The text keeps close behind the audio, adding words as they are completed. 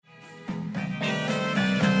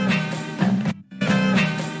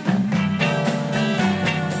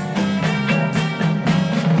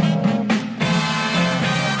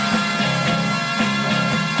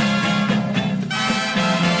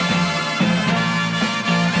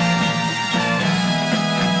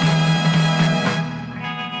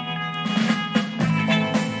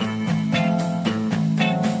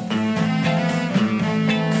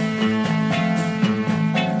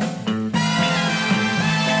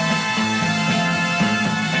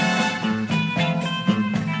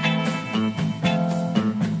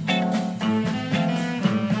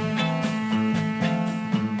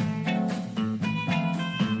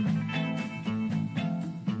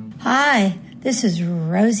This is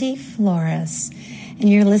Rosie Flores, and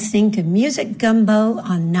you're listening to Music Gumbo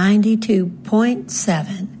on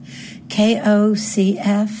 92.7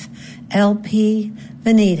 KOCF LP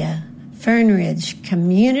Veneta, Fern Ridge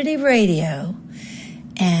Community Radio.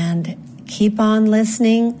 And keep on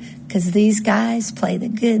listening, because these guys play the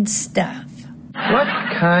good stuff. What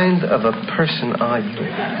kind of a person are you?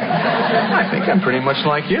 I think I'm pretty much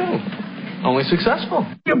like you. Only successful.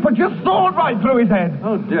 You put your sword right through his head.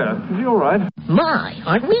 Oh, dear. Is he all right? My,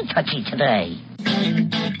 aren't we touchy today? Do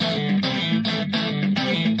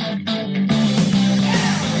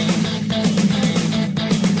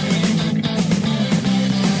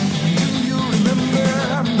you remember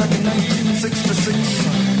back in 1966?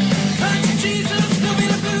 Country Jesus, give me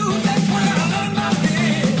the blues. That's where I learned my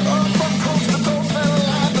fear. From coast to coast and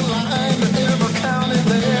line to line to every county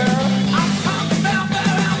there. I'm talking about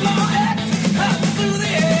that outlaw X cutting through the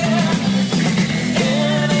air.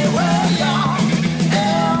 Anywhere, y'all,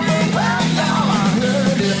 everywhere, y'all. I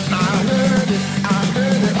heard it, I heard it, I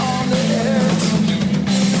heard it on the X.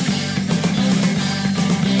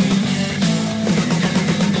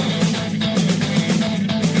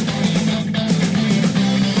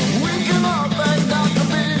 We can all thank Dr.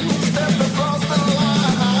 B who stepped across the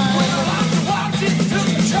line. Well, I watched it took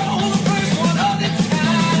control, the first one of its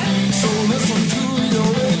kind. So listen to your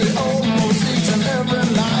radio almost each and every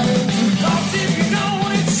night. 'Cause if you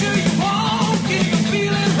don't, it's sure you won't get the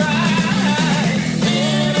feeling right.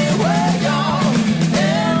 Anywhere, y'all,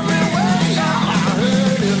 everywhere, y'all. I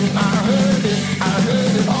heard it, I heard it, I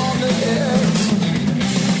heard it on the X.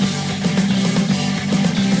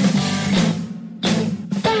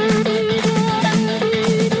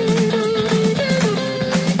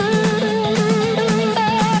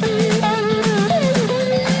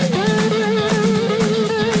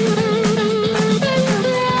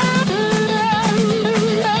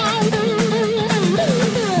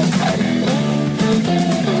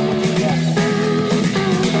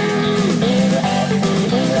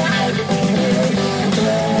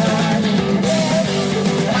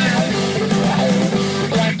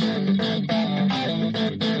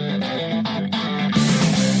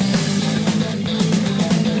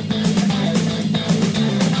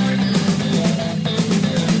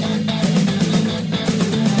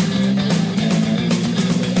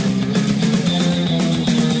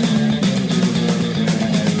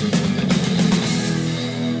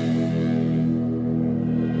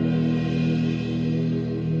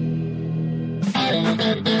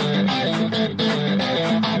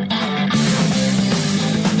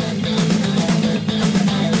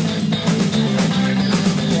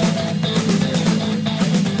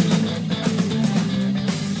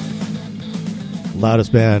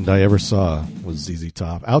 Loudest band I ever saw was ZZ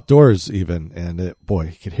Top, outdoors even, and boy,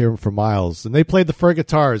 you could hear them for miles. And they played the fur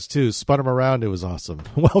guitars too, spun them around. It was awesome.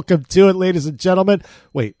 Welcome to it, ladies and gentlemen.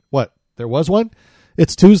 Wait, what? There was one?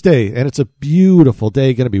 It's Tuesday, and it's a beautiful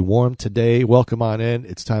day. Going to be warm today. Welcome on in.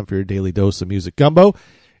 It's time for your daily dose of Music Gumbo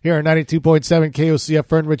here on 92.7 KOCF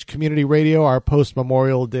Fern Ridge Community Radio. Our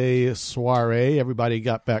post-Memorial Day soiree. Everybody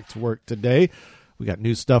got back to work today. We got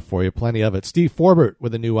new stuff for you, plenty of it. Steve Forbert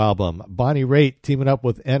with a new album. Bonnie Raitt teaming up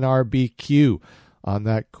with NRBQ on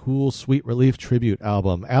that cool Sweet Relief tribute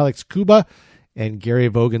album. Alex Cuba and Gary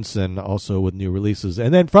Vogensen also with new releases.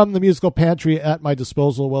 And then from the musical pantry at my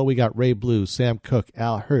disposal, well, we got Ray Blue, Sam Cooke,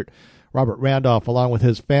 Al Hirt, Robert Randolph, along with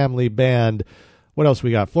his family band. What else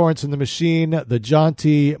we got? Florence and the Machine, the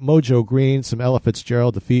Jauntee, Mojo Green, some Ella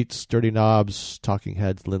Fitzgerald, The Feet, Sturdy Knobs, Talking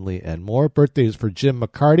Heads, Lindley, and more. Birthdays for Jim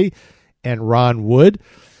McCarty and Ron Wood.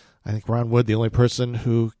 I think Ron Wood, the only person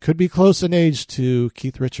who could be close in age to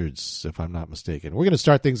Keith Richards, if I'm not mistaken. We're going to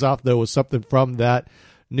start things off, though, with something from that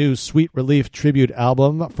new Sweet Relief tribute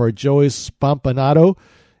album for Joey Spampanato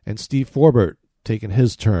and Steve Forbert taking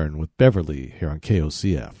his turn with Beverly here on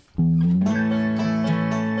KOCF.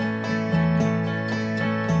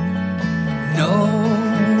 No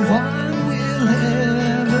one will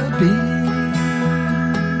ever be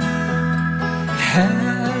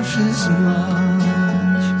half as much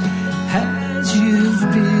as you've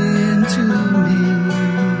been to me.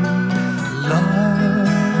 Love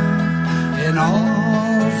in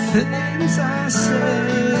all things I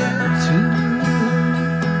say and do.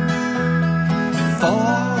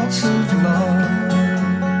 Thoughts of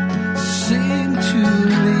love seem to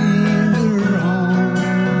linger on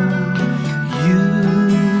you,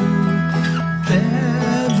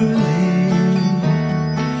 Beverly.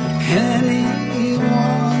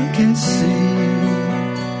 Anyone can see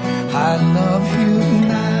I love you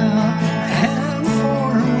now and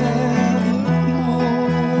forevermore.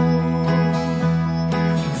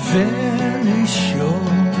 Very sure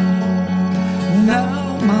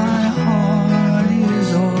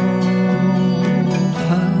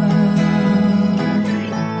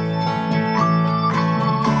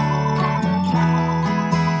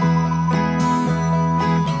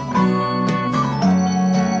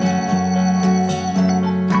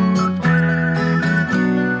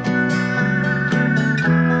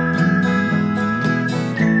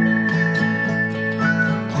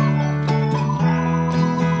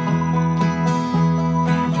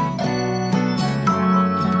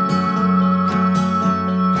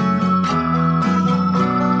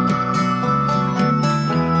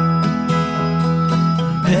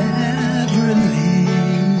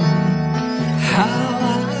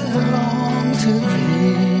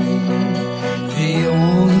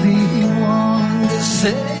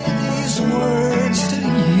say these words to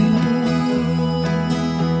you.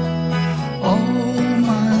 Oh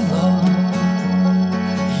my love,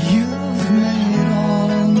 you've made all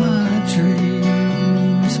my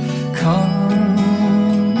dreams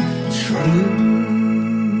come true.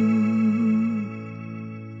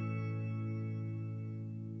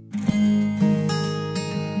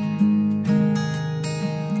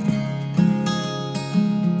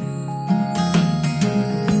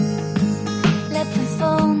 Let the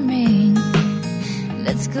phone ring.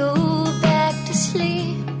 Let's go back to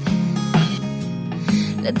sleep.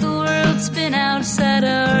 Let the world spin outside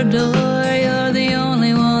our door. You're the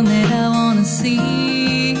only one that I wanna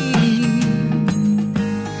see.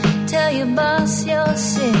 Tell your boss you're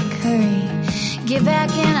sick, hurry. Get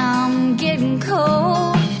back in, I'm getting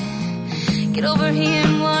cold. Get over here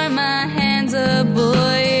and warm my hands up,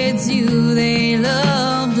 boy. It's you they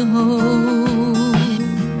love to hold.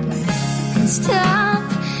 And stop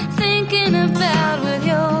thinking about what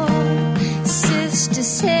your sister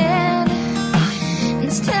said.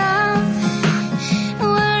 And stop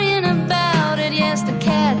worrying about it. Yes, the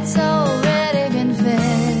cat's already been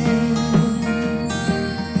fed.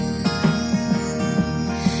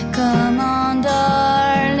 Come on,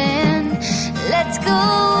 darling, let's go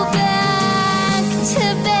back to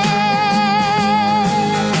bed.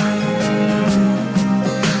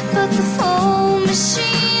 Put the phone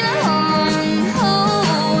machine on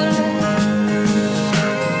hold.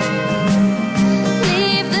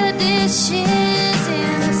 Leave the dishes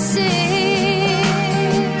in the sink.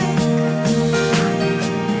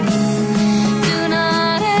 Do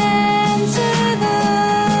not answer the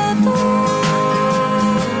door.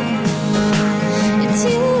 It's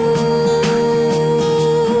you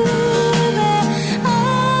that I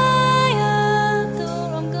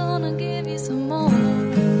adore. I'm gonna give you some more.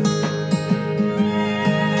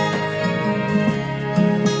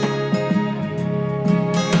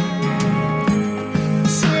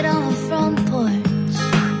 Sit on the front porch.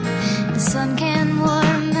 The sun can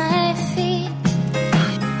warm my feet.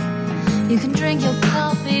 You can drink your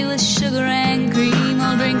coffee with sugar and cream.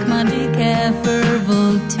 I'll drink my decaf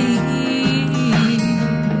herbal tea.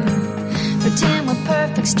 Pretend we're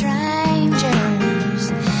perfect strangers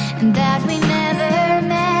and that we never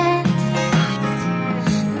met.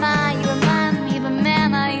 My, you remind me of a man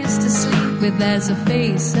I used to sleep with. That's a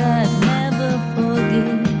face I'd never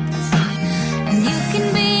forget. And you can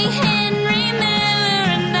be Henry Miller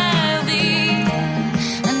and I'll be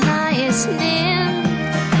Anais Nin.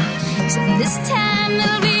 So this time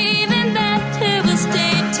it'll be even better. We'll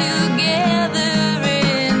stay together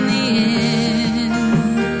in the end.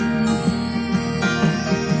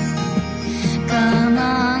 Come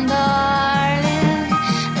on, darling,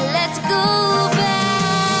 let's go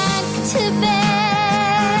back to bed.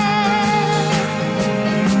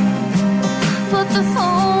 Put the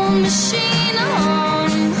phone machine on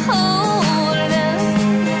hold.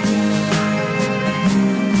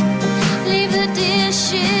 Leave the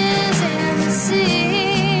dishes in the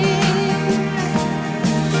sink.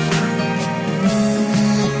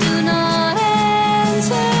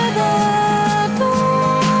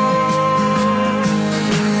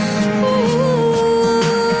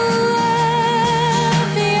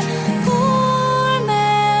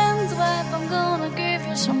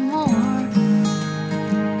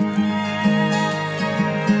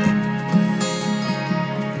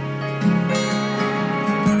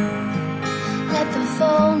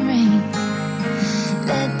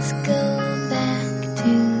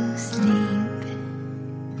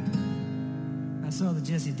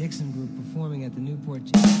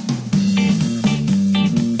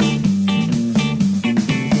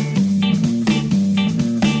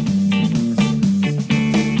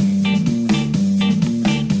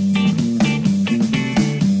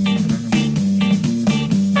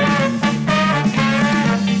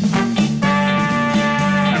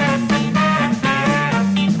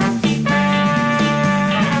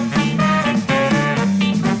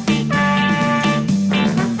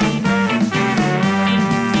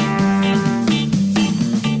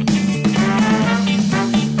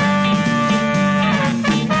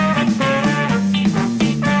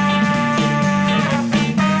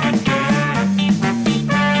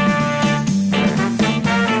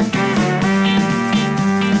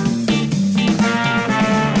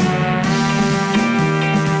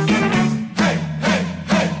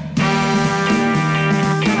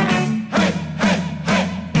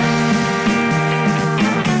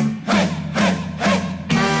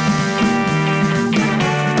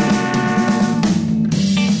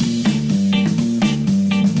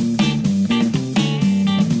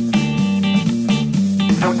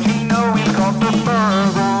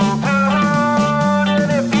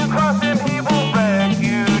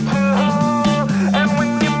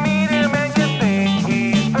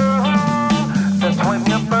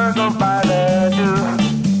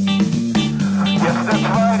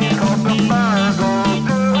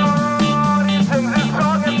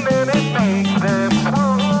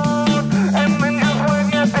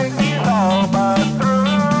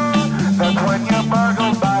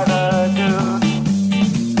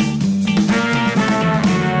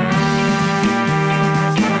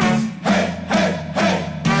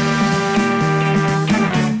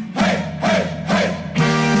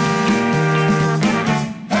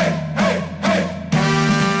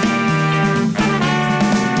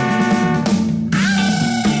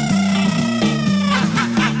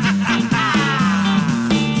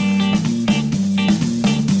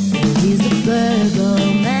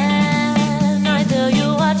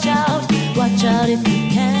 out if you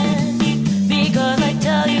can, because I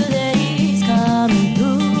tell you that he's coming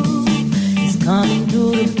through. He's coming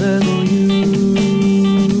through to burgle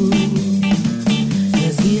you.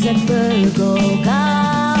 'Cause he's that burgle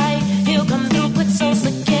guy. He'll come through quick, so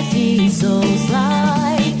slick, if he's so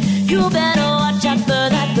sly. You better watch out for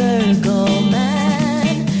that burgle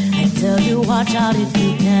man. I tell you, watch out if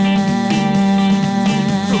you can.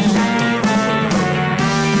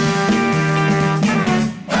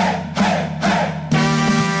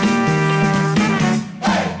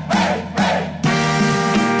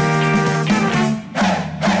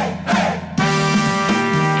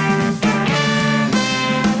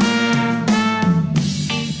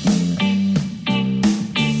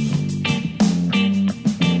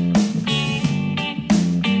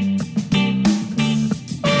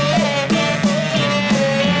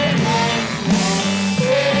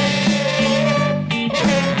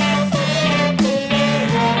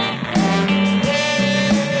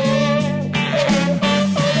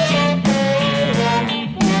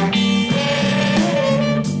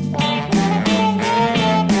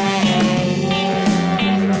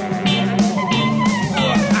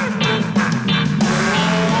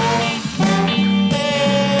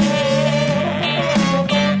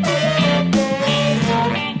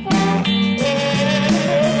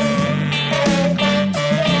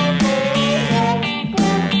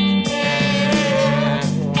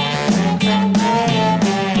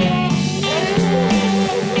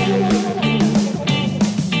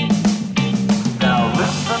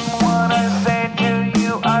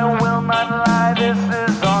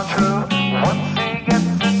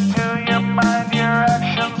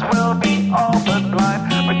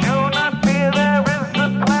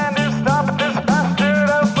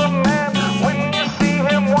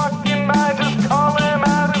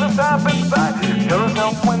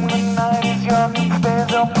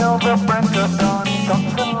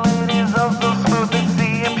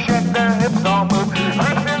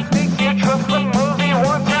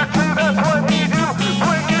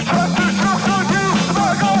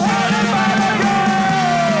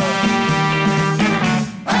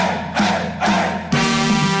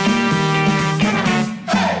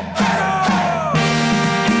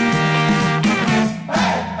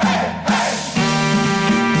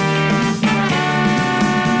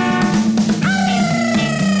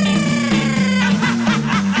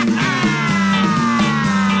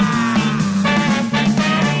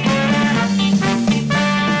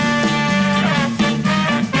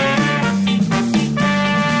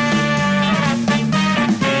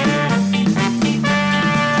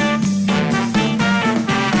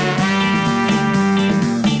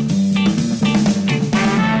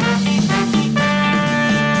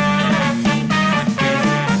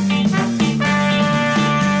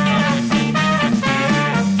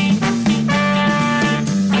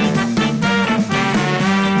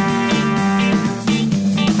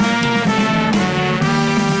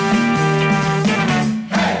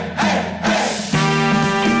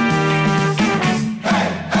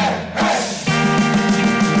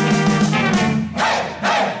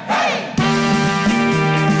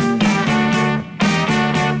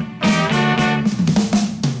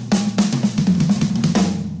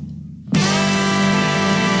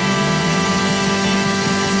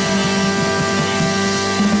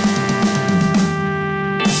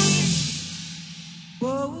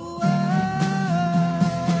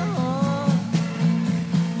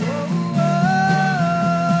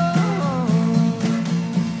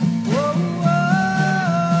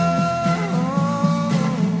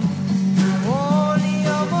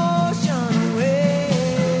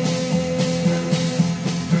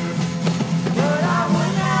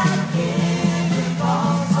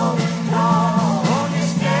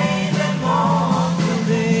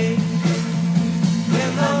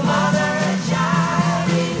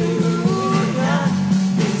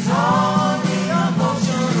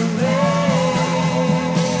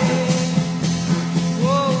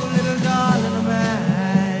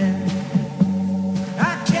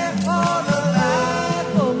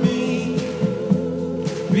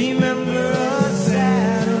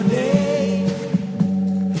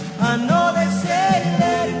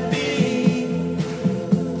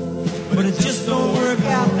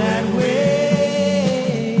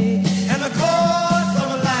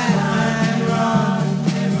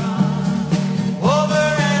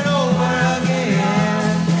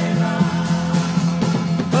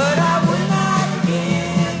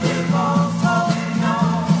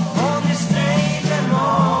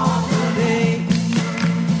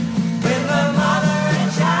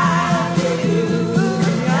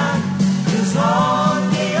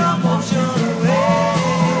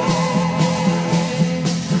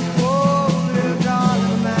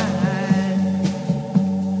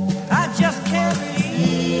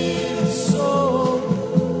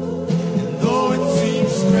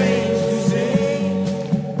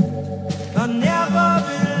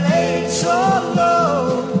 so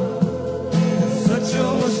low, in such a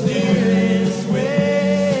mysterious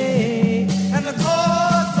way, and the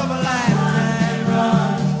course of a lifetime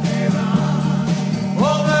runs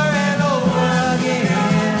over and over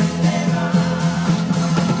again.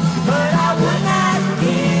 But I would not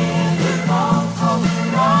give it all for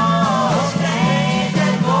lost days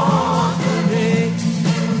and born today,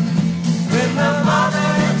 when the mother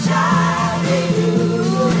and child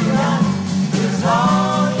reunion is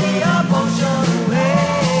only a motion away.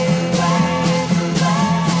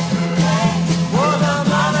 For the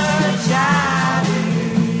mother and child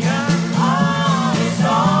reunion is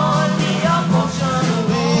only a motion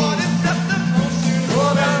away. For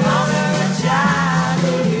the mother and child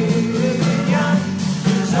reunion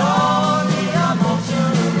is only a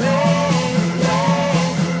motion away.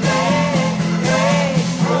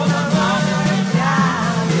 For the mother and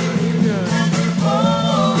child reunion is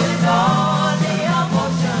only a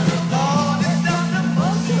motion away.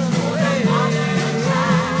 It's just a motion away.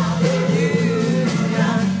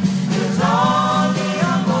 Reunion is only a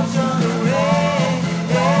motion away.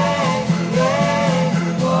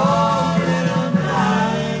 Oh, little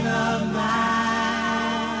darling of mine.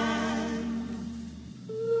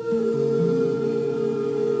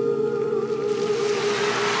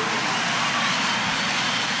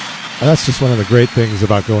 And that's just one of the great things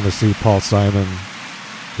about going to see Paul Simon,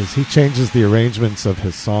 is he changes the arrangements of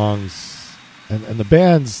his songs, and the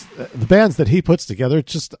bands that he puts together.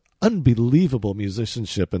 It's just unbelievable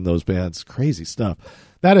musicianship in those bands. Crazy stuff.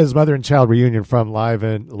 That is Mother and Child Reunion from Live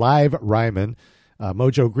Ryman.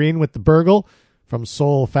 Mojo Green with the Burgle from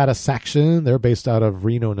Soul Fatisfaction. They're based out of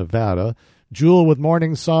Reno, Nevada. Jewel with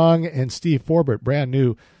Morning Song, and Steve Forbert, brand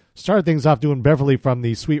new. Started things off doing Beverly from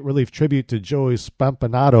the Sweet Relief tribute to Joey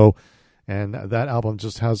Spampanato, and that album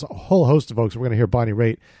just has a whole host of folks. We're going to hear Bonnie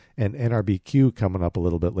Raitt and NRBQ coming up a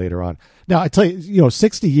little bit later on. Now, I tell you,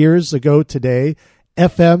 60 years ago today,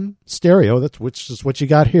 FM stereo, which is what you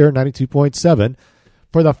got here, 92.7,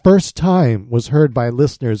 for the first time was heard by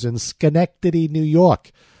listeners in Schenectady, New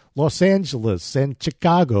York, Los Angeles, and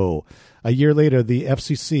Chicago. A year later, the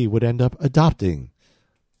FCC would end up adopting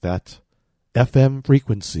that FM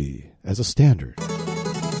frequency as a standard.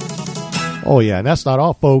 Oh, yeah, and that's not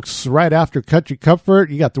all, folks. Right after Country Comfort,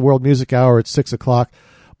 you got the World Music Hour at 6 o'clock,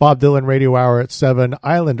 Bob Dylan Radio Hour at 7,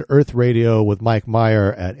 Island Earth Radio with Mike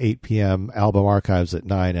Meyer at 8 p.m., Album Archives at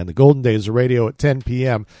 9, and the Golden Days of Radio at 10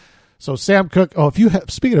 p.m. So Sam Cooke,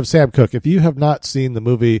 speaking of Sam Cooke, if you have not seen the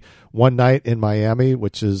movie One Night in Miami,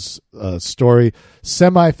 which is a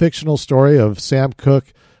semi-fictional story of Sam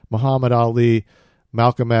Cooke, Muhammad Ali,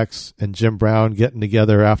 Malcolm X, and Jim Brown getting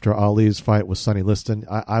together after Ali's fight with Sonny Liston,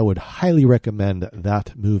 I would highly recommend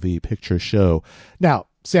that movie picture show. Now,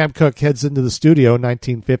 Sam Cooke heads into the studio,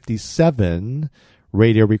 1957,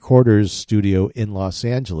 Radio Recorders Studio in Los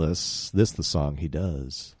Angeles. This is the song he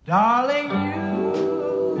does. Darling,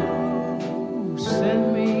 you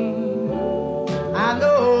send me, I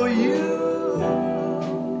know you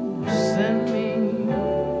send me,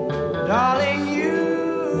 darling, you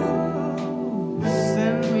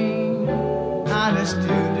send me, honest you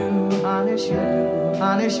do, honest you do,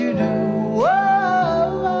 honest you do, whoa,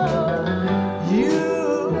 you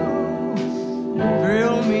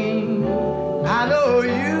thrill me, I know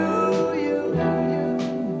you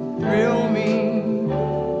thrill me,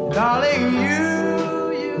 darling, you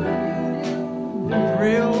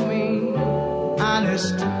thrill me,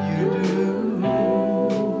 honest you do.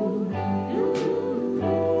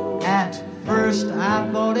 At first I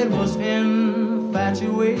thought it was infatuation,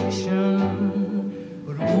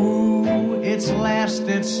 but ooh, it's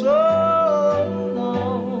lasted so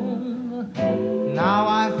long. Now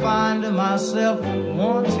I find myself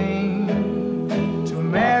wanting to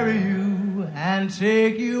marry you and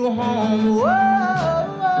take you home. Whoa,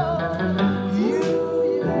 you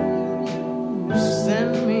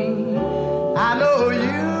send me, I know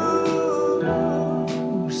you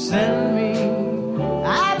send me,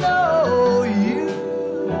 I know you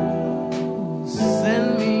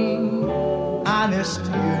send me, honest you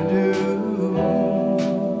do.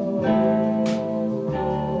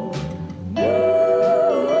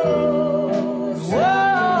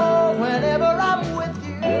 Whoa, whenever I'm with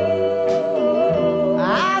you, I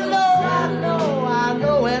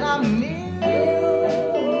know when I'm near you.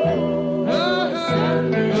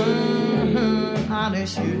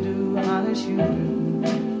 Honest you do, honest you do.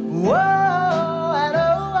 Whoa, I know.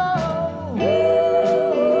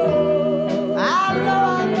 I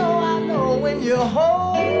know when you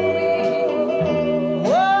hold me.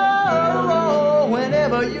 Whoa,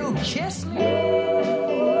 whenever you kiss me.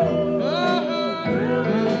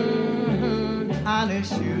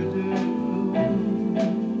 Honest you do.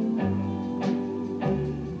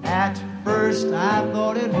 At first I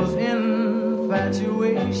thought it was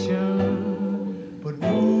infatuation, but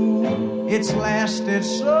ooh, it's lasted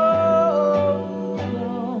so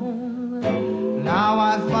long. Now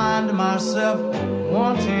I find myself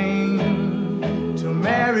wanting to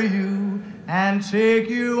marry you and take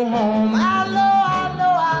you home. I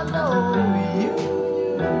know you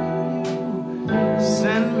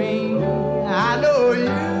send me, I know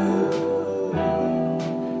you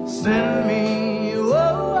send me.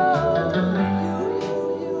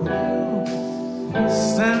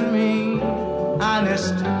 Send me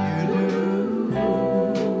honest you do.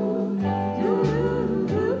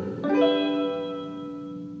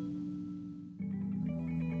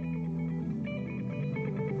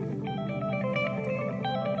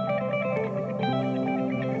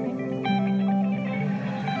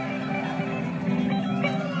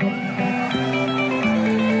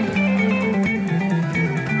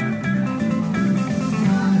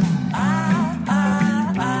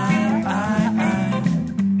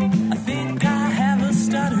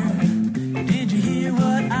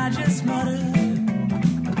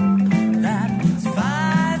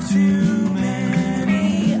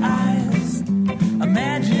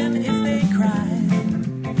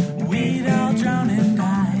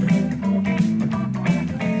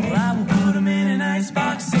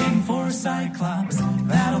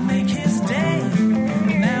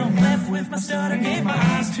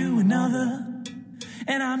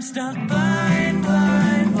 And I'm stuck blind,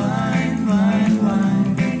 blind, blind, blind,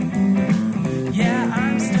 blind. Yeah,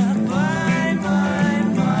 I'm stuck blind,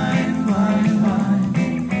 blind, blind, blind, blind.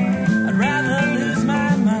 I'd rather lose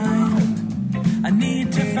my mind. I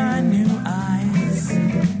need to find new eyes.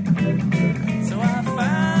 So I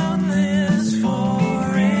found this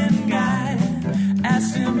foreign guy.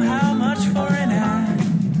 Asked him how much for an eye.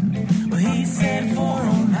 Well, he said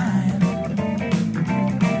 409.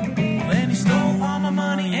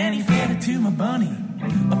 To my bunny,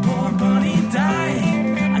 my poor bunny died.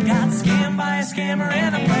 I got scammed by a scammer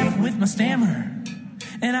and I'm left with my stammer.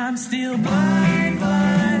 And I'm still blind,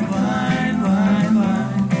 blind, blind, blind,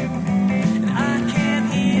 blind. And I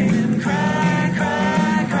can't even cry,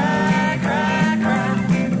 cry, cry, cry, cry.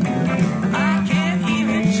 I can't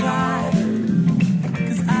even try,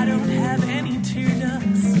 'cause I don't have any tear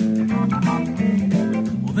ducts.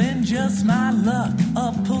 Well then just my luck,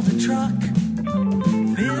 up pulled a truck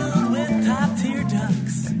filled with top-tier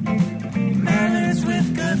ducks, manners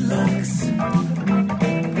with good looks.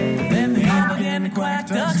 Then they all began to quack,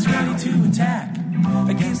 ducks ready to attack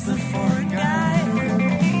against the foreign guy.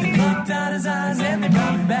 They plucked out his eyes and they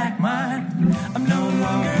brought me back mine. I'm no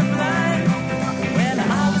longer blind. Well, I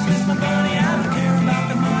always miss my bunny. I don't care about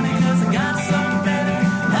the money, 'cause I got something better.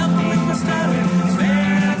 Help me with my stutter. It's fair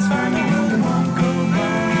and it's fine, the world won't go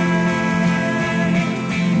blind.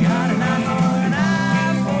 Got an eye for an eye.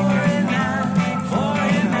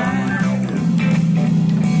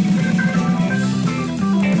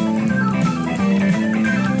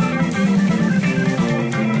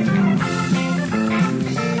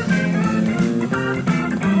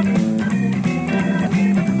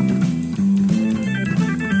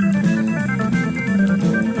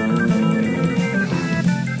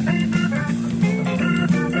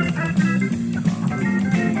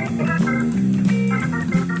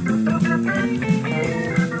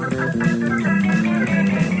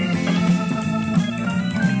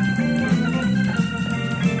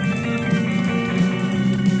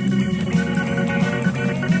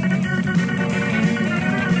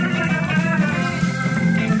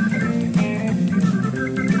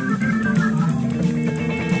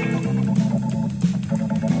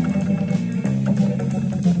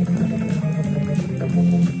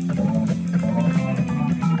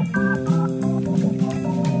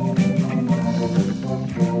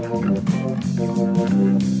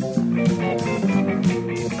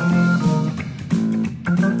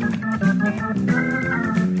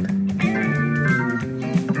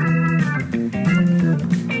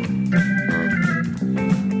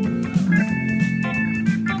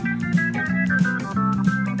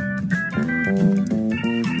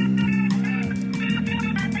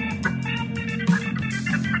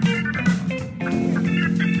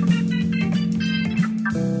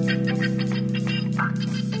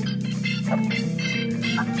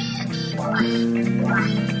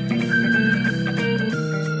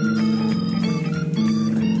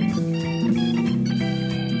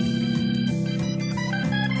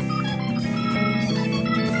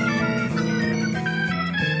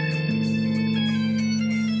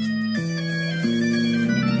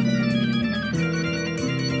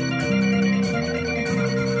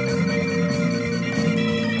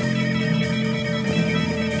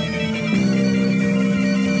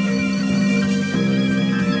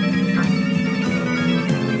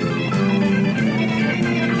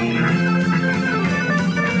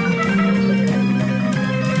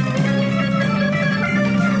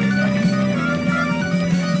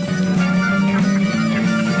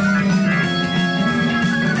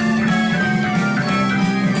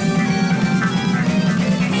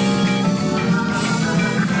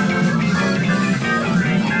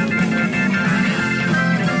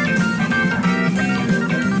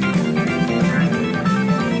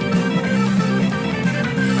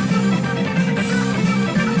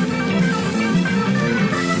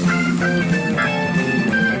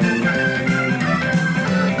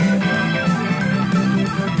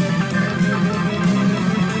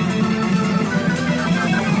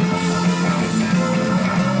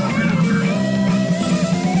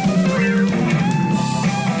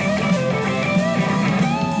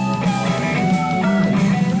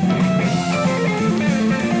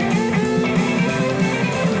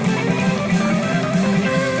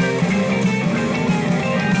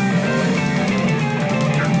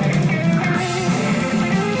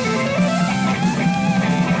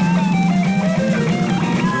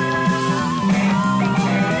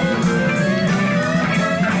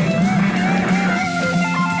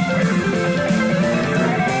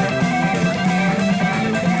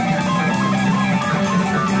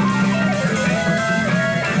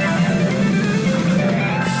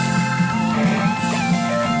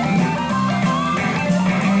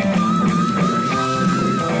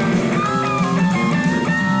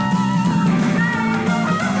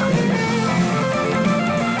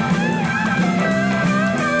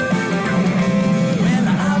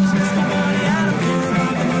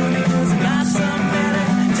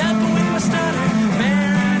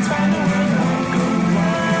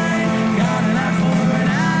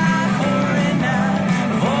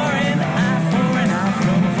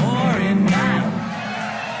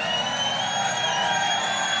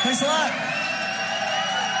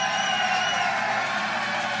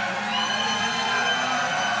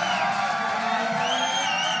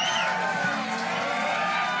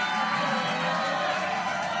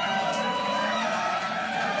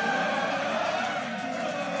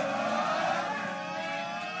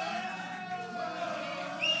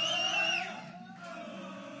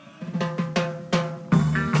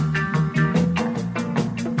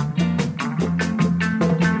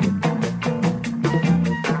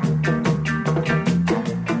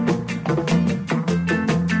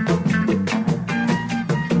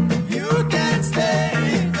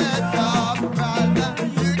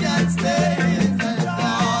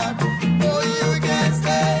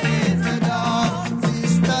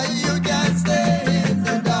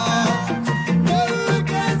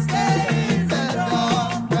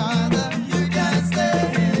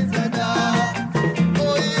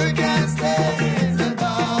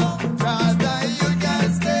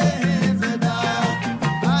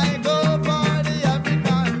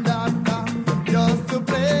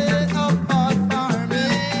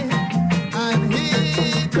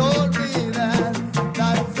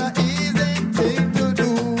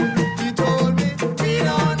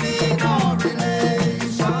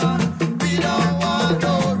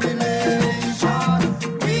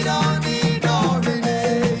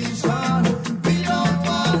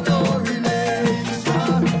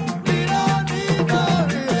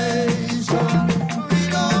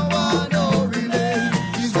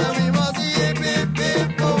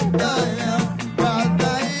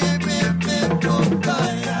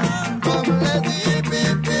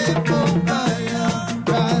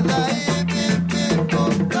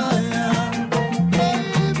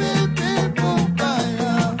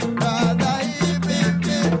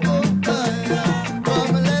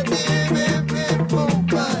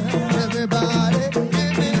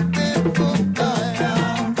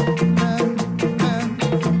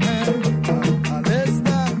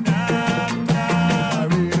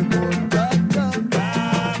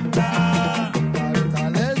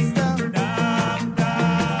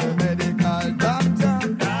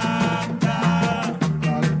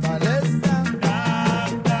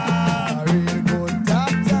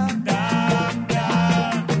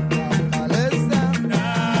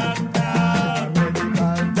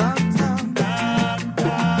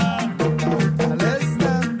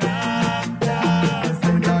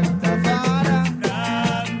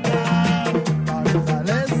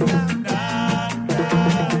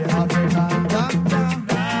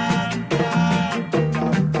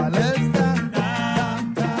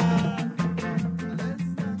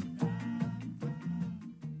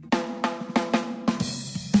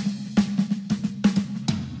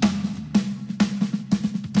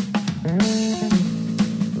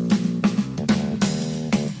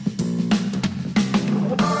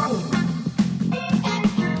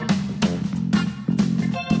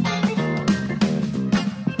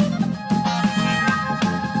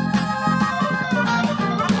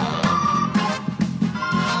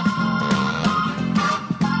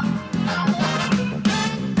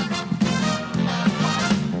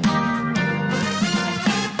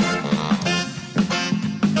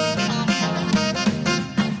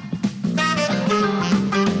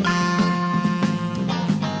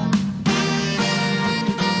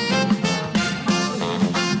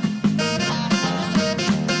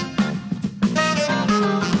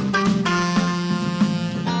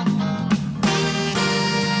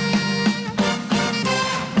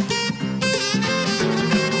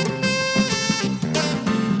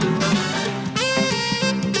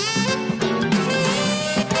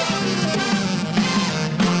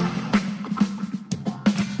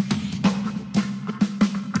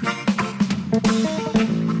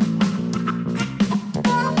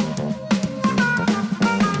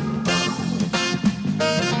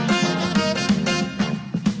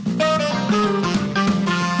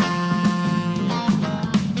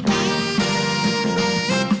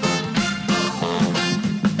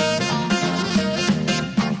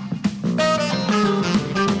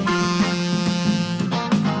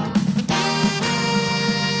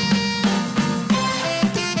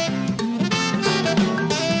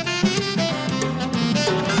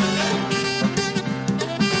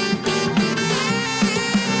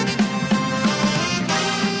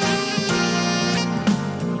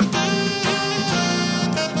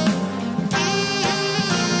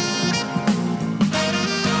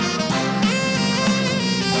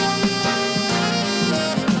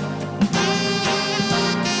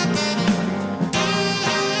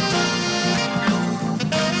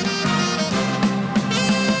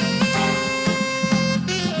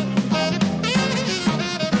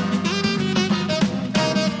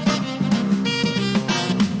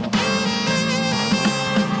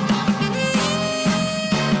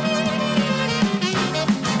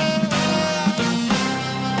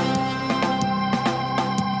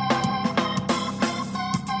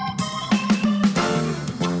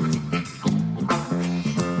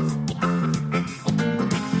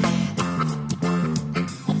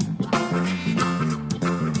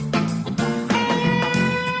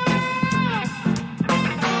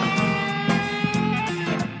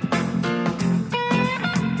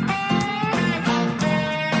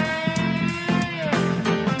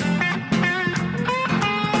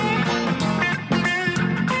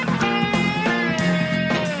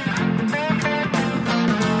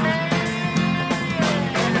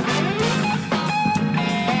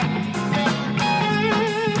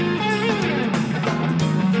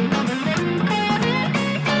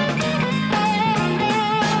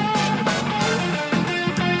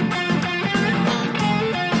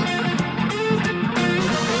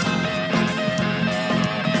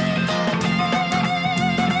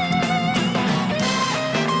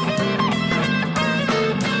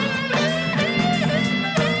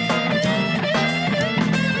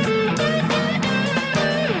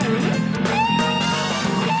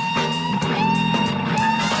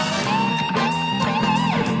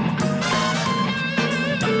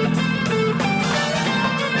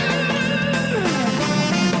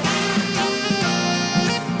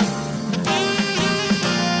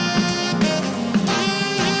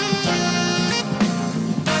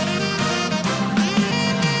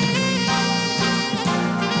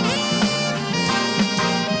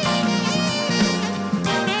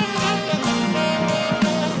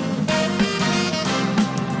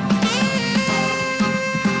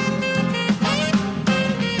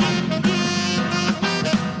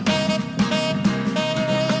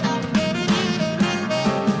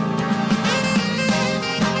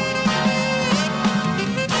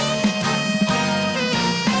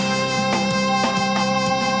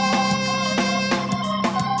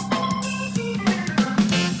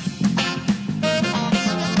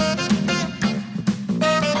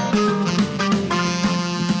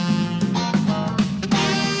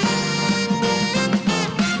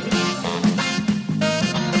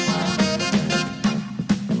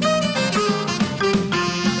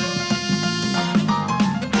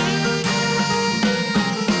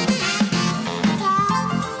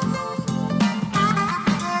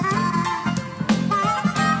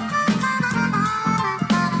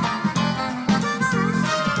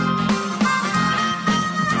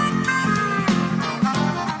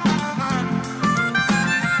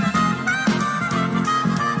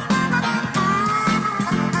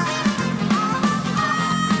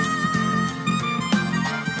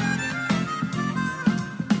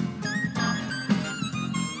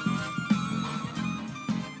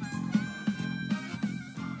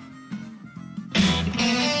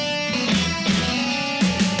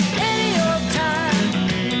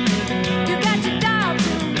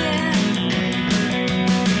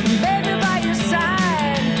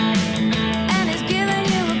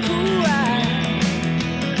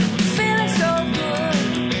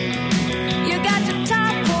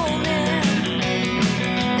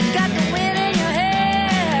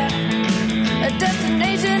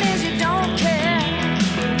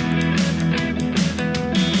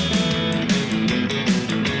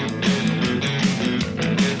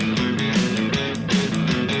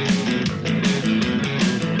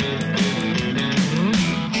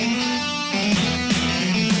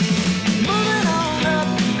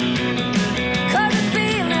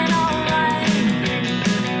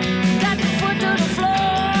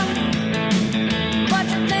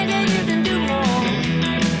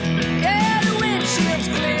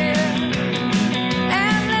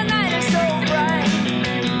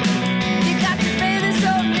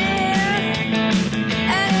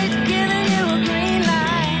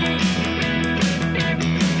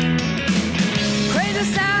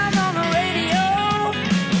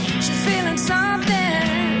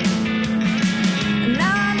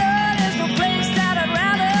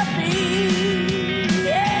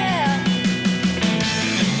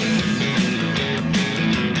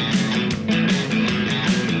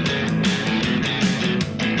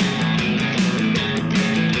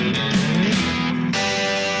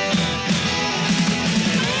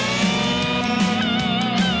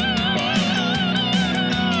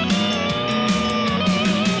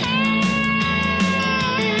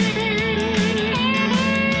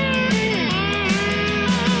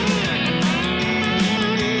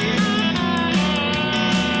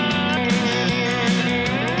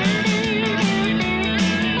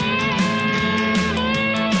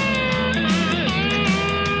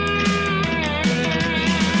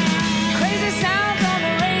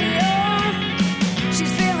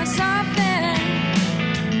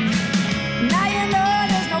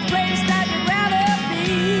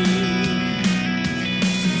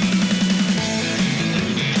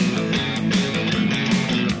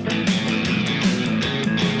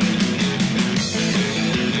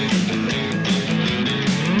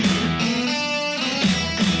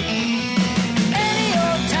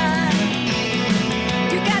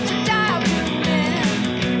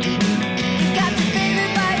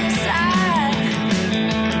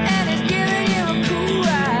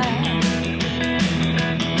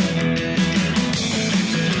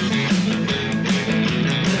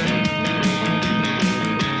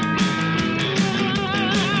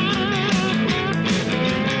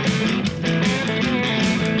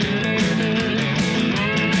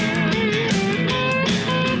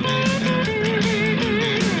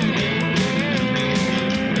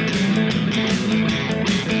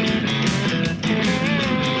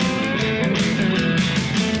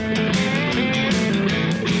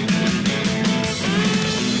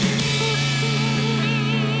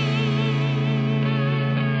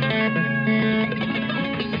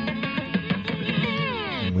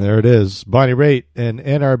 There it is. Bonnie Raitt and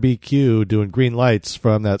NRBQ doing Green Lights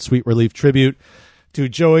from that Sweet Relief tribute to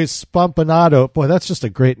Joey Spampanato. Boy, that's just a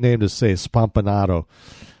great name to say, Spampanato.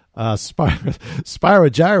 Spyro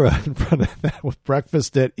Gyra in front of that with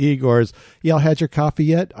Breakfast at Igor's. Y'all had your coffee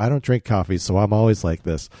yet? I don't drink coffee, so I'm always like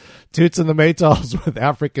this. Toots and the Maytals with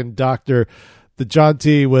African Doctor. The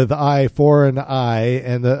Jauntee with I Foreign I,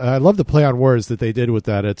 and I love the play on words that they did with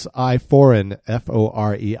that. It's I Foreign,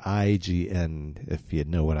 Foreign, if you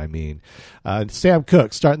know what I mean. Sam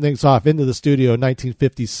Cooke starting things off into the studio in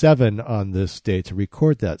 1957 on this day to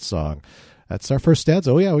record that song. That's our first stanza.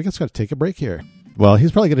 Oh yeah, we just got to take a break here. Well,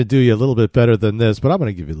 he's probably going to do you a little bit better than this, but I'm going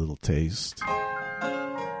to give you a little taste.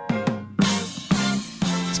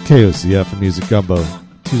 It's KOCF and Music Gumbo,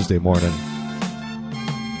 Tuesday morning.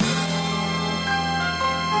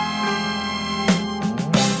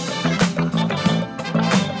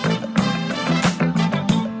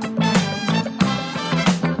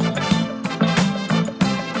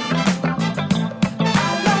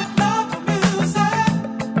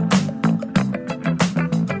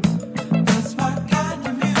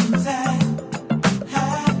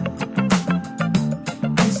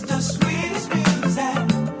 Sweetest music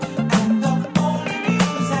and the only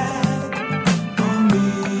music.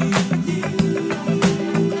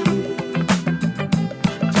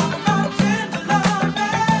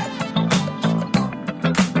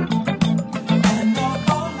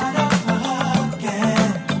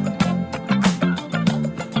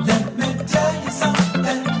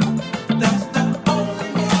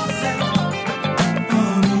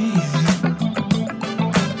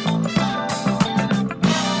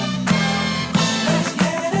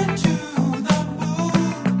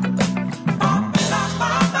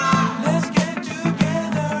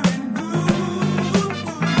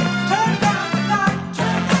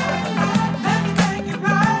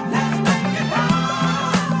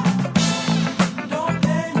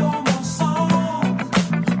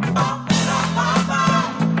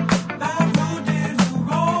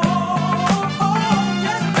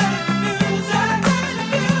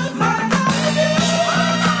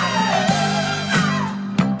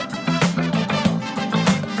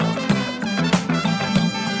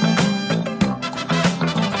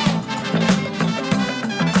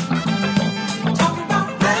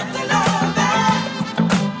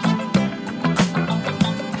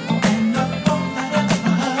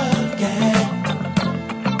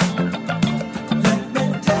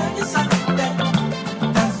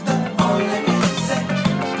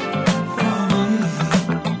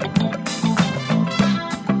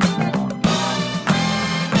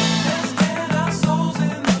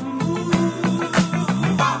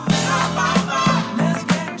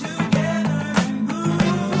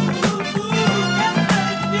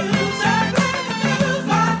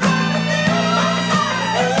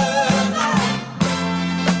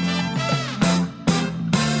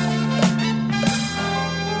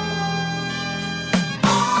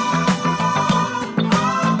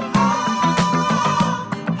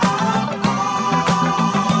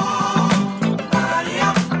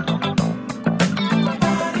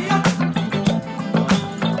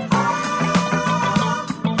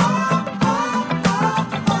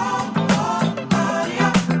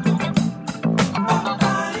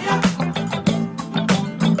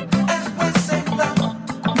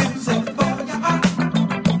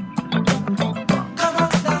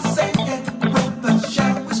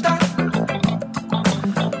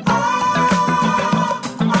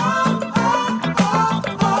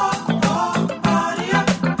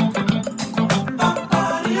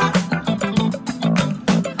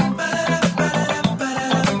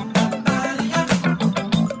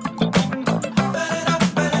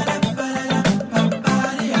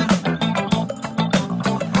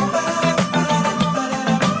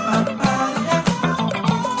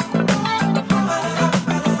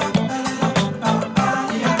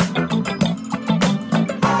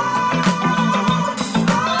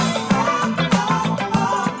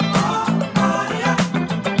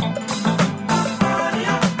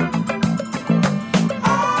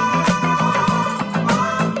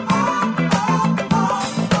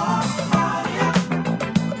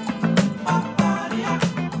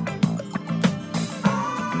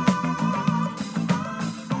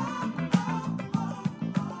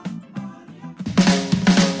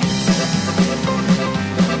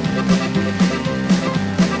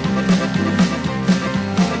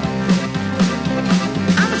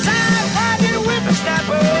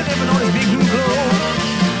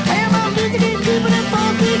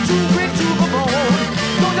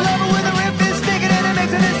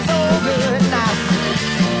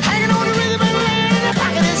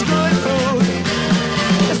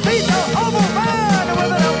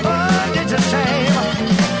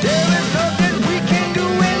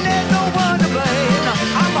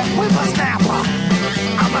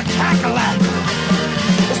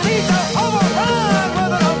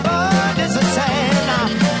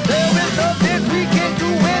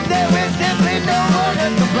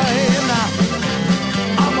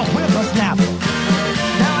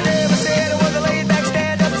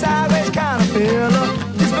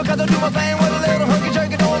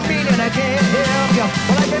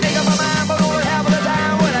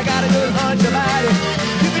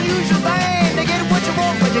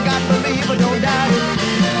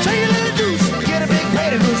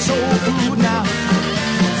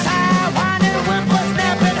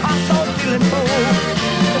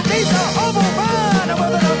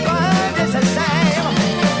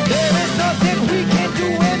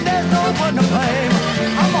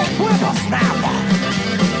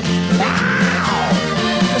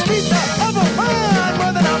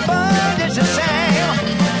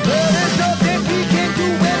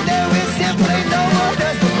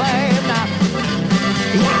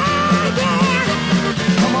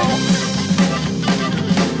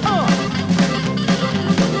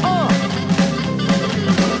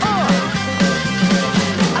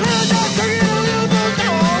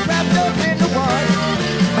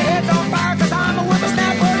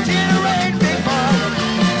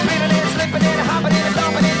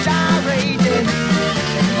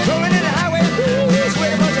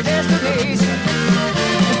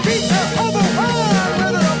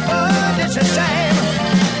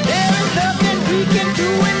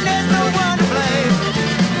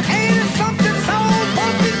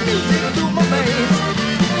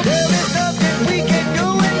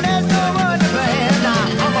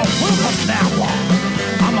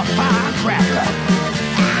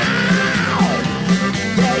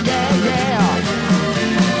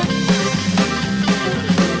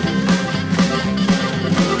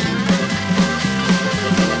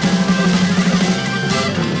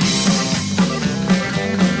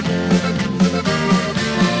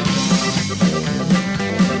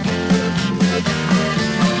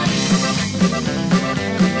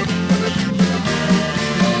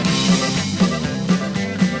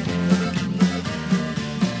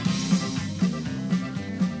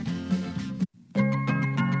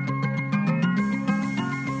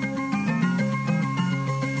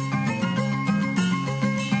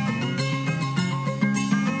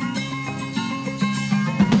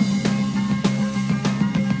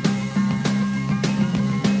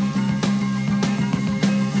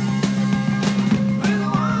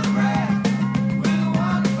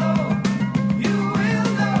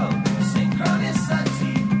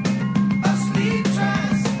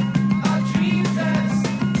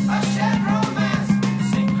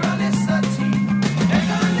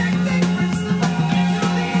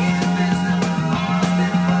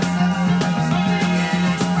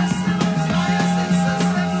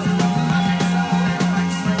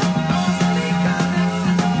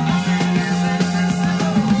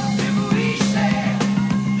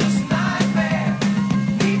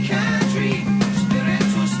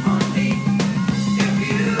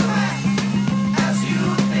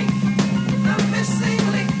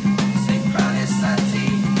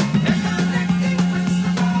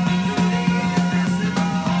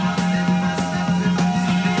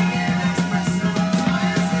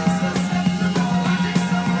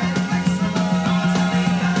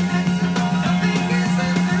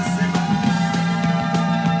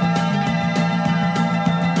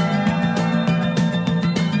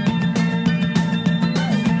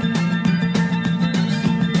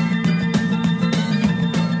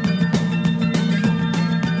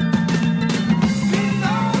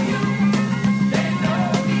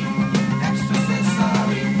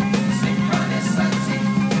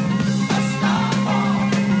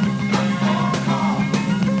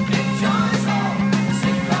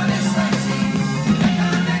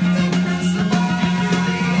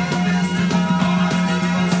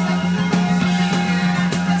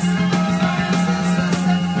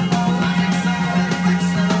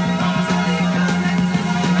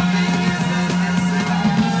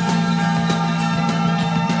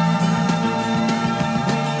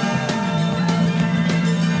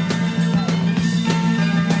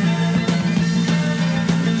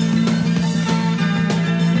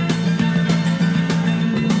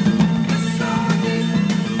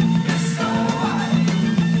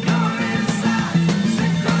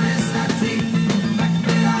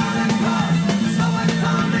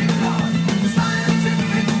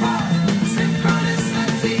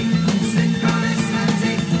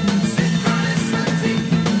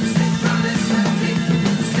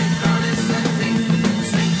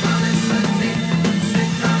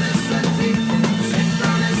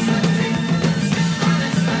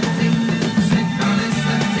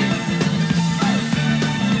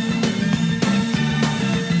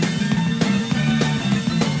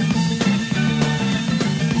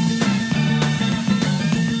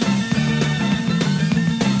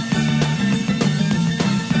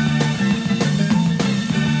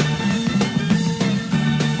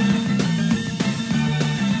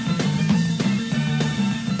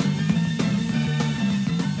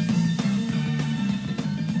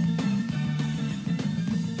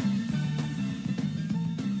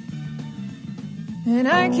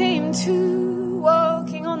 when I came to,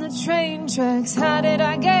 walking on the train tracks. How did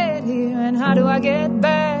I get here and how do I get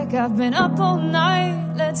back? I've been up all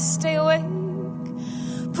night, let's stay awake.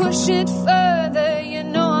 Push it further, you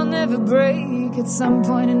know I'll never break. At some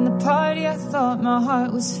point in the party I thought my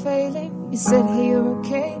heart was failing. You said, hey, you're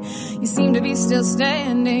okay. You seem to be still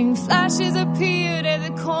standing. Flashes appeared at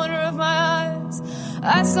the corner of my eyes.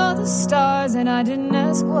 I saw the stars and I didn't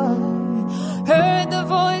ask why. Heard the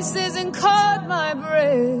voices and caught my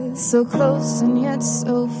breath. So close and yet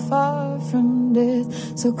so far from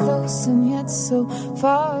death. So close and yet so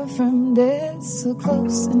far from death. So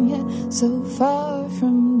close and yet so far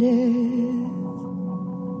from death.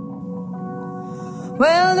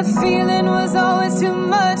 Well, the feeling was always too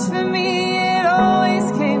much for me. It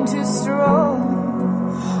always came too strong.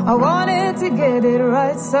 I wanted to get it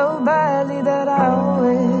right so badly that I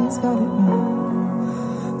always got it wrong.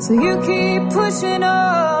 So you keep pushing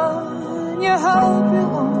on. You hope it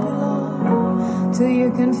won't be long till you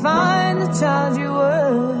can find the child you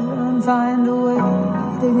were and find a way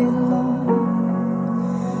to get along.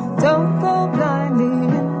 Don't go blindly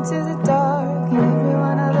into the dark, and every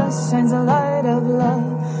one of us shines a light of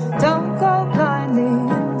love. Don't go blindly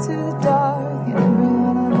into the dark, and every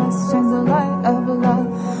one of us shines a light of love.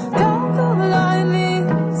 Don't go blindly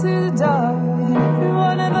into the dark, and every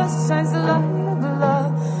one of us shines a light of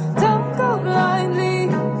love. Don't go blindly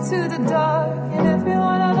into the dark, and every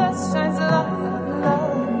one of us shines a light of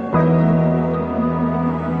love.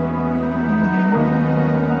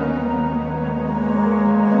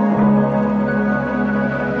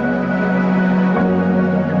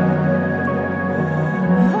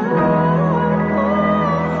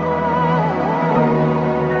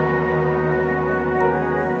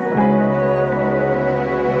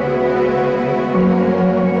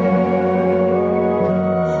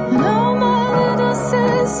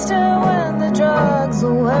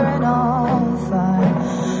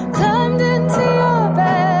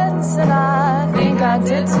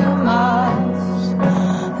 Did too much.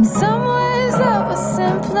 In some ways that was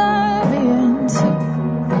simpler, being too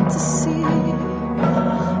to see.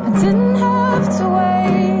 I didn't have to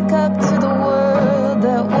wake up to the world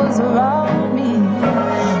that was around me.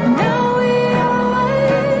 And now we are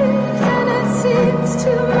awake, and it seems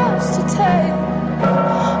too much to take.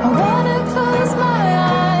 I wanna close my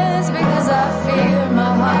eyes because I fear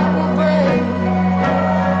my heart will break.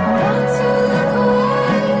 I want to look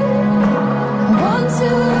away. I want to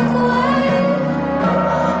look away.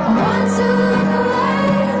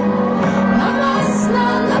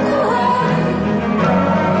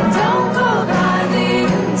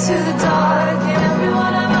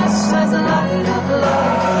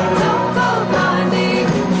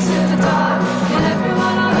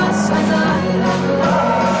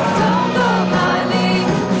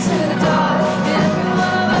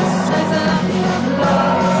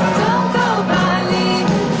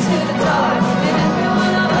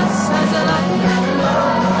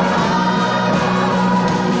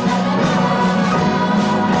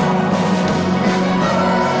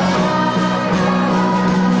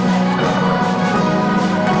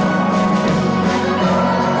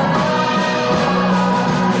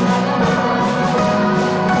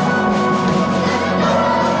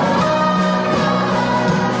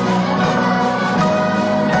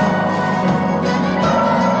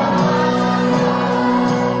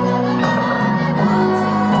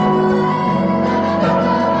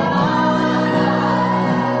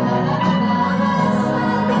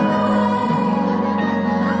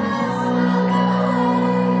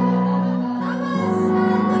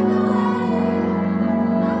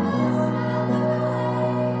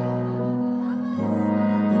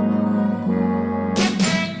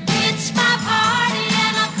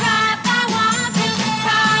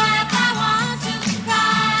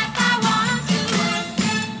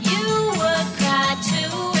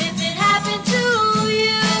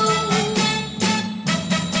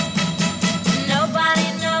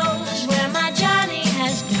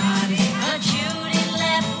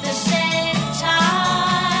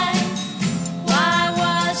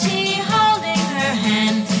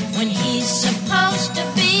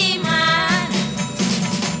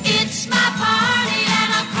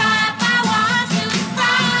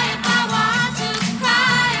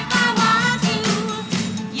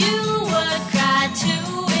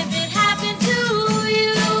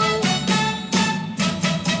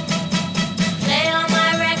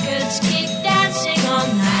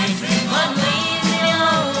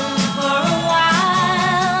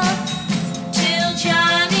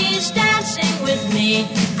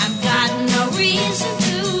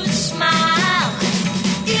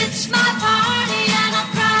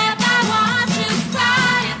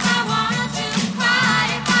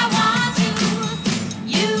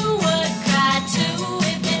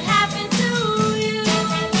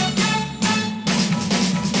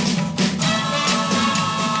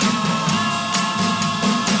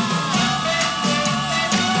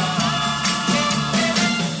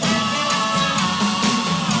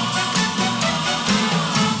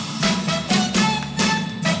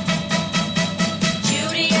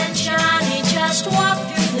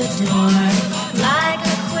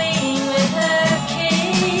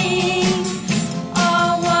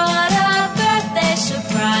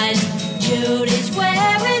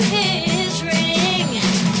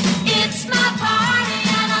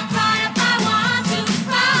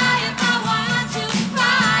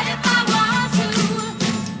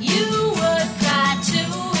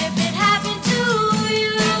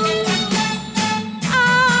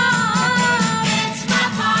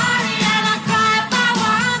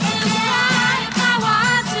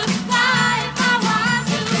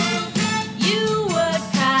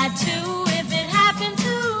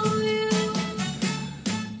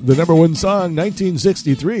 The number one song,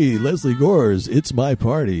 1963, Leslie Gore's It's My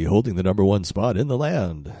Party, holding the number one spot in the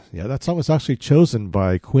land. Yeah, that song was actually chosen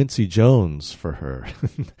by Quincy Jones for her.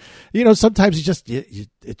 You know, sometimes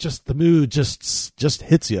the mood just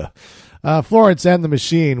hits you. Florence and the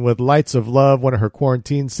Machine with Lights of Love, one of her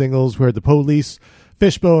quarantine singles. We heard The Police,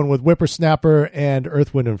 Fishbone with Whippersnapper, and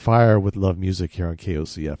Earth, Wind, and Fire with Love Music here on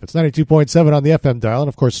KOCF. It's 92.7 on the FM dial, and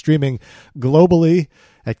of course streaming globally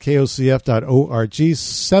at KOCF.org,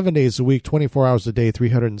 7 days a week, 24 hours a day,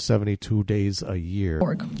 372 days a year.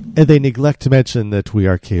 And they neglect to mention that we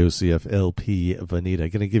are KOCF LP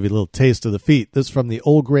Veneta. Going to give you a little taste of the feat. This from the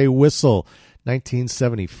Old Grey Whistle,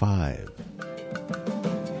 1975.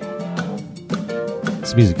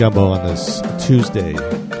 It's Music Gumbo on this Tuesday.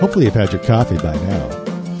 Hopefully you've had your coffee by now.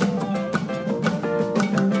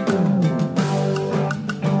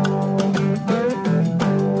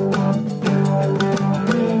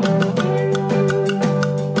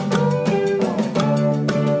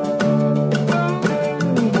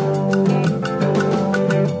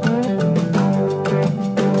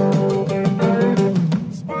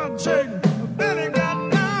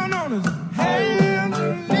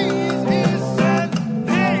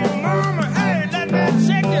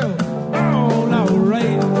 All right.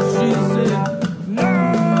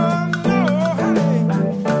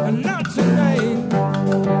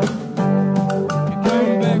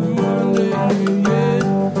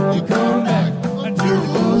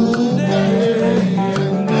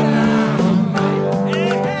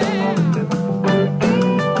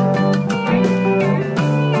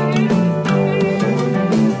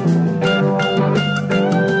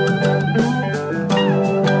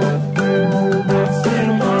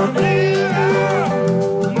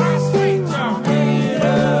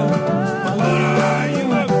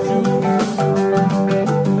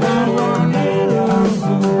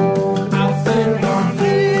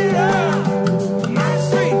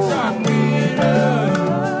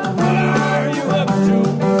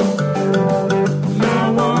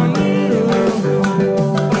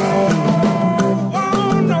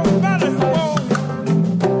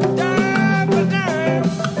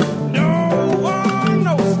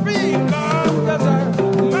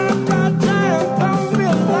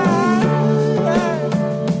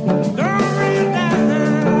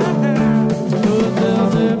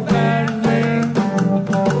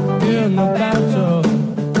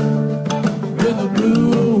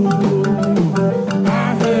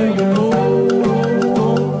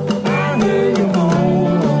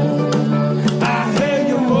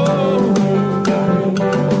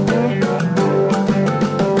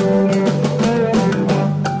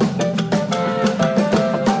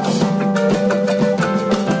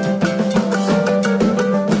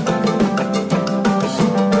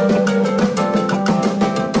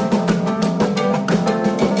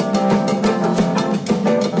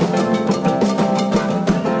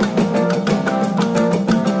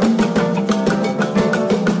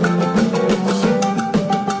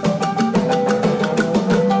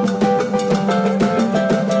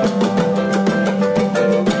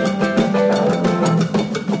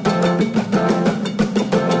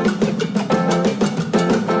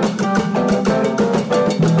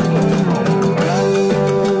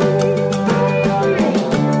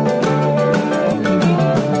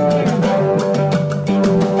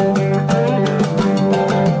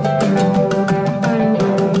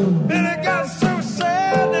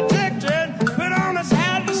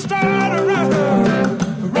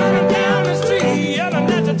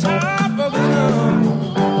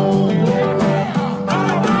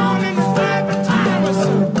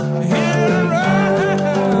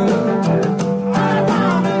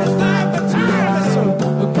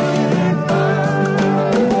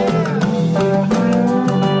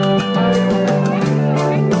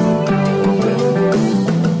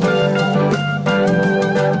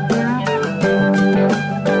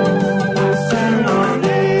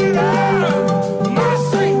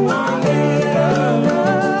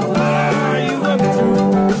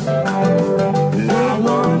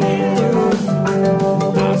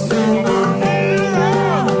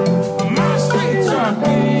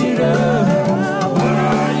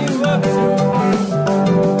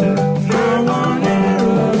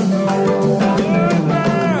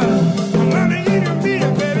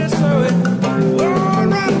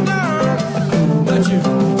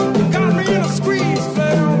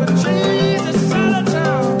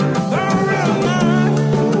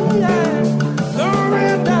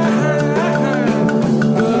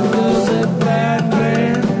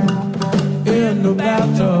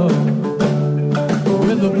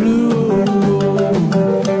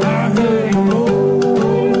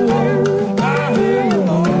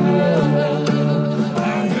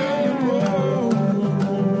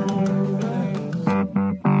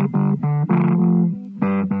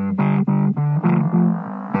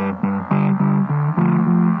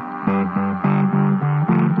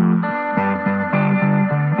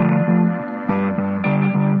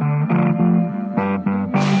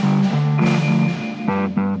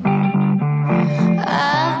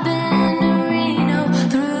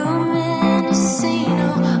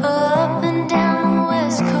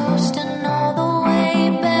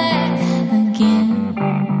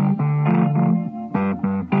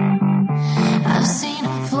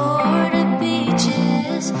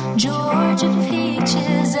 Machu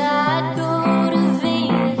Picchu's, I'd go to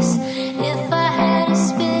Venus if I had a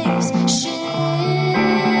spaceship.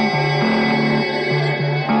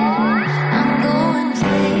 I'm going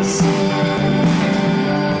places.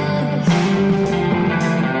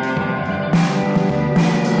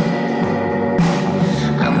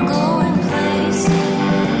 I'm going places.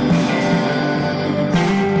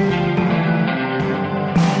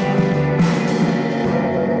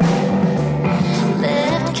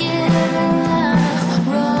 Left Carolina,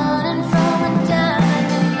 running from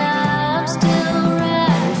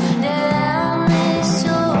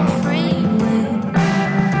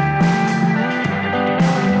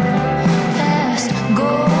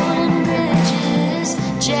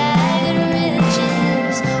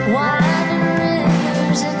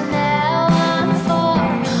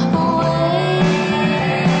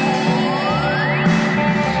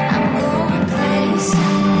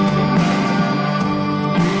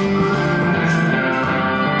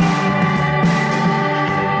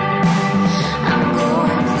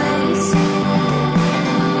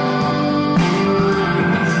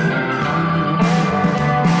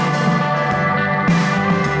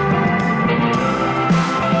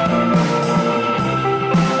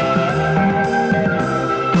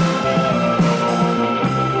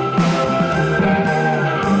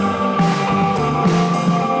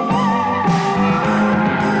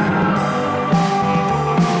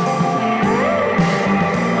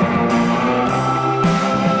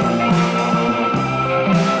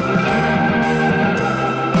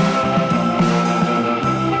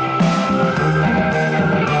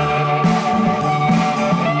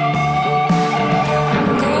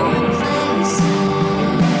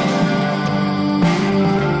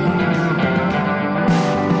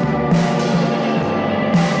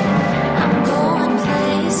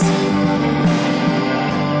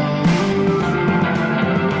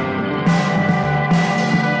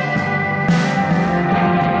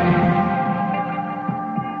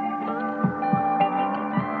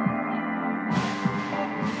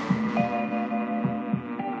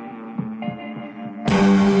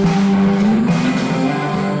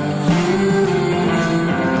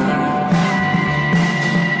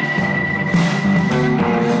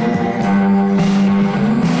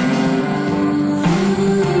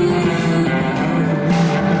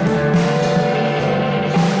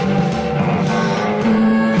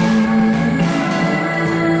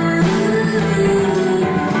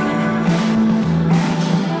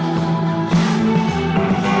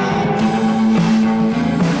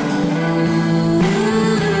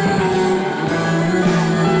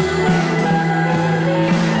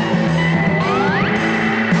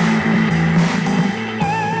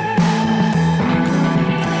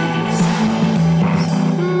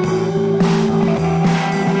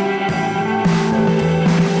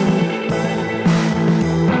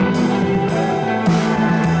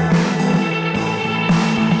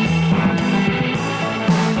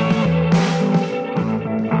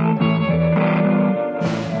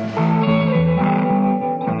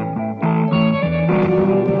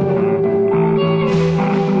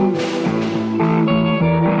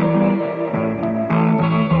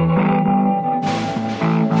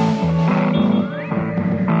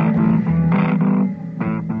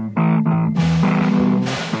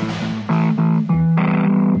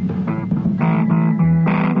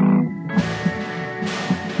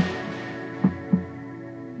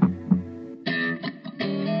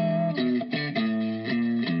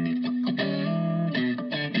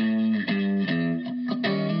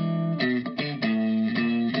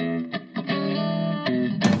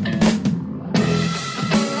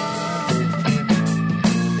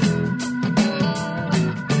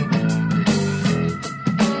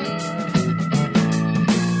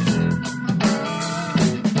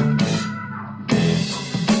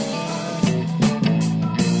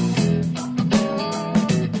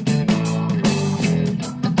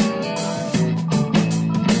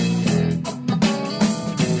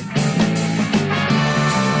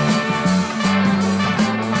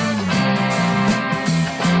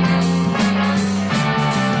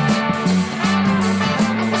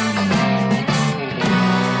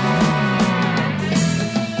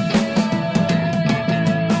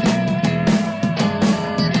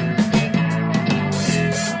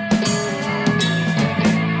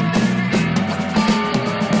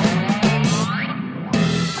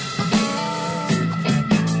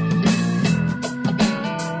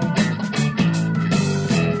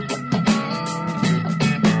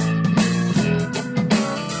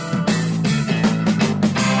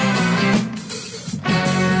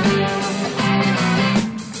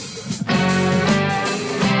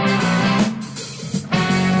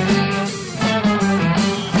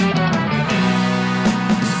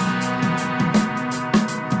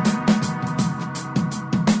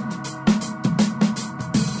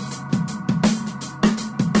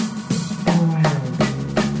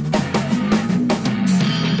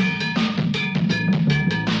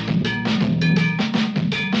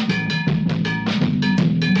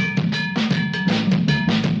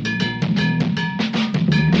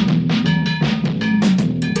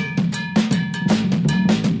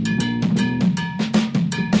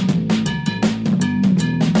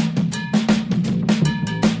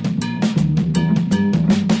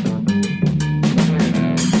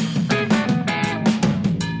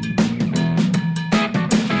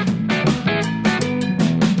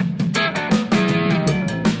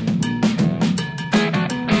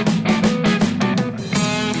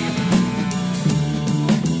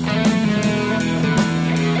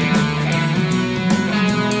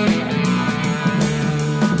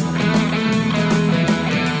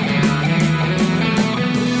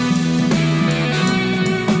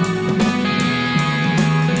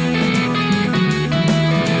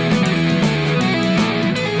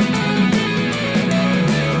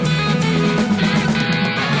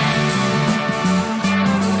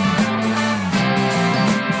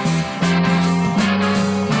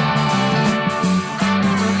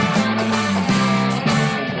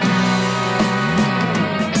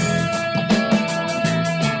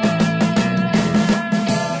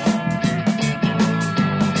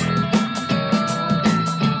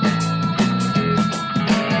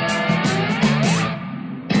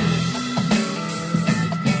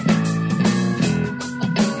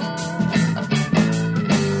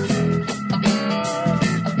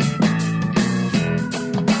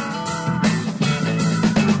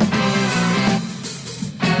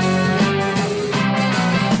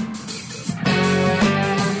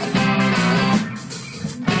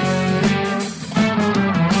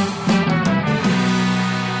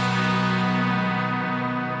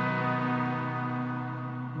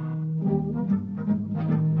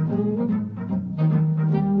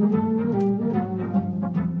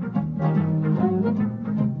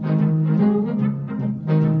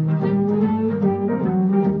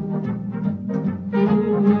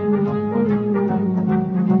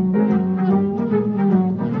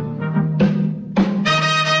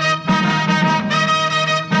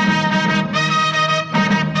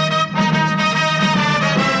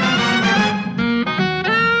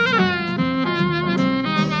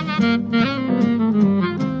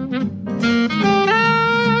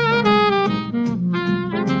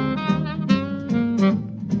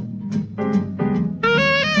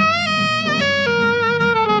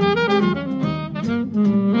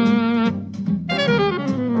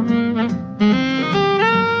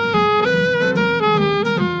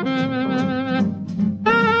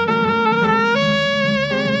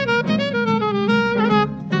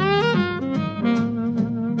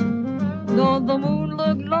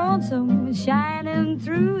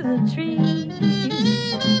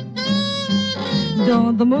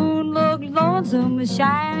Don't the moon look lonesome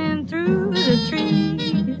shining through the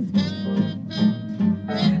trees?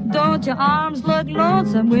 Don't your arms look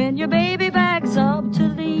lonesome when your baby backs up to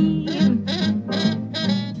leave?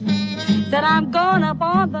 Said I'm going up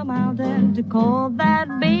on the mountain to call that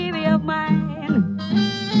baby of mine.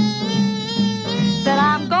 Said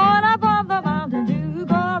I'm going up on the mountain to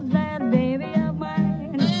call that baby of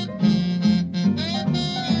mine.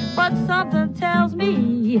 But something tells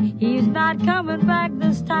me he's not coming back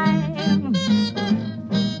this time.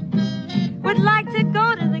 Would like to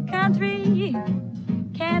go to the country,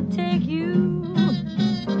 can't take you.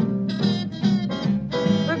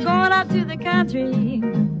 We're going up to the country,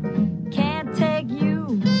 can't take you.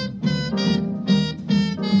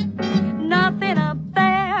 Nothing up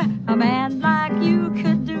there a man like you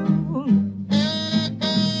could do.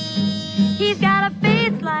 He's got a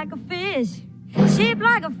face like a fish, shape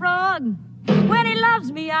like a frog. When he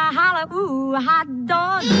loves me, I holler, ooh, a hot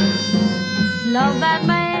dog. Love that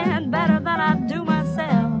man better than I do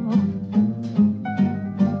myself.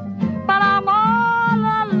 But I'm all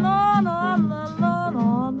alone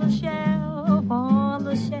on the shelf, on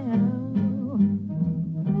the shelf.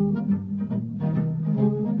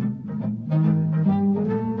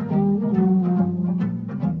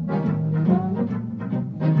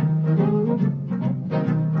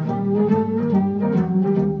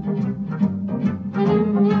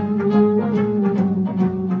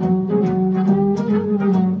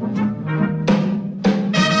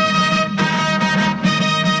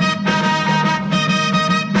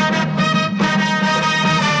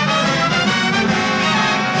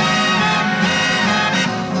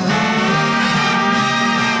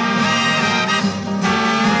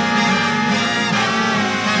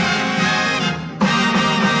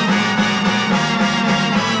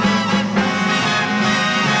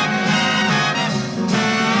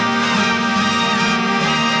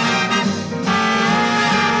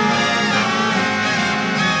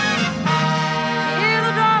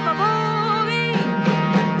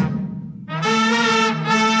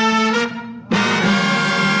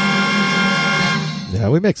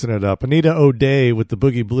 We're mixing it up. Anita O'Day with the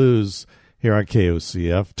Boogie Blues here on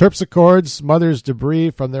KOCF. Terps Accords, Mother's Debris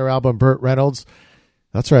from their album Burt Reynolds.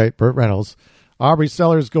 That's right, Burt Reynolds. Aubrey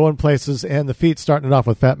Sellers, Going Places, and The Feet, starting it off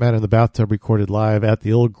with Fat Man in the Bathtub, recorded live at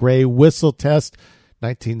the Old Grey Whistle Test,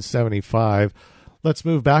 1975. Let's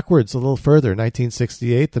move backwards a little further.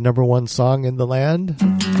 1968, the number one song in the land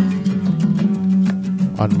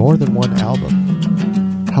on more than one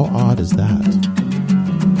album. How odd is that?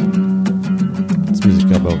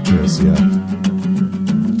 Music about KOCF.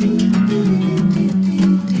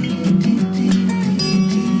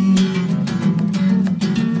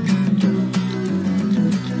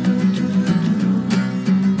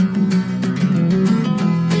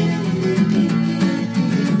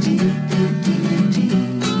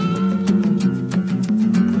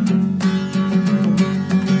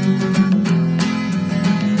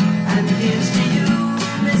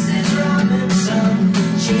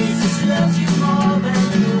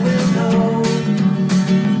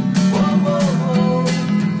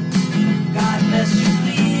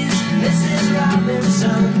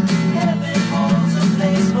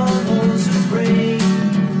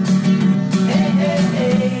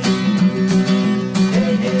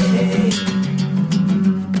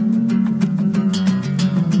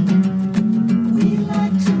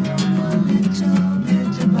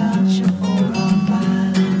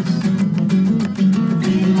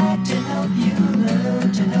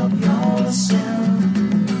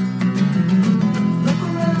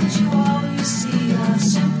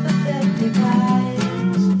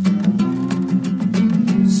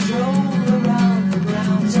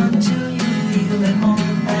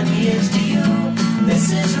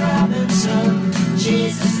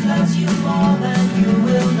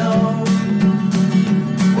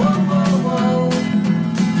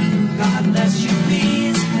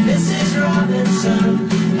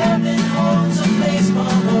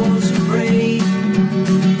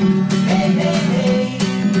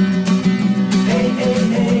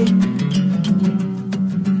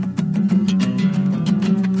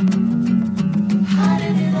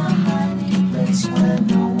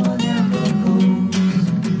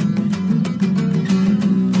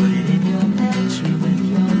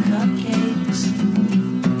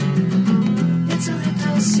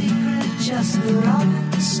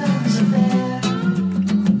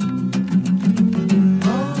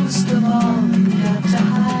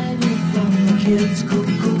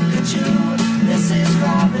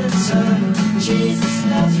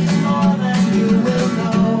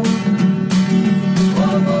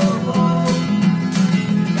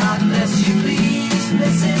 God bless you, please.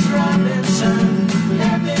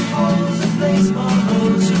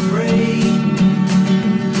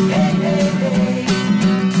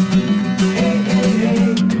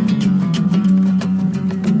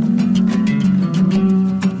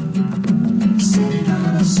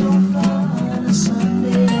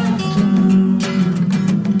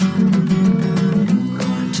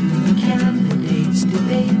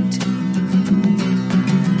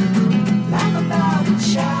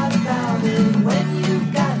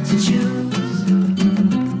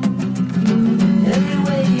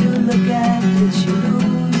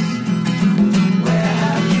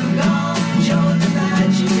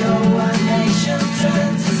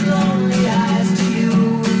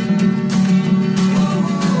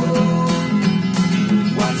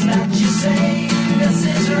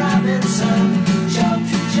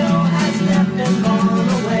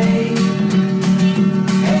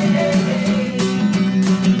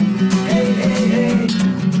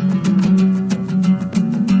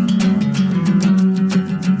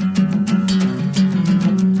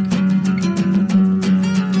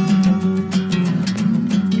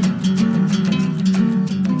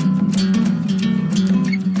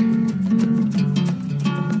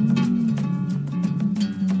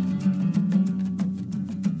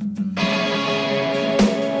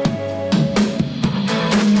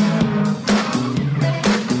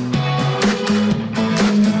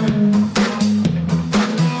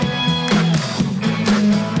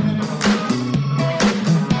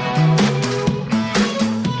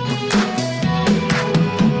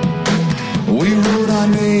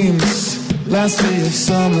 last day of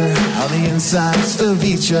summer on the insides of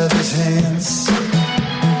each other's hands.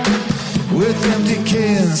 With empty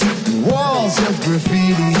cans and walls of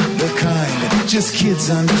graffiti, the kind just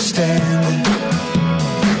kids understand.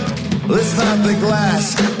 It's not the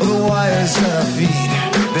glass or the wires at our feet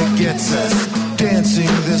that gets us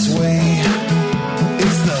dancing this way.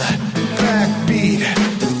 It's the backbeat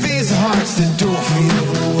of these hearts that don't feel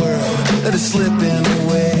the world that is slipping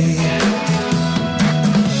away.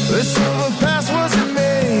 This overpass wasn't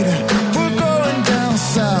made for going down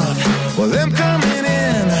south, or them coming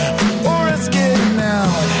in, or us getting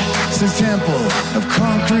out. It's a temple of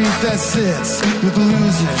concrete that sits with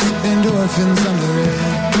losers and orphans under it.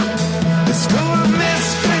 It's full of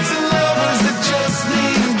misfits and lovers that just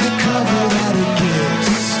need the cover that it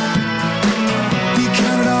gives. Be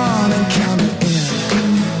counted on and counted in.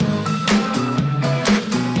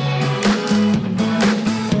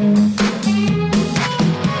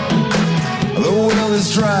 The well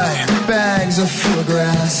is dry, bags are full of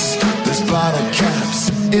grass. There's bottle caps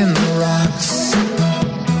in the rocks.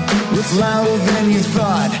 It's louder than you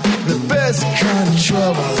thought. The best kind of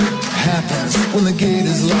trouble happens when the gate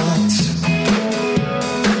is locked.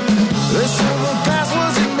 This overpass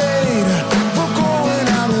wasn't made for going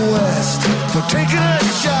out west, for taking a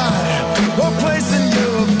shot or placing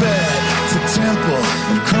your bet. It's a temple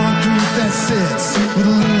of concrete that sits with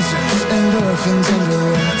losers and orphans under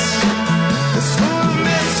it. It's full of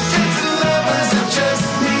misfits and lovers that just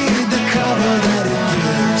need the cover that it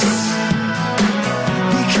gives.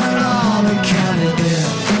 We count it on and count it in.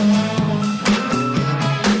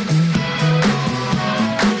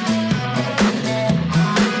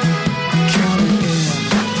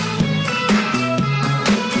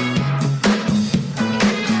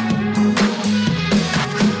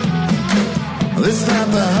 It's not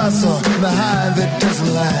the hustle, the high that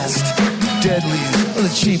doesn't last, deadly or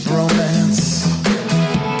the cheap romance.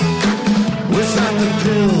 It's not the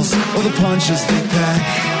pills or the punches they pack,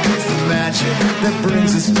 it's the magic that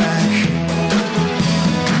brings us back.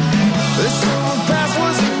 This overpass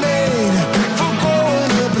wasn't made for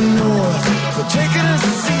going up north, for taking a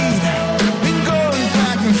seat and going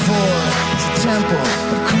back and forth. It's a temple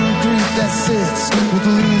of concrete that sits with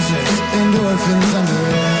losers and orphans under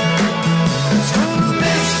it. It's full of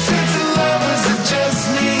misfits and lovers that just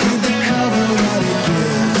need the cover that it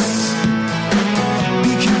gives.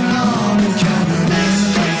 Be counted on and counted in.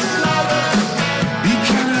 Be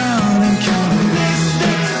counted on and counted in.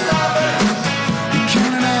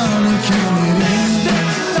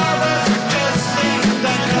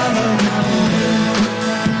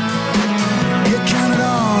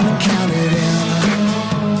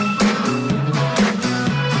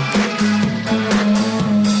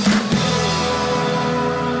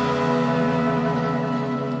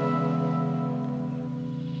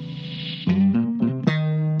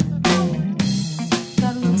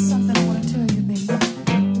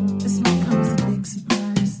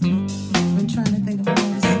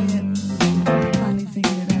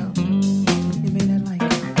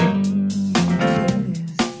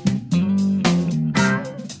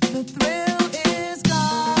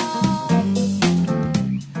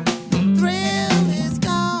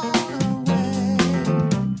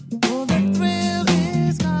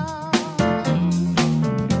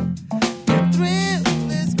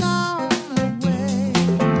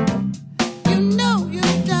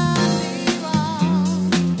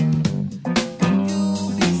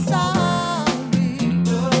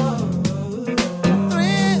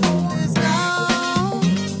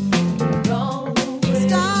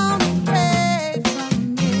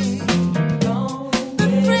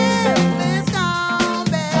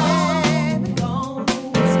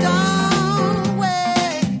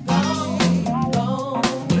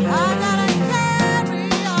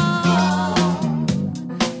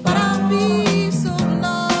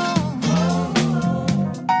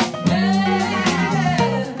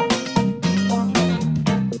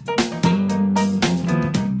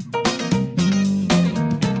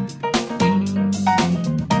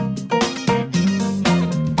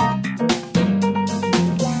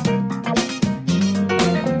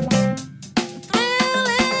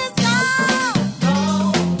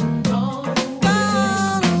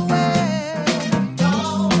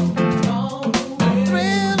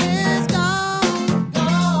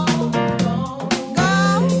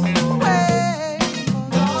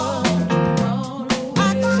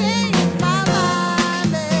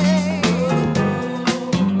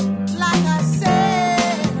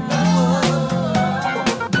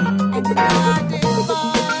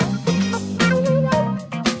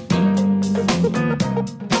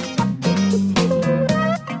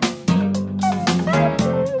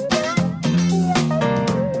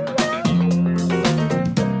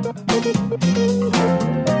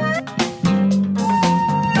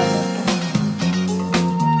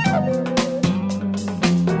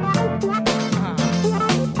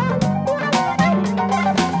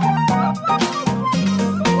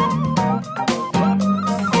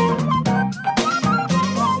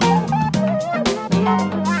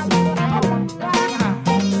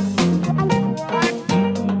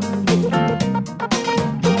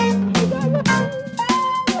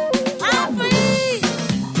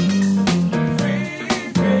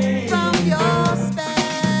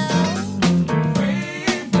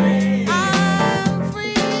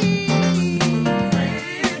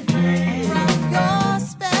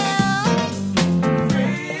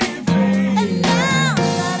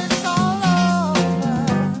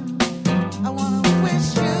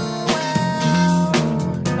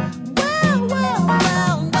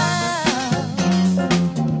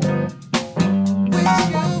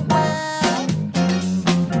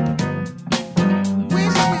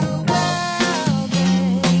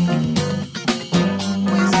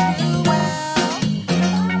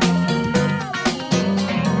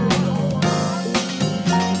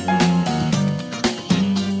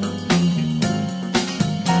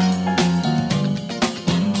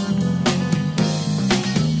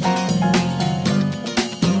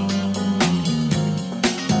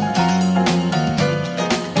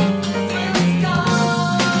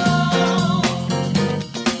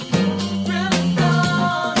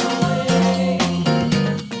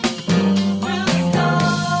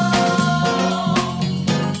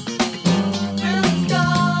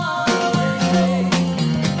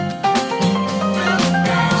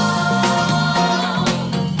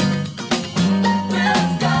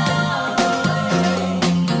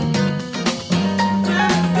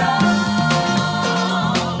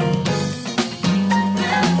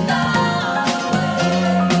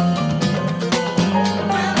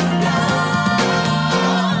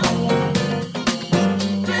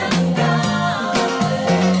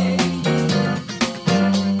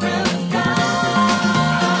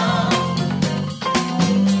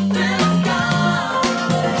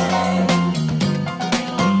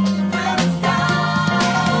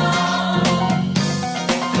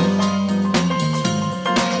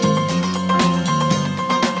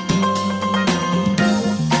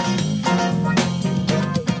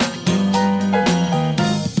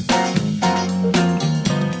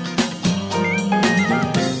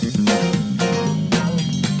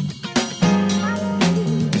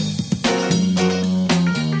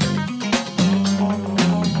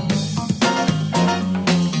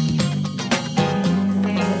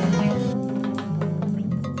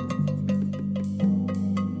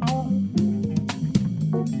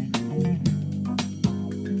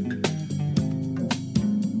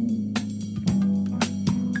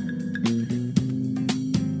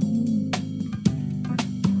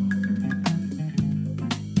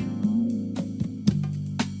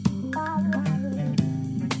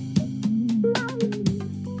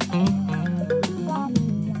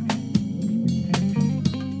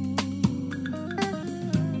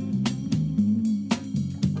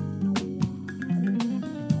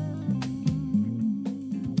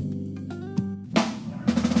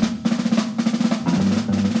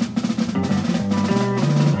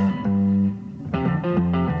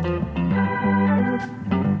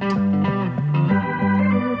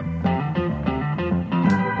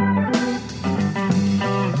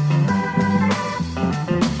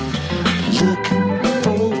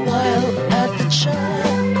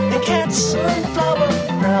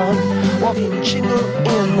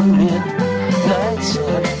 in the midnight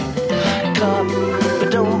sun. Caught, but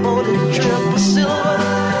don't board it, triple silver.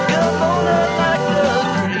 Gun on her like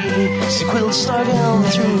a greasy quilt stuck down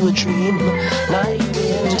through a dream. Night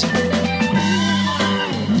wind.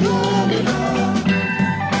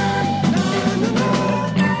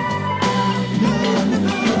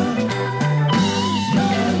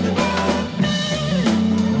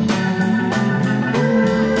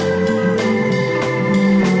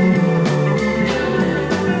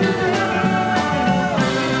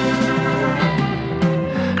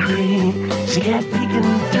 She got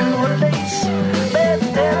peeking through a lace,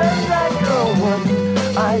 bandana like a one,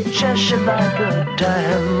 eye Cheshire like a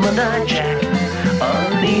diamond eye jack. A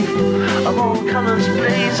leaf of all colors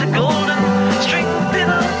blaze a golden string pin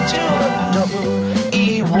up to a double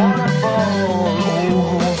E waterfall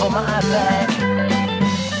over my back.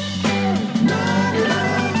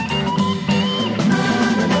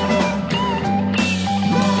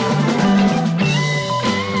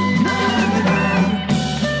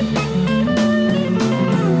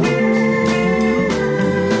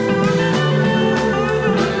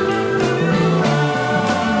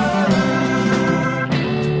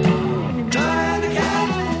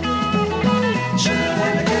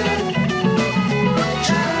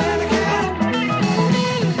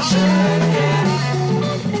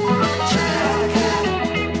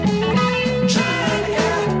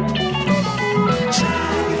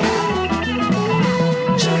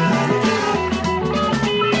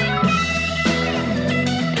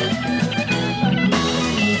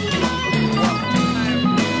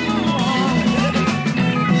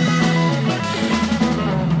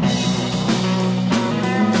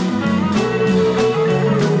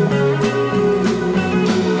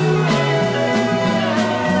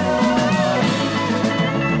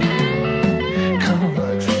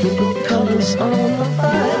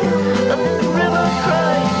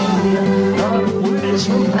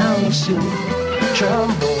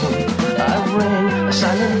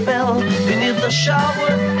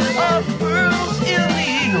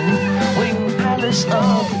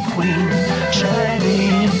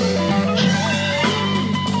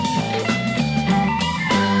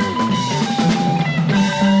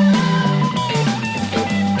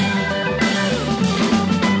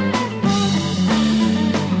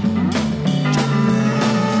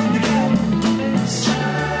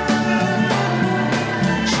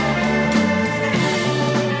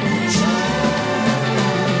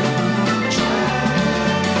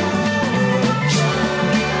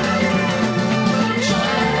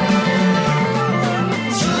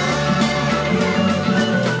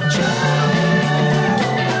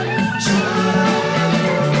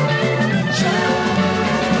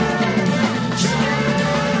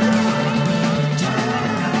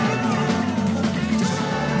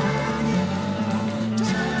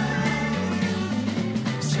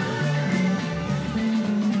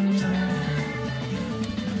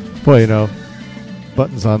 Boy, you know,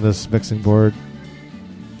 buttons on this mixing board,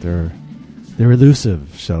 they're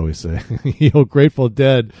elusive, shall we say. You know, Grateful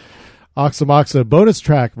Dead, Oxamoxa bonus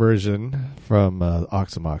track version from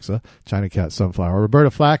Oxamoxa, China Cat Sunflower.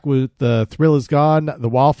 Roberta Flack with Thrill Is Gone, The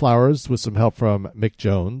Wallflowers with some help from Mick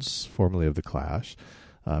Jones, formerly of The Clash.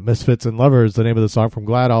 Misfits and Lovers, the name of the song from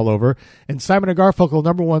Glad All Over. And Simon & Garfunkel,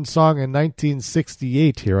 #1 song in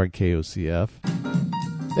 1968 here on KOCF.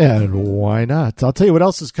 And why not? I'll tell you what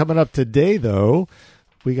else is coming up today, though.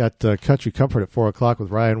 We got Country Comfort at 4 o'clock with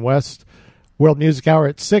Ryan West. World Music Hour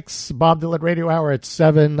at 6. Bob Dylan Radio Hour at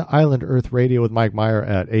 7. Island Earth Radio with Mike Meyer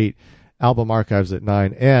at 8. Album Archives at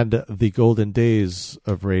 9. And the Golden Days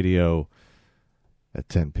of Radio at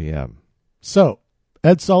 10 p.m. So,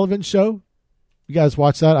 Ed Sullivan Show. You guys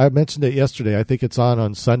watch that? I mentioned it yesterday. I think it's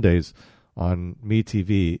on Sundays on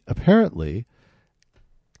MeTV. Apparently,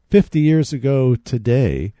 50 years ago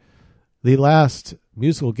today, the last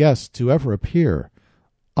musical guest to ever appear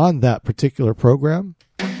on that particular program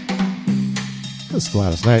was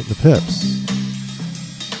Gladys Knight and the Pips.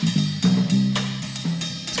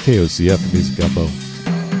 It's KOCF, the Music Gumbo.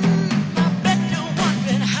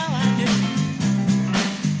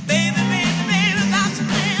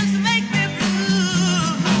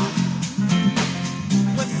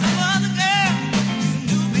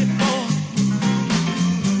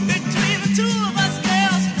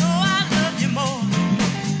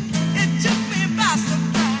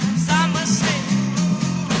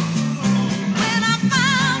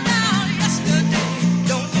 Yesterday,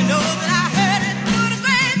 don't you know that I heard it through the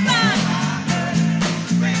grapevine?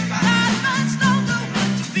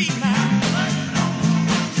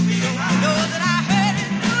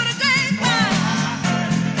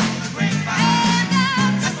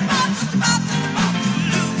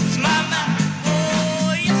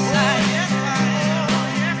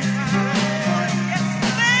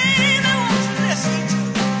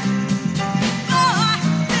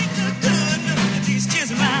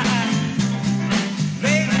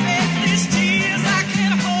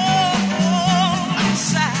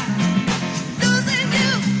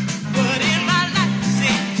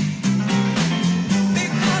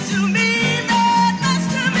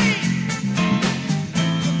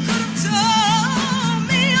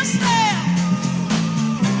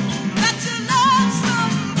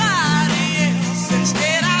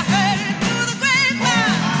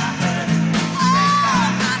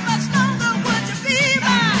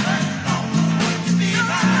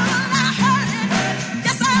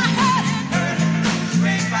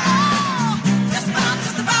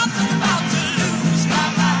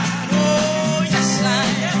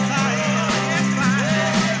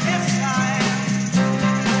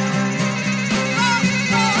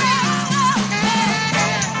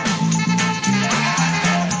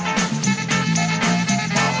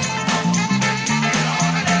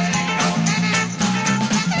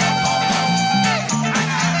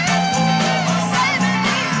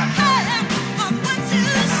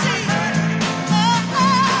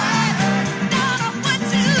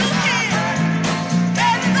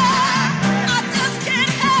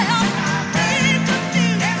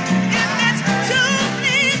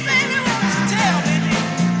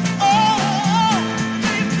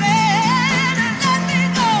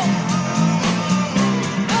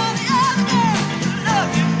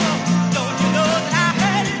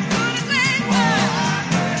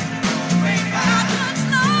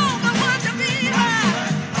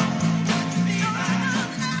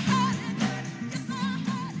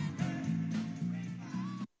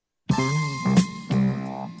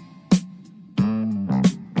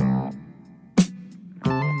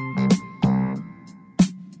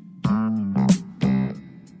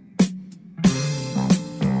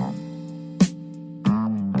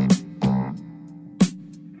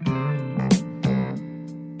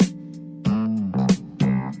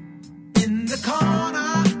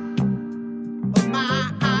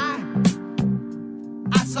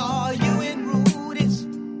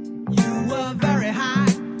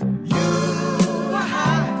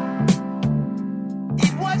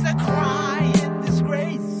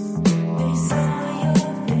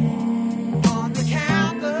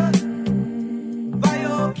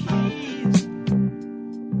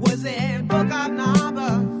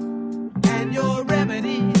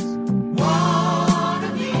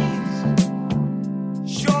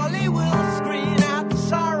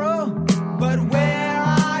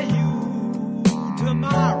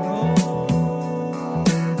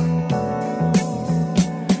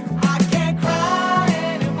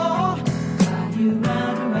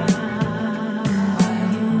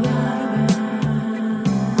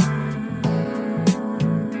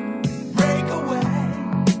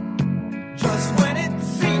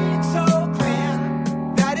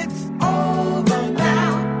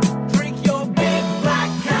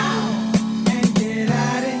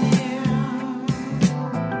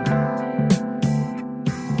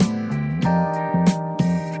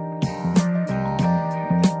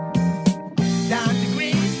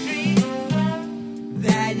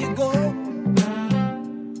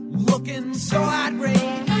 looking so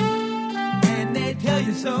irate, and they tell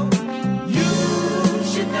you so. You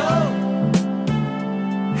should know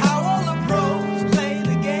how all the pros play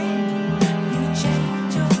the game. You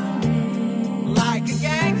change your name like a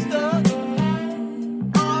gangster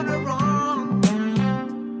on a run.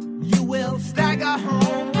 You will stagger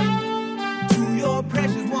home to your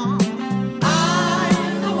precious one.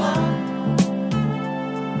 I'm the one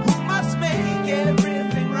who must make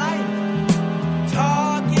everything right.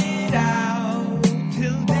 Talk it out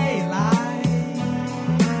till daylight.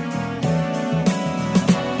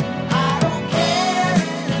 I don't care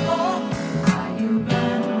anymore. Are you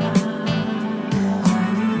running?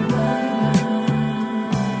 Are you running?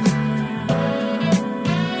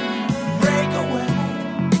 Break away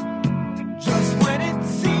just when it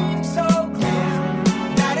seems so clear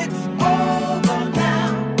that it's over now.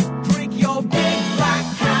 Drink your big black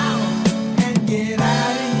cow and get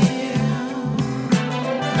out of here.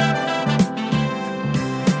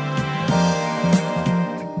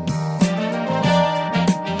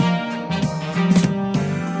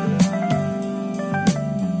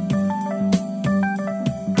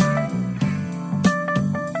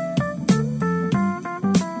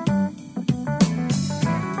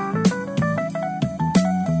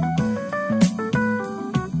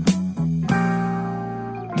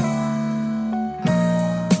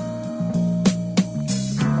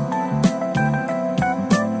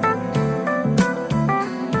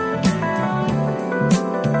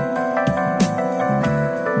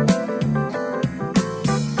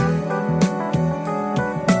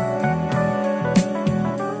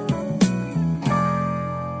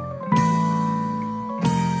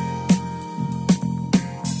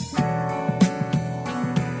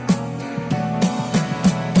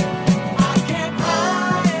 I can't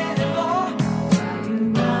cry anymore.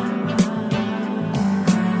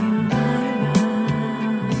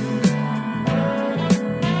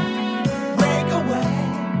 Break away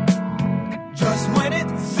just when it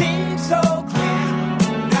seems so clear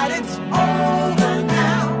that it's over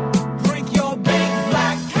now. Drink your big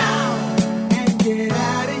black cow and get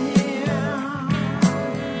out of here.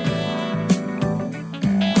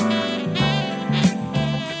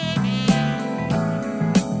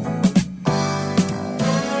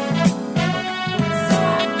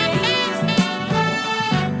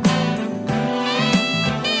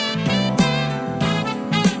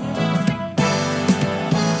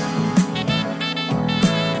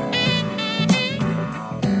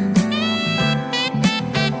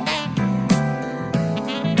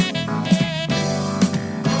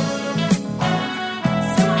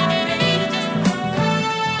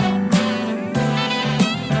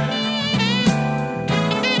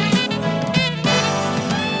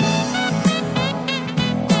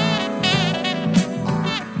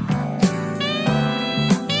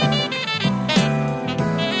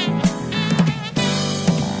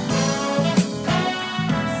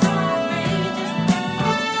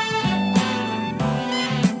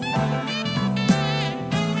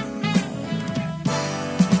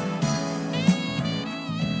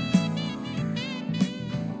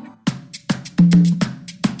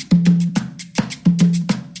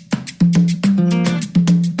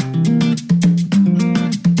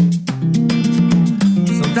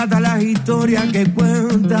 Son tantas las historias que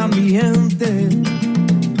cuenta mi gente,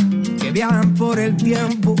 que viajan por el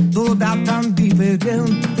tiempo, todas tan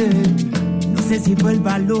diferentes. No sé si fue el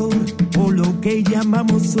valor o lo que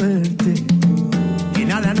llamamos suerte, que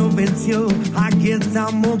nada nos venció, aquí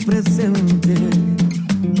estamos presentes.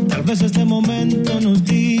 Tal vez este momento nos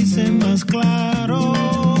dice más claro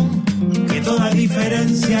Que toda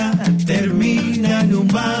diferencia termina en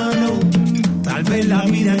humano. Tal vez la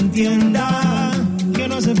vida entienda que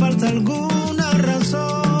no hace falta alguna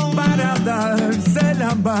razón para darse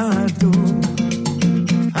la mano.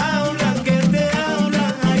 Hablan que te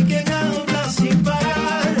hablan, hay quien habla sin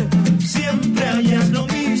parar. Siempre hallas lo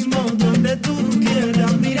mismo donde tú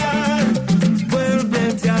quieras mirar.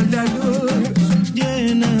 Vuélvete a la luz,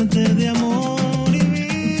 Llénate de amor y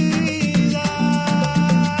vida.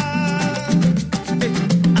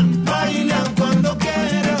 Baila cuando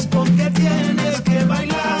quieras porque tienes que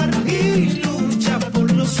bailar. Y lucha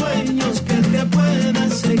por los sueños que te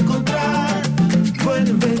puedas encontrar.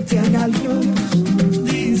 vuélvete a la luz.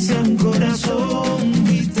 Dice un corazón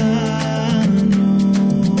gitano.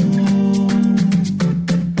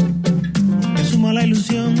 Me suma la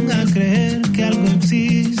ilusión a creer que algo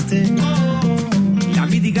existe. La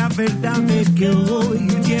mítica verdad de que hoy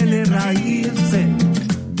tiene raíces.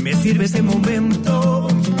 Me sirve ese momento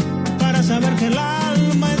para saber que el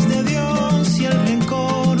alma es de Dios y el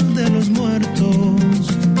rencor de los muertos.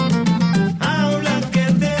 Habla que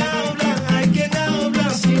te habla.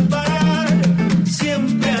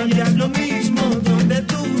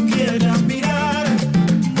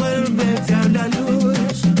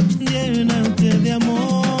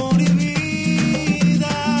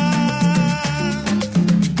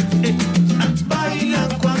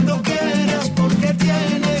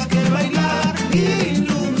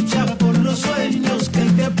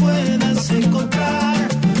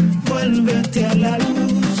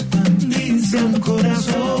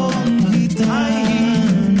 corazón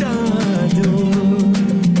gitano.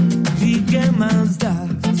 ¿Y qué más da?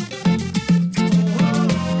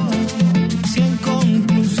 Si en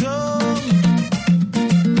conclusión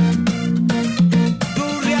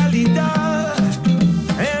tu realidad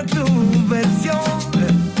es tu versión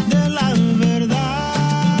de la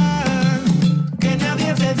verdad, que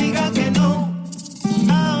nadie te diga que no.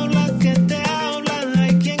 Habla que te hablan,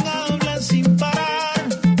 hay quien habla sin parar.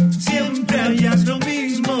 Siempre hayas lo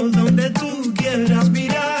mismo donde tú quieras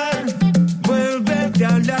mirar. Vuélvete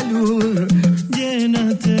a la luz,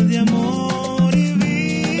 llénate de amor y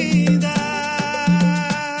vida.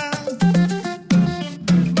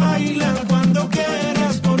 Baila cuando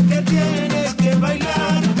quieras porque tienes que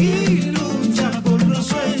bailar y lucha por los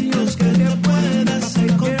sueños que te puedas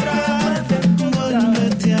encontrar.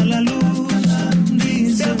 Vuélvete a la luz,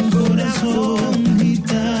 dice un corazón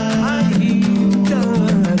gitano.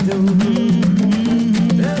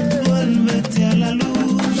 Vuélvete a la luz,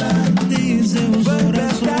 dice un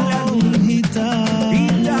corazón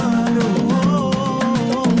gitano.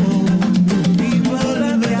 Y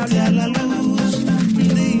vuélvete a la luz,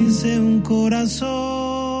 dice un corazón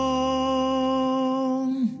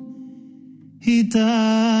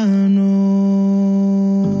gitano.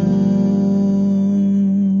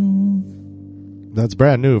 That's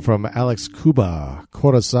brand new from Alex Cuba,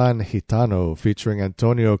 Corazon Gitano, featuring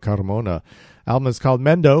Antonio Carmona. Album is called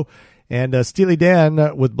Mendo. And Steely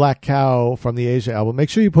Dan with Black Cow from the Asia album. Make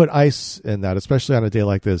sure you put ice in that, especially on a day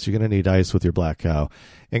like this. You're going to need ice with your Black Cow.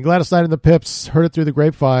 And Gladys Knight and the Pips, heard it through the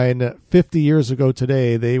grapevine 50 years ago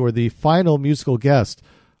today. They were the final musical guest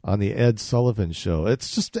on the Ed Sullivan Show.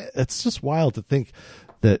 It's just wild to think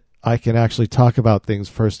that I can actually talk about things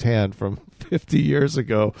firsthand from 50 years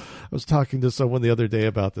ago. I was talking to someone the other day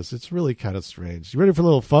about this. It's really kind of strange. You ready for a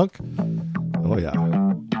little funk? Oh, yeah.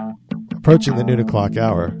 Approaching the noon o'clock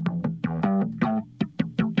hour.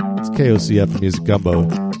 It's KOCF Music Gumbo.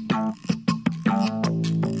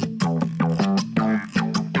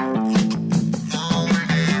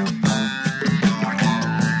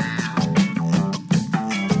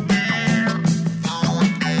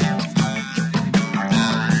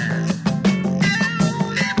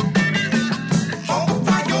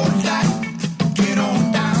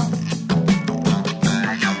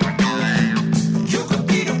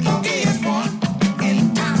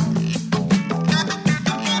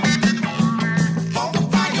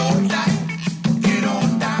 Fire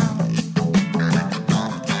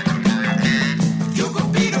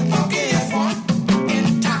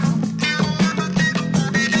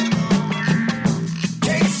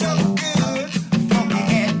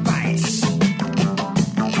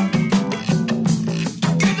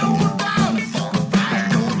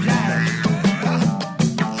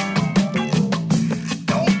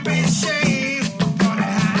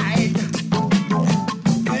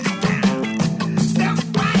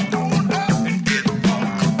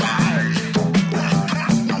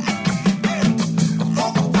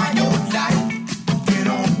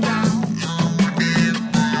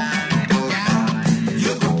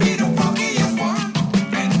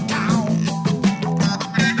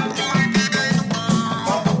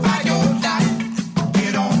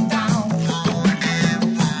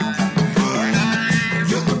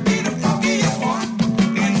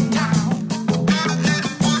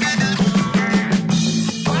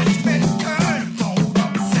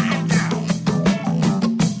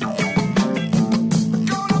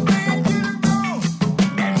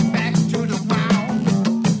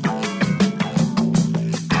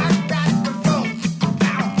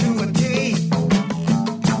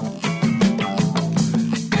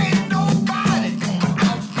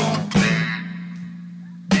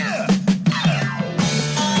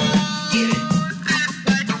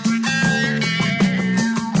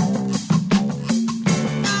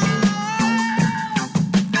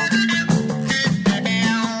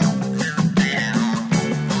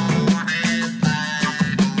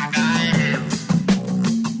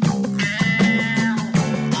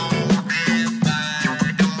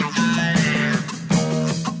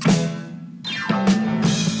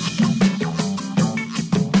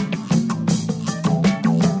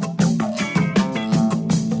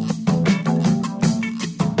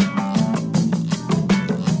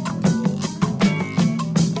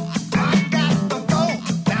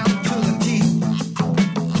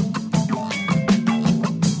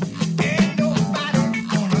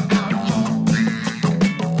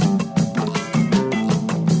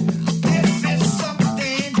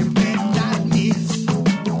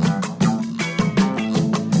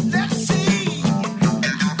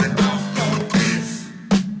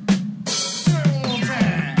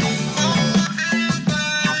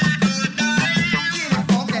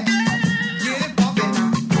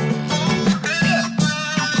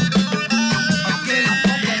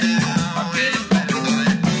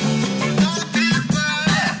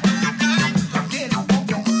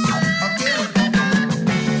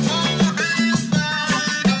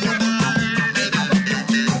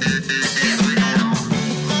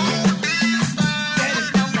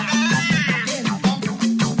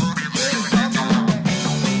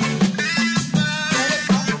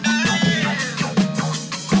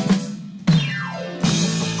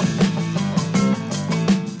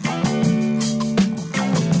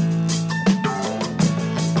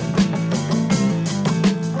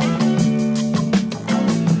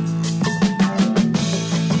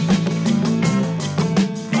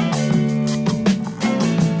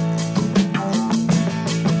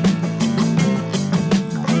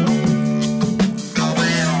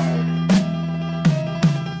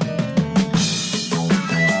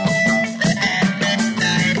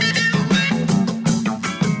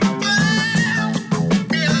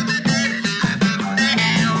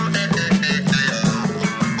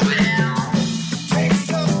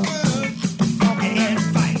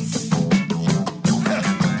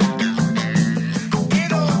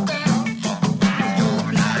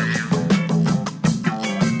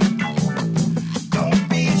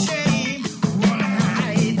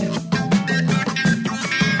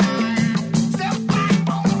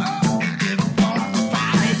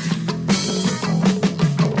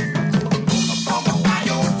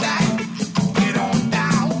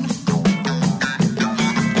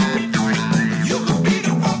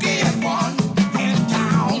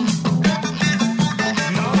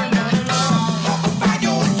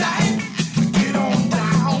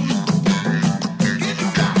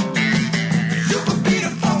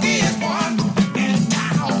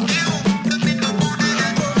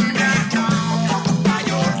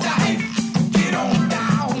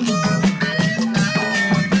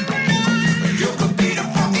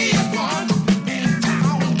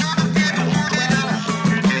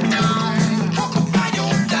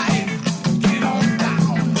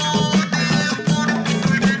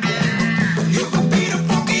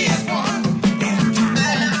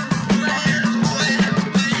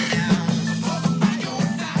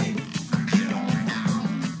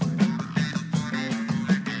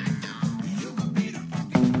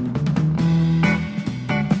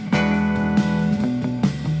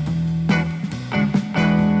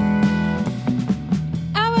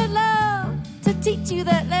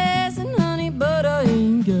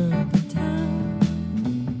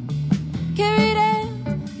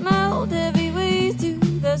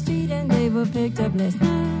picked up last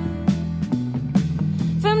night.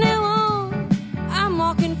 From now on, I'm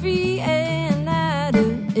walking free and I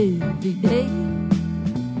do every day.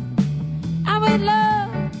 I would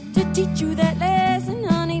love to teach you that lesson,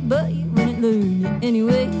 honey, but you wouldn't learn it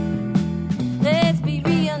anyway. Let's be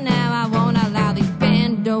real now, I won't allow these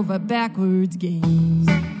bend over backwards games.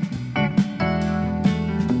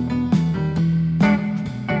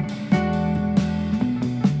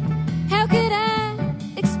 How could I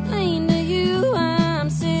explain to you I'm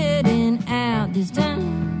sitting out this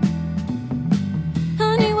time?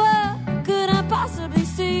 Honey, what could I possibly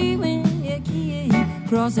say when you keep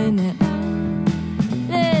crossing that line?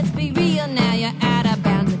 Let's be real now, you're out of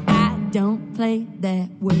bounds and I don't play that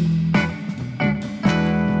way.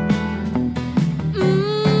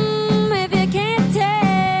 If you can't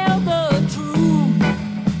tell the truth,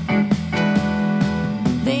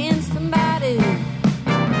 then somebody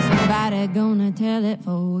gonna tell it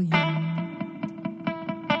for you.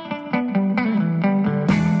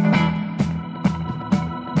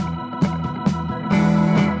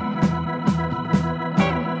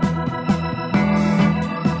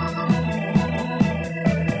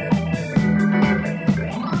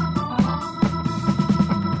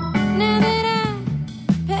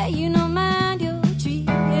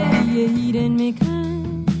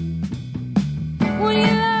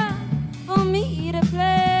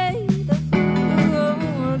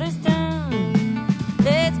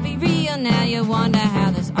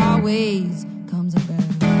 Comes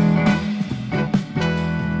about.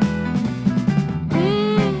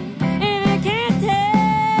 And I can't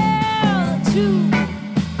tell the truth,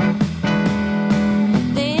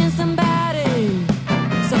 then somebody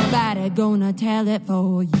gonna tell it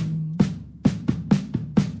for you.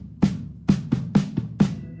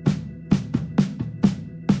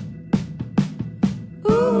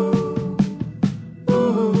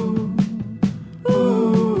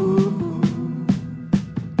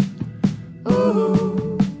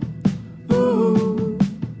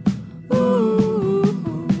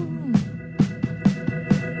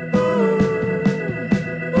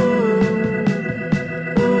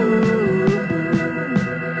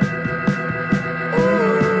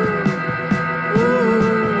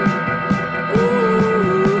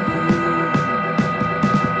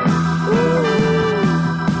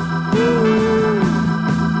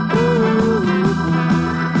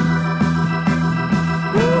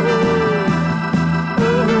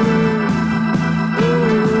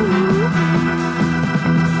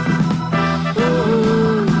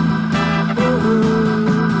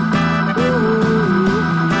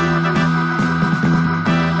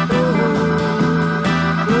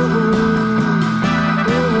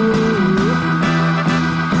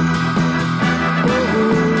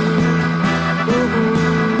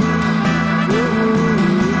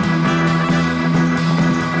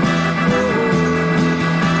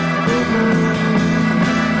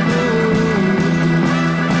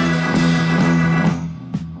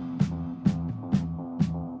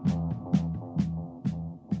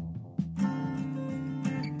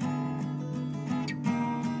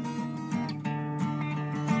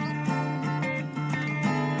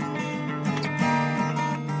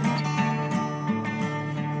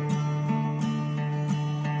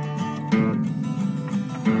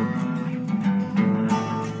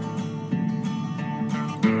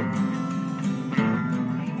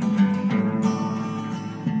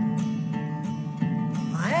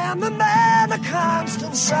 I'm a man of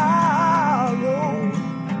constant sorrow.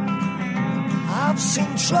 I've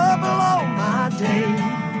seen trouble all my day.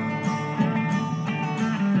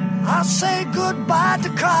 I say goodbye to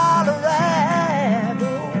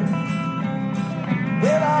Colorado,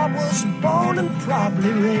 where I was born and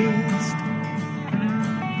probably raised.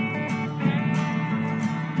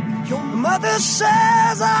 Your mother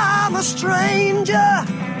says I'm a stranger.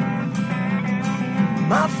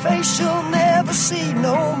 My face you'll never see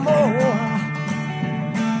no more.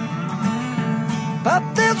 But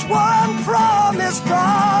there's one promise,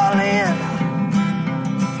 darling.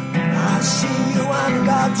 I see you on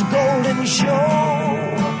God's golden shore.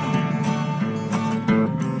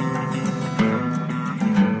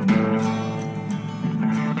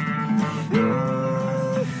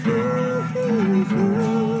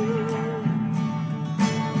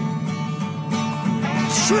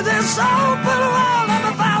 Through this open world I'm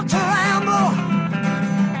about to ramble,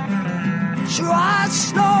 through ice,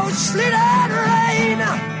 snow, sleet and rain.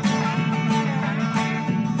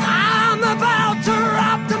 I'm about to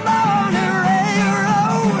rock the morning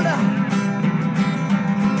railroad.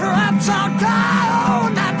 Perhaps I'll die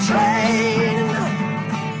on that train.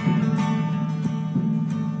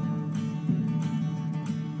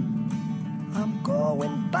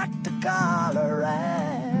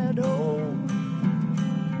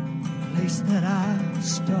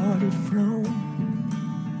 started from.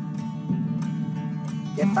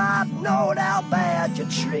 If I'd known how bad you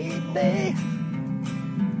treat me,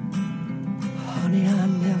 honey, I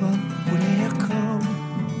never would have come.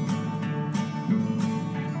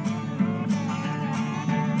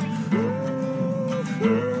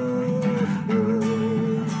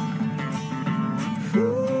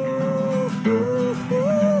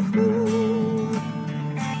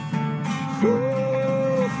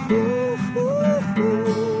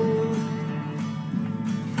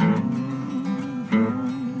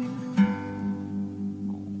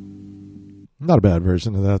 Not a bad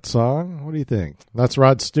version of that song. What do you think? That's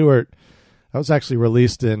Rod Stewart. That was actually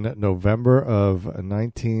released in November of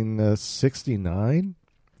 1969.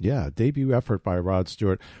 Yeah, debut effort by Rod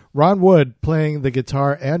Stewart. Ron Wood playing the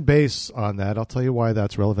guitar and bass on that. I'll tell you why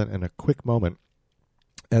that's relevant in a quick moment,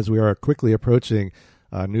 as we are quickly approaching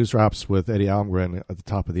news wraps with Eddie Almgren at the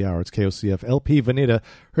top of the hour. It's KOCF. LP Vanita.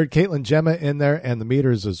 Heard Caitlin Gemma in there and the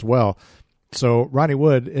Meters as well. So Ronnie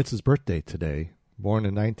Wood, it's his birthday today. Born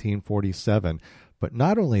in 1947. But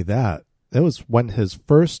not only that, that was when his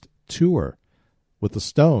first tour with the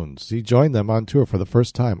Stones. He joined them on tour for the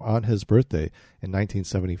first time on his birthday in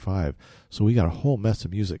 1975. So we got a whole mess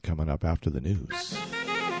of music coming up after the news.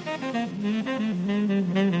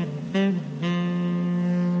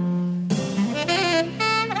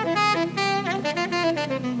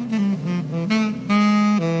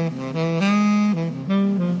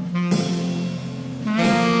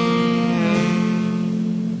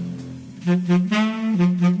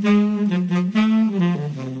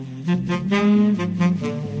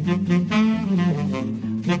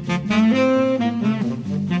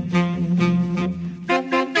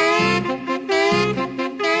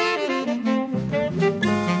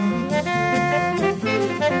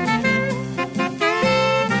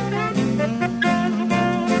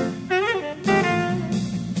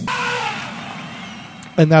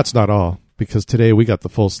 And that's not all, because today we got the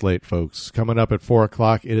full slate, folks. Coming up at 4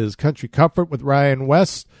 o'clock, it is Country Comfort with Ryan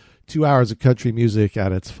West. 2 hours of country music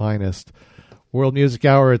at its finest. World Music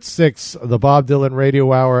Hour at 6. The Bob Dylan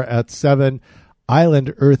Radio Hour at 7.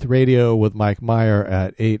 Island Earth Radio with Mike Meyer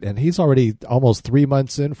at 8. And he's already almost 4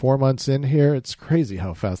 months in here. It's crazy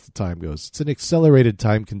how fast the time goes. It's an accelerated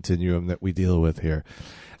time continuum that we deal with here.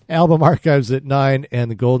 Album Archives at 9,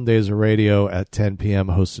 and the Golden Days of Radio at 10 p.m.,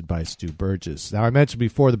 hosted by Stu Burgess. Now, I mentioned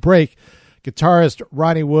before the break, guitarist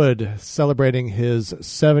Ronnie Wood celebrating his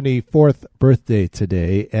 74th birthday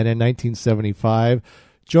today, and in 1975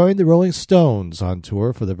 joined the Rolling Stones on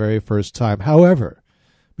tour for the very first time. However,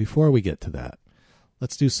 before we get to that,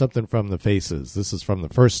 let's do something from the Faces. This is from the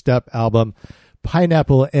First Step album,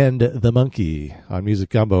 Pineapple and the Monkey, on Music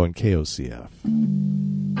Gumbo and KOCF.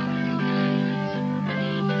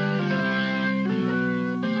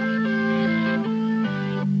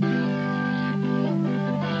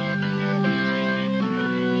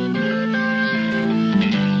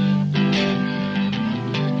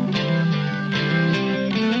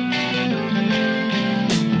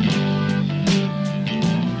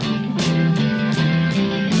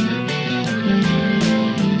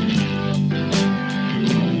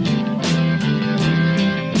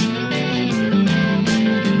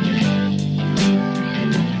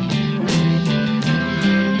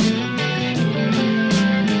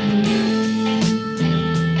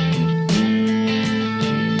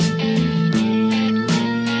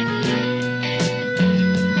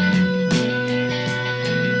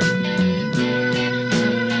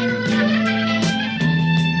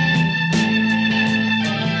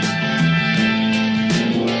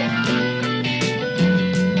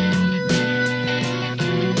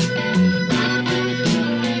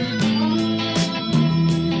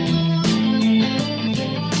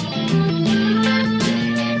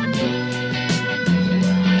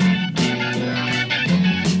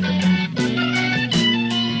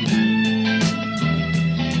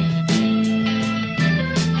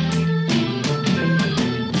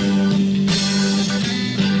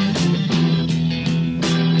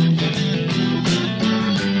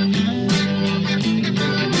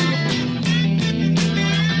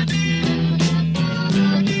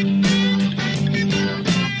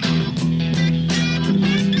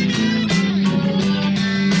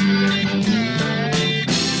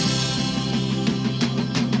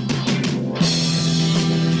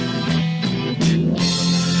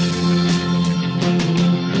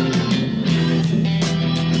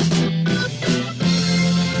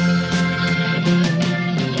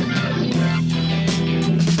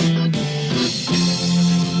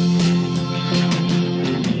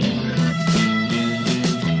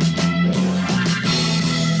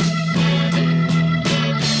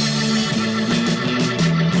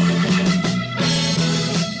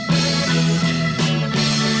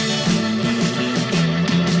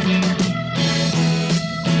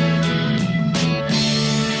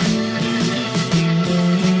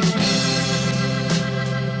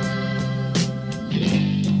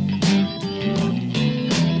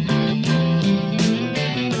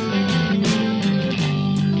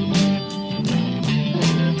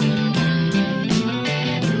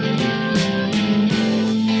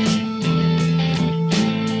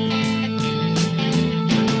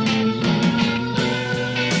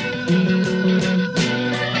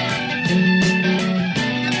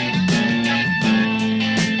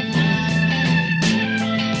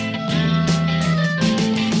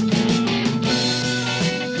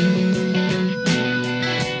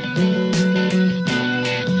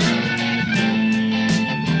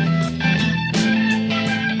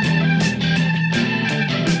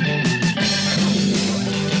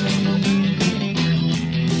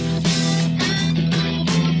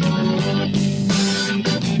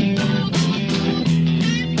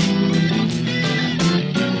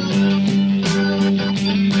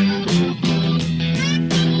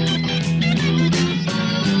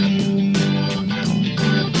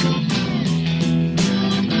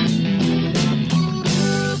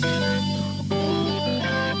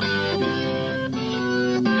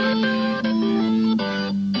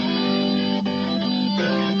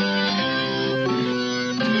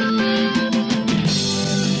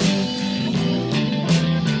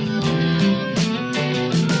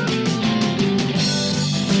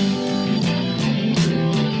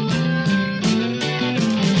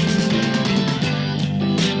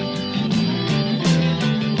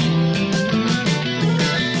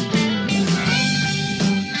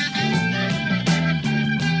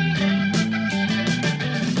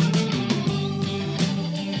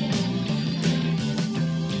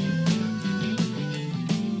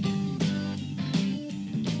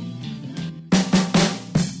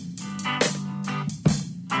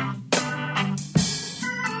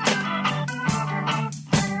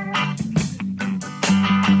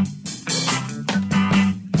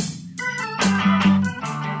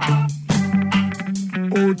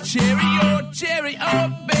 cherry, oh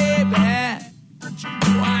baby, you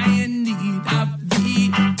know I in need of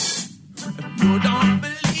thee. If you don't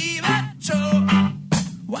believe it, so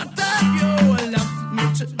what have you left me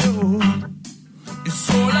to do? It's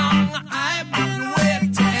so long I've been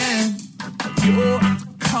waiting for you to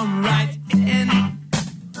come right in.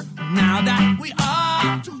 Now that we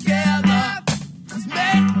are together, let's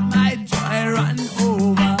make my joy run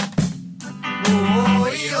over. Oh,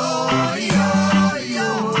 yo, yo, yo,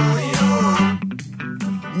 yo.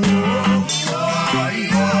 Oh, yo,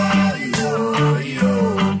 yo, yo, yo.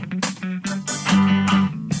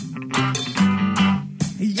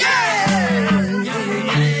 Yeah, yeah,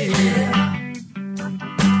 yeah.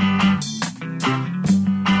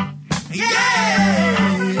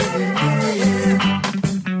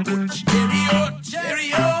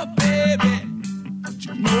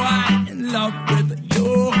 Love with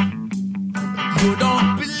you. You don't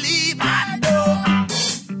believe I know.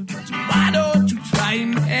 So why don't you try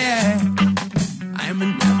me? I'm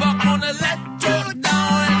never gonna let you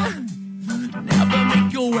down. Never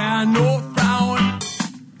make you wear no frown.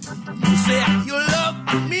 You say you love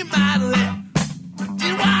me madly.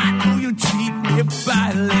 Then why do you treat me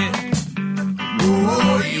badly?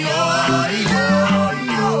 Oh, yo, yo,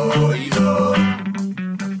 yo, yo.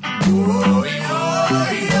 Oh, yo,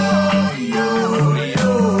 yo.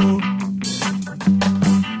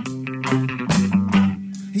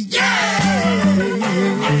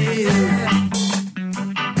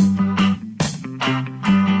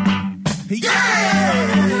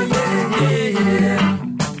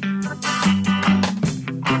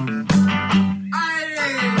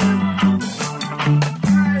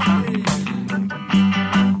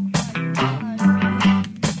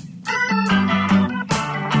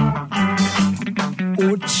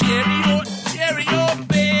 Oh, cherry, oh,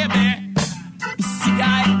 baby. You see,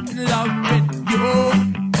 I'm in love with you.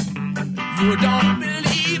 You don't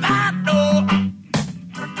believe I know.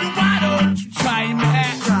 Then why don't you try me?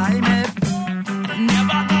 I'm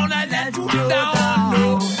never gonna let you down, no.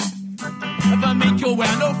 Never make you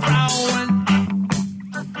wear no frown.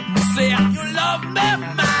 You say you love me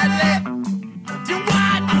madly. Then why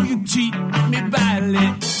do you treat me badly?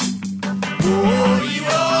 Oh,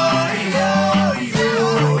 yo, yo, yo,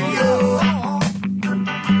 yo.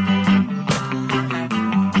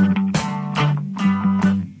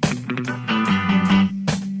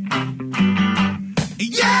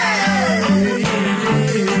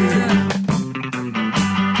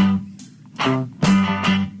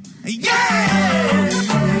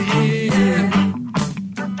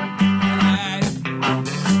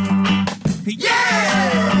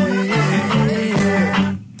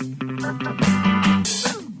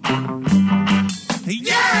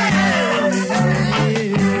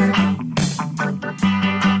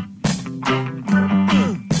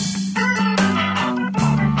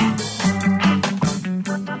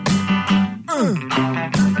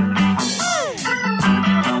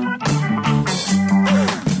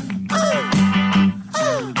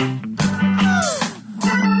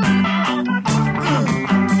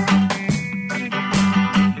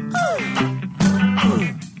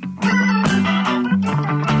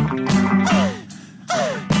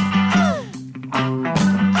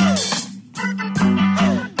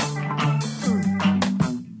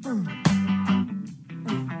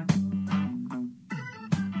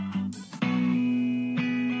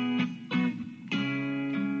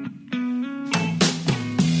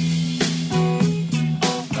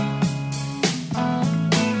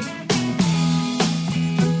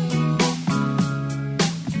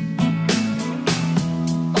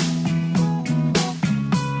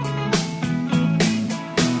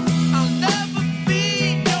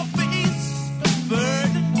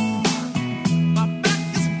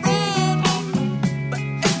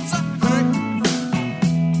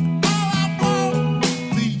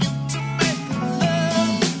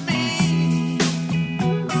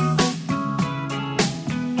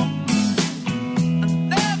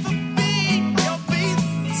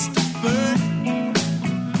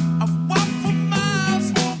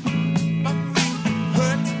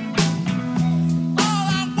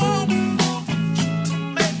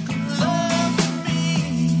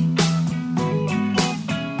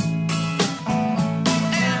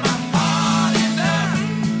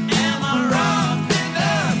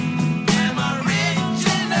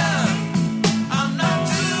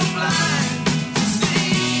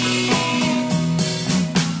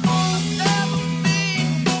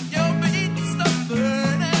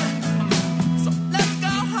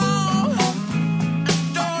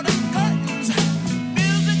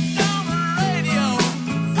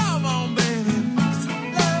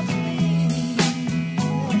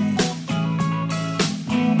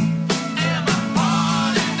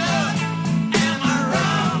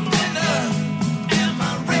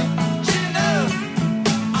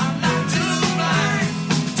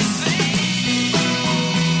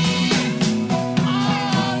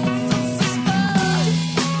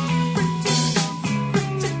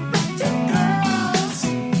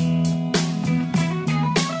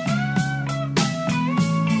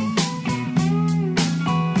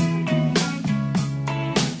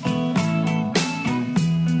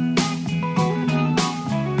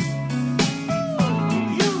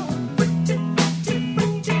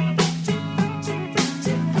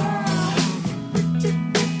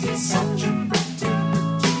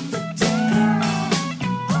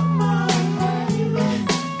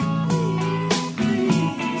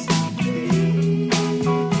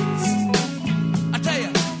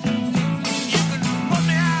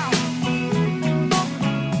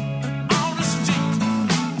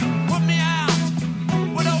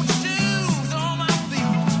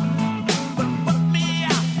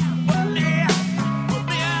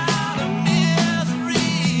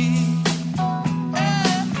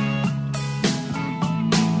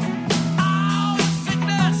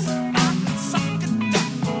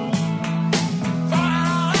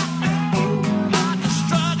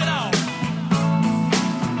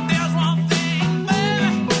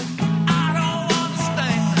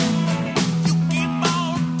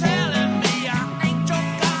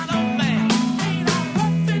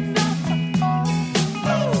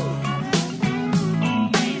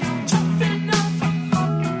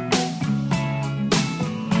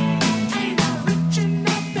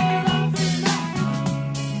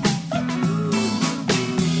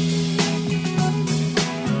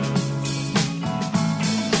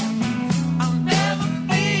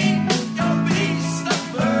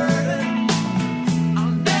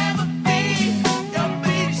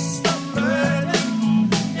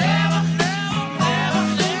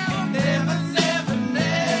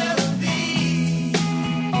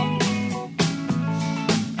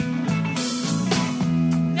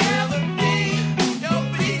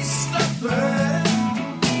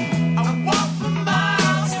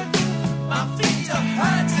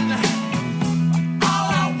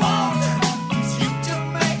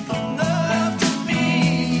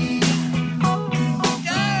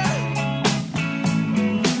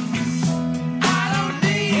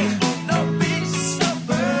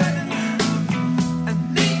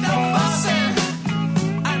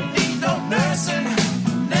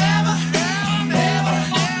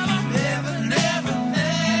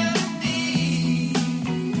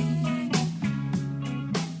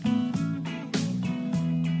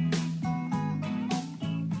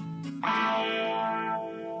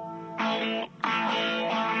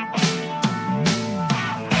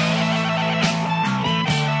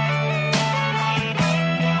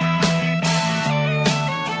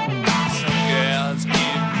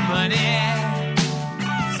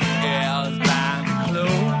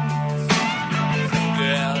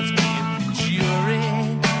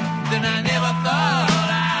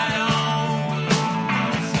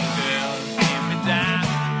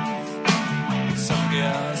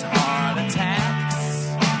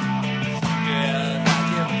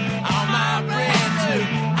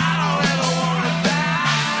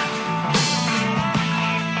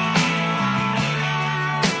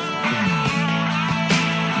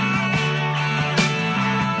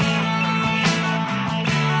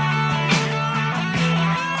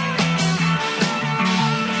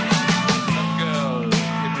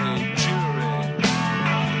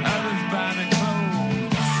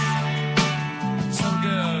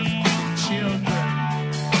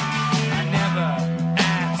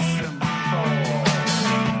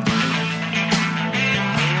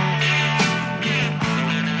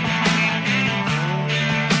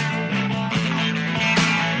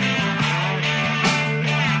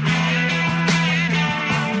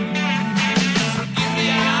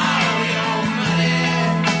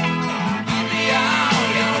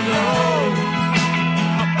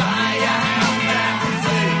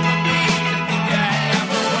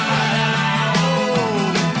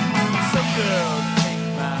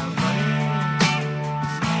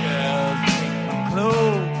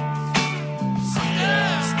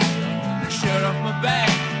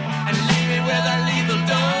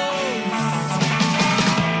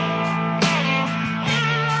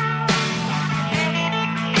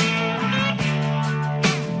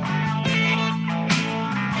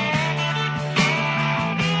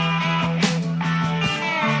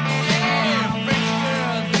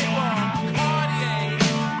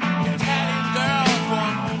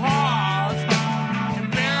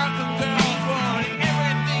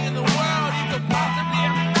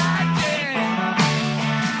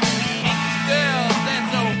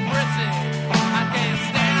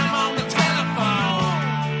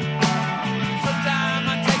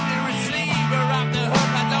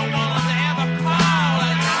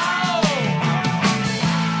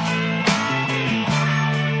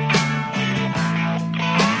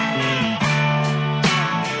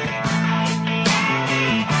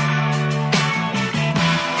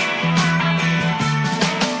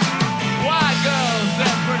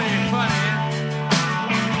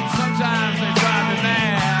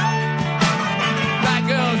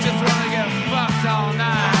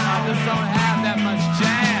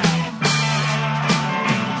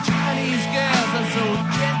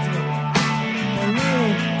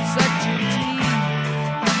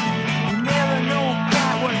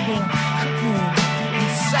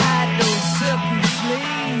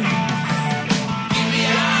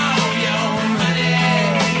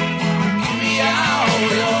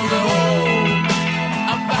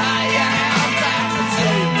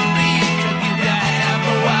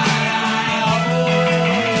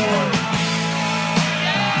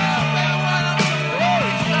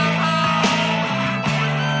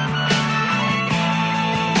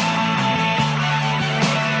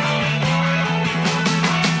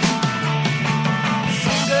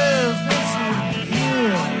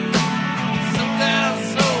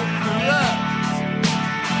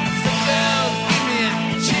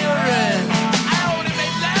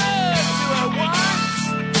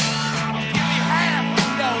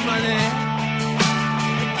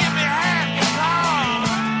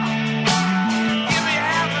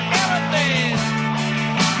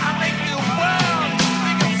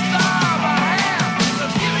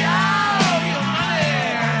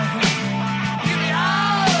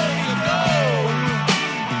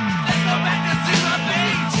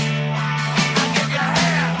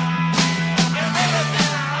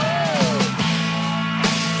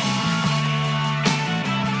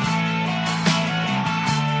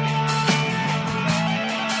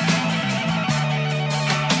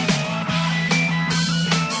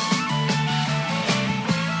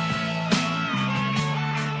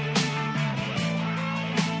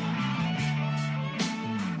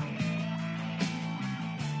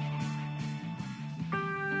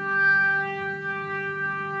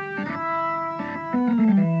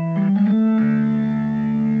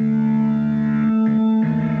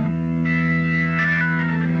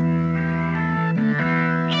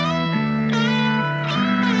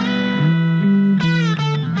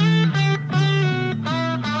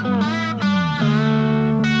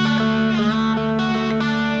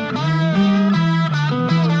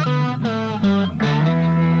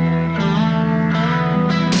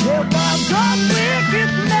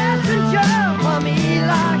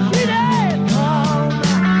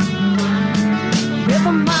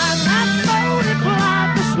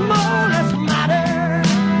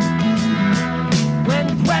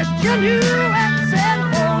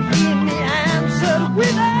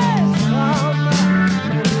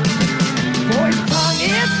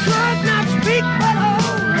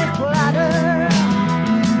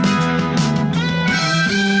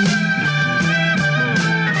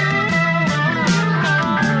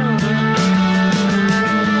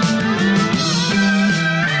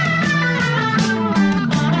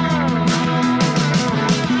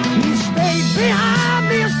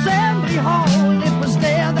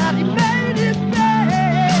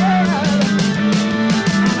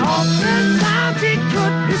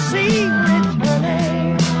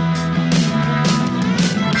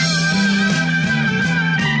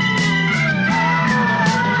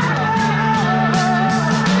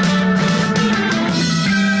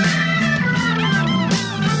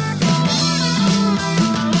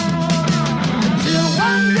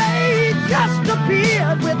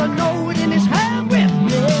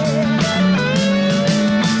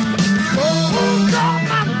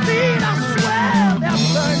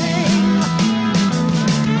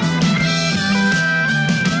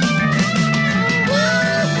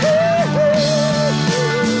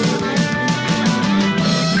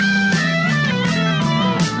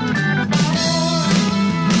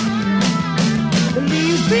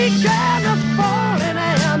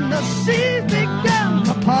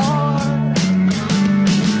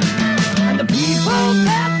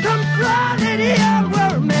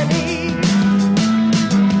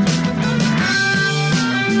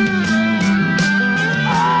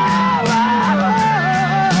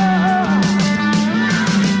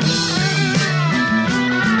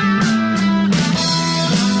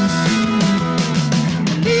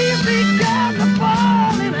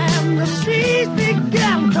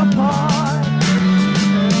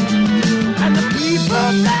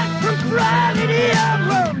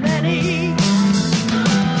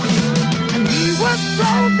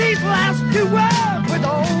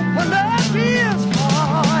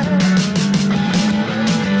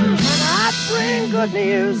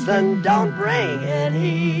 news, then don't bring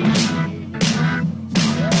any.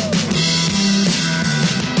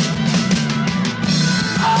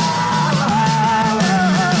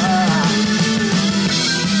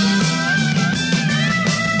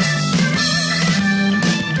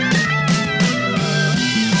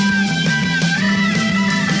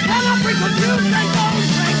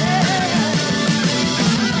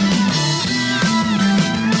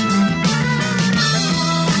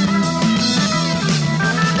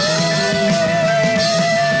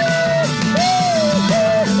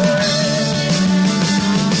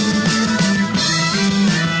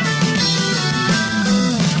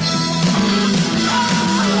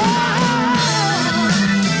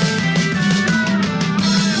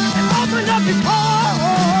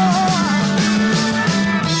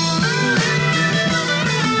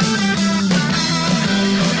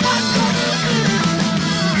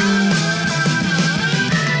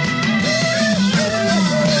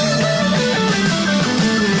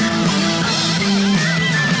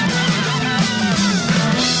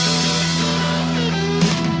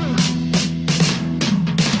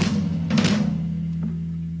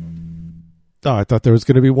 Oh, I thought there was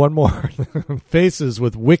going to be one more. Faces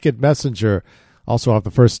with Wicked Messenger, also off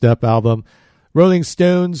the First Step album. Rolling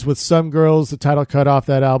Stones with Some Girls, the title cut off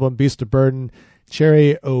that album. Beast of Burden,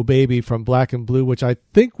 Cherry Oh Baby from Black and Blue, which I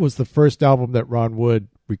think was the first album that Ron Wood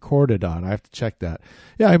recorded on. I have to check that.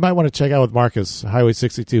 Yeah, I might want to check out with Marcus, Highway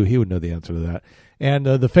 62. He would know the answer to that. And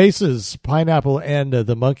the Faces, Pineapple and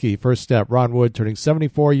the Monkey, First Step. Ron Wood turning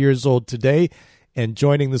 74 years old today and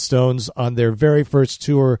joining the Stones on their very first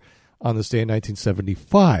tour on this day in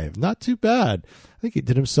 1975. Not too bad. I think he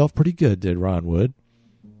did himself pretty good, did Ron Wood.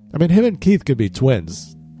 I mean, him and Keith could be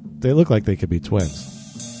twins. They look like they could be twins.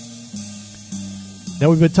 Now,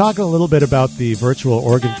 we've been talking a little bit about the virtual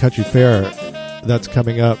Oregon Country Fair that's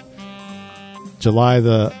coming up July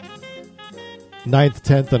the 9th,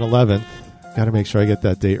 10th, and 11th. Got to make sure I get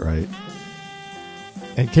that date right.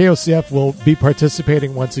 And KOCF will be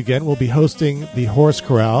participating once again. We'll be hosting the Horse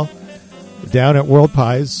Corral down at World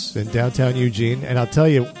Pies in downtown Eugene. And I'll tell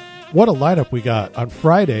you, what a lineup we got. On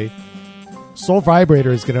Friday, Soul Vibrator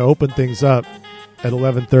is going to open things up at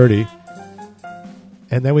 11:30.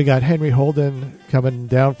 And then we got Henry Holden coming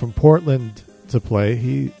down from Portland to play.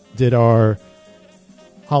 He did our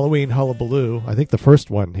Halloween Hullabaloo. I think the first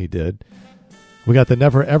one he did. We got the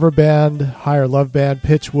Never Ever Band, Higher Love Band,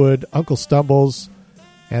 Pitchwood, Uncle Stumbles,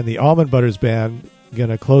 and the Almond Butters Band going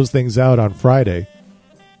to close things out on Friday.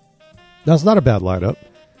 That's not a bad lineup.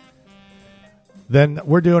 Then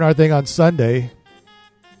we're doing our thing on Sunday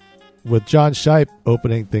with John Shipe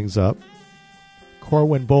opening things up.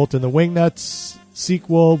 Corwin Bolt and the Wingnuts,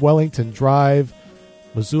 Sequel, Wellington Drive,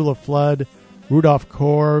 Missoula Flood, Rudolph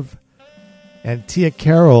Corv, and Tia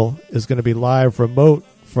Carroll is going to be live remote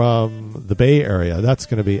from the Bay Area. That's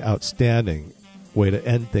going to be outstanding way to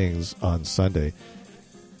end things on Sunday.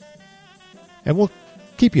 And we'll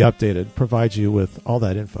keep you updated, provide you with all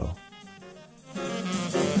that info.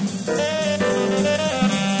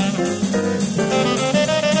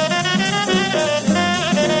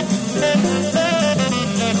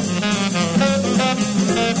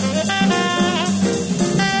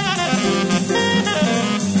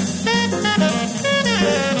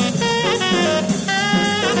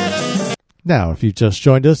 Now, if you've just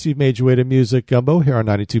joined us, you've made your way to Music Gumbo here on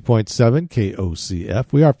 92.7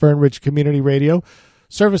 KOCF. We are Fern Ridge Community Radio,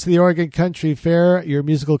 service of the Oregon Country Fair. Your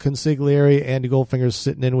musical consigliere, Andy Goldfinger's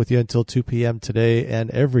sitting in with you until 2 p.m. today and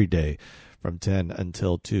every day from 10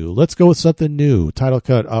 until 2. Let's go with something new. Title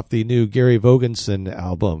cut off the new Gary Vogensen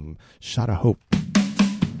album, Shot of Hope.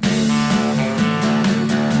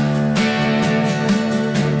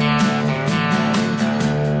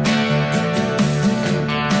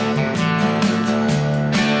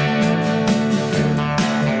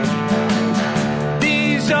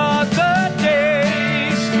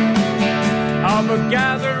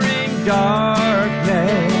 Gathering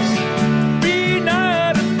darkness, be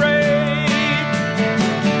not afraid,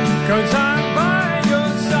 'cause I'm by your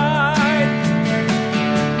side.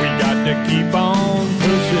 We got to keep on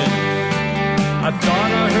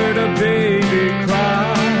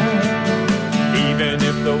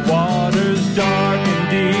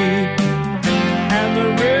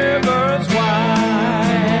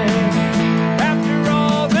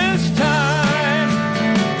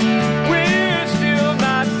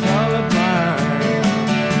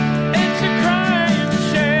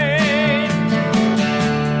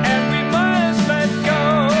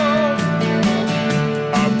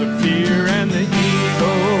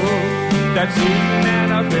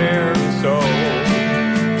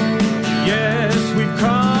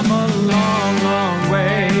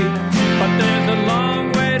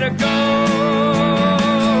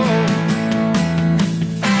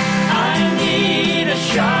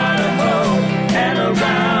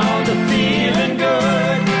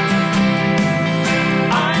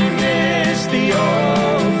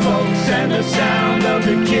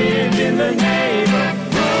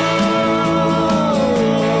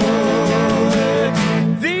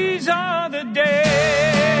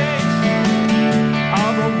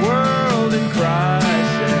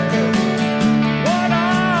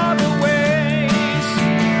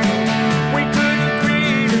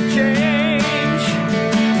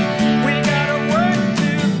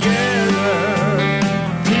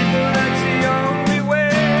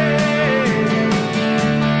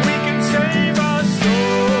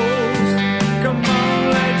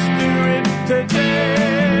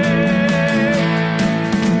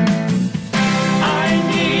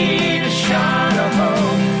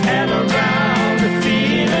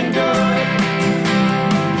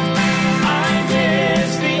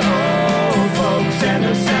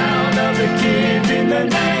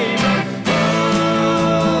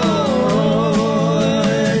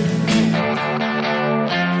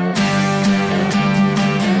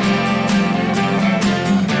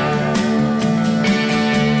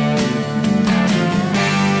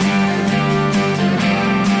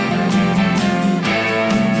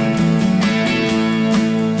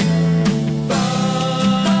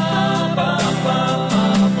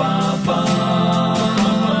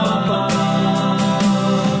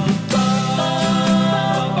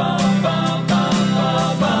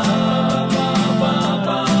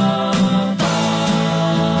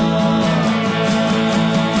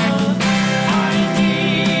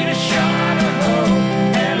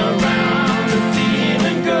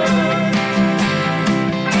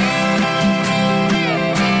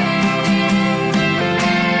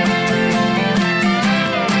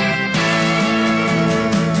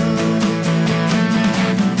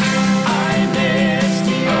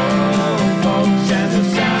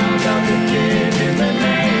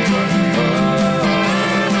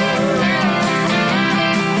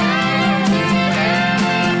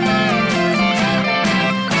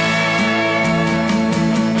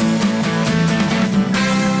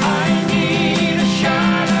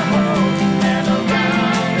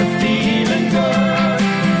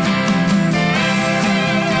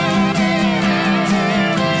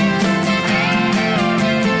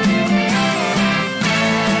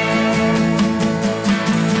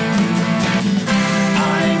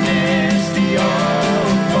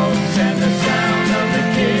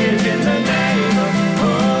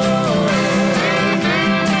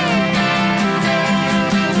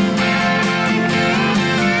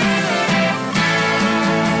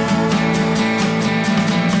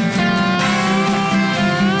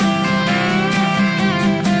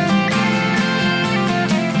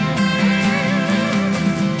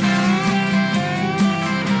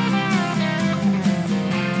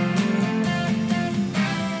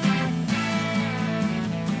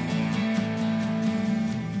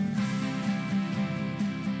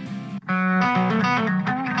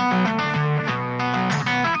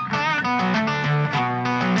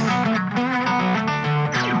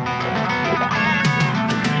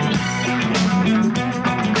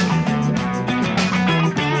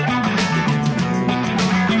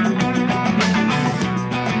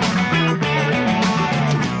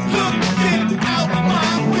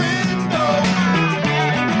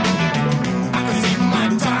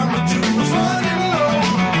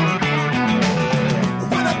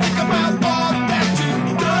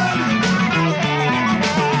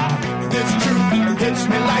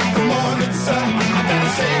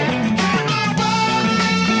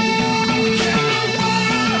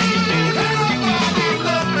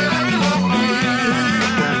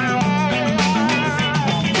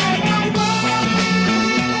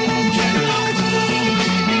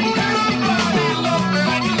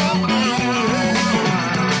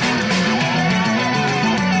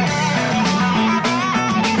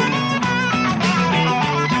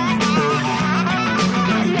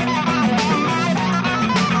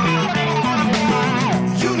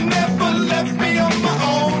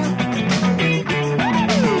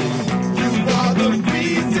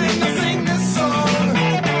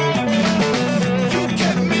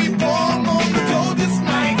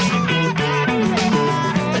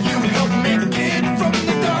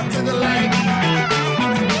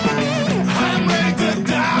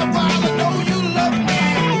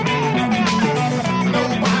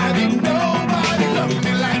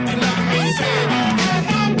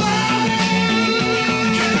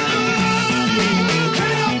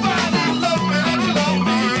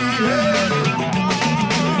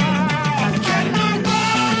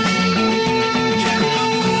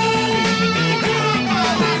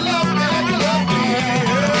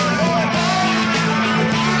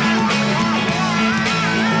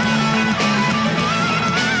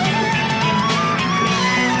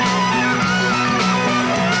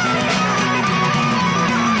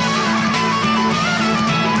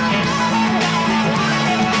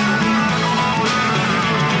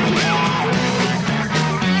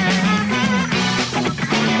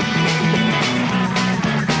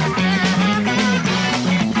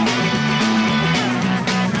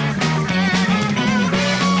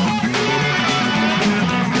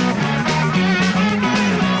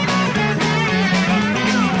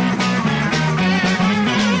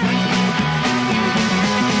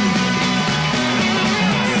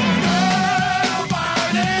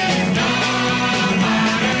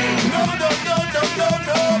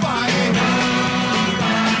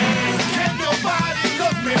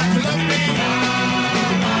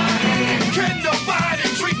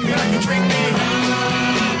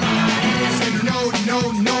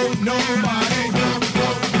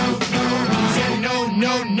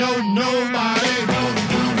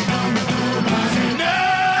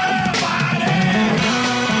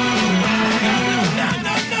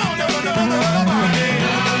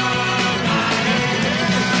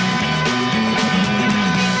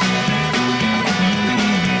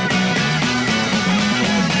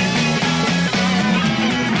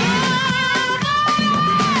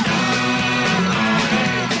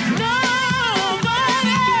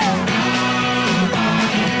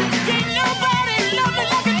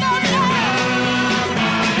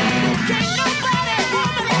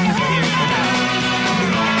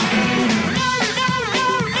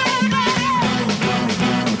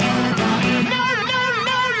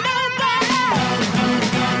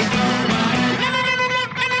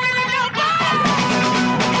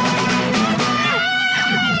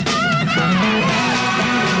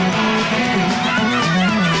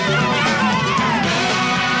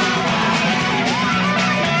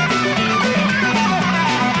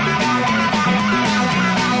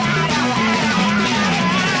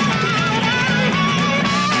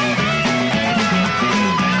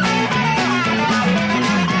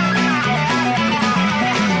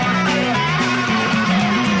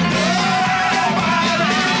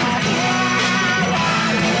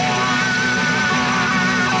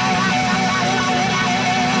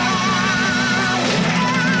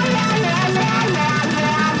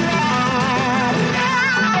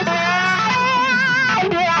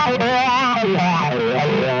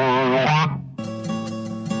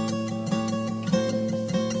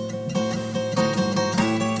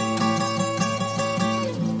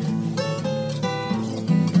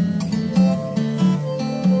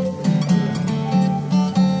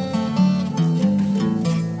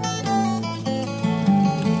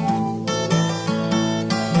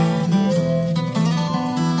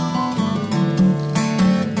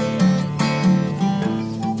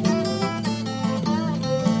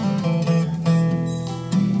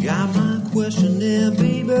question there,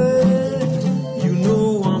 baby. You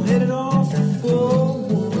know I'm headed off for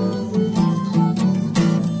one.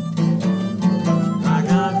 I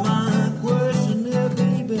got my question there,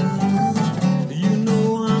 baby. You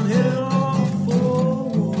know I'm headed off for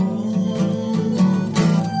one.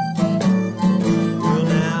 Well,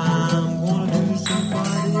 now I'm gonna do some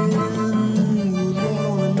fighting. Lord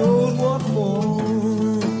only knows what for.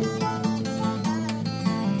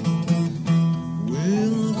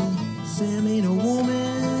 Sam ain't a woman.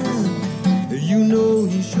 You know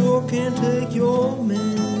he sure can't take your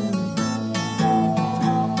man.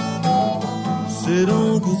 Said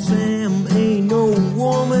Uncle Sam ain't no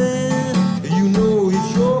woman. You know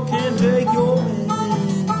he sure can't take your man.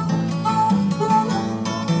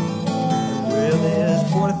 Well,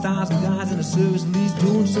 there's 40,000 guys in the service at least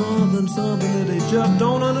doing something that they just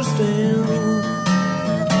don't understand.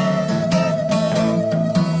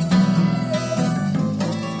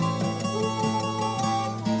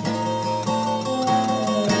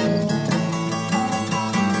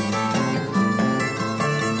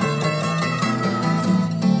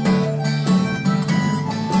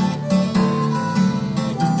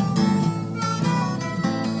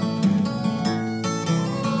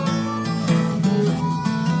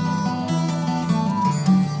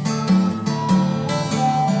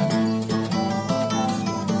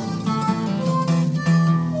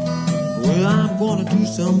 Gonna do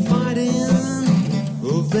some fighting,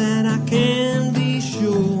 of that I can be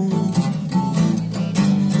sure.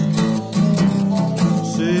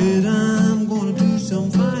 Said I'm gonna do some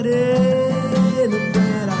fighting, of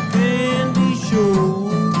that I can be sure.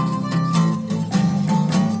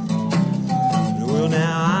 Well,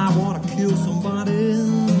 now I wanna kill somebody,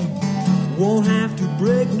 won't have to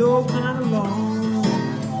break no kind of law.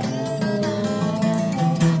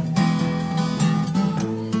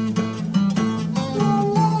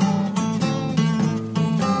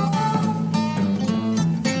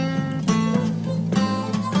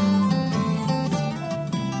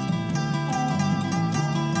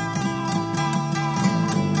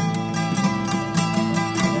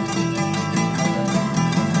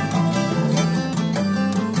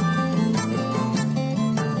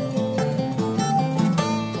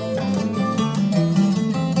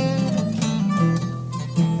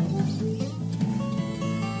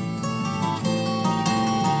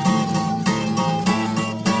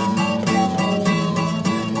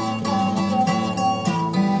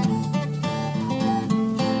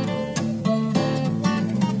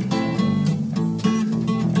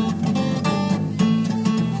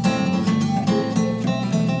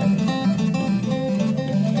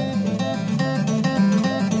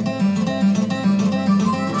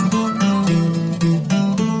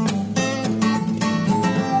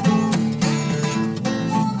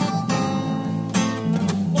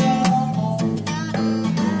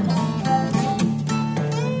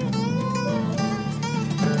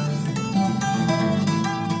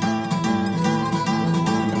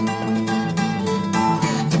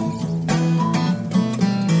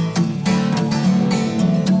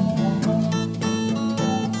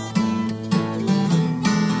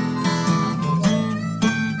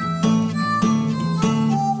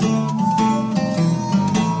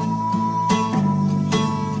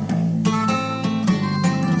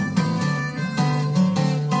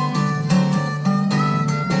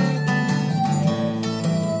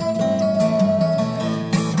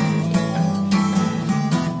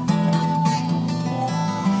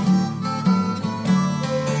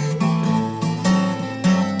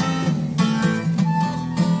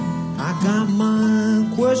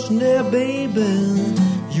 There, baby,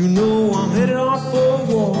 you know I'm headed off for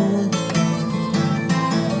war.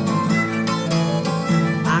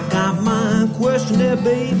 I got my question there,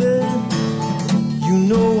 baby, you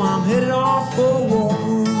know I'm headed off for war.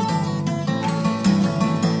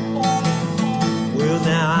 Well,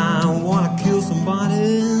 now I wanna kill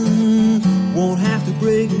somebody, won't have to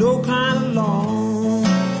break no kind of law.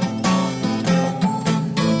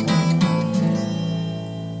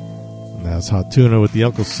 That's Hot Tuna with the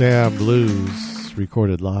Uncle Sam Blues,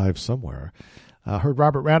 recorded live somewhere. Heard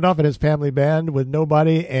Robert Randolph and his family band with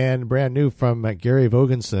Nobody, and brand new from Gary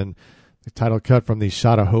Vogensen, the title cut from the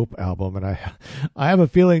Shot of Hope album. And I have a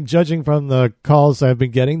feeling, judging from the calls I've been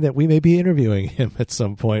getting, that we may be interviewing him at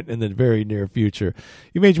some point in the very near future.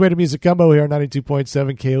 You made your way to Music Combo here on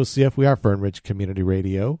 92.7 KOCF. We are Fern Ridge Community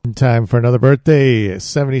Radio. Time for another birthday.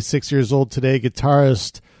 76 years old today,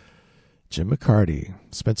 guitarist Jim McCarty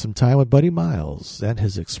spent some time with Buddy Miles and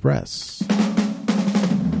his Express.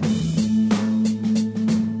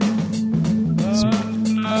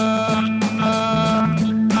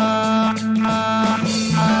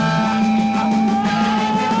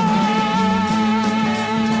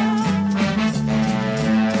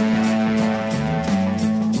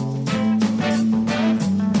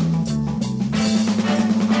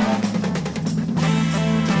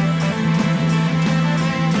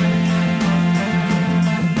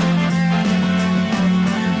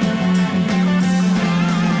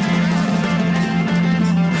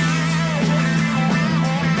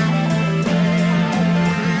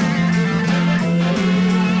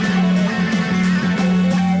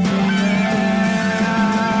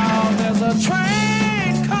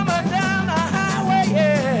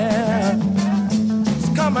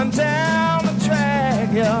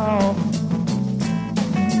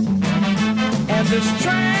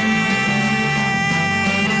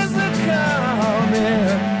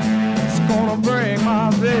 yeah, it's gonna bring my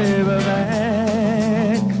baby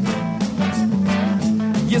back.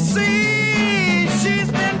 You see, she's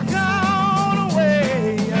been gone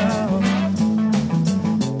away,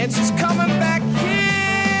 and she's coming back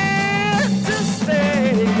here to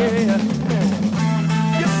stay.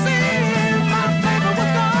 You see, my baby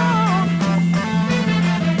was gone.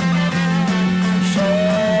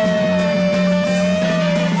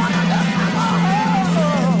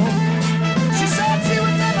 She said she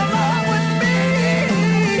was in love with me.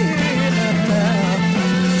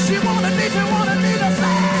 She wanted me to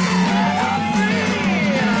set her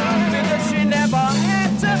free. I figured she never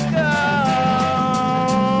had to go.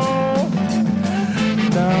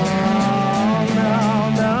 No, no,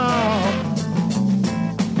 no.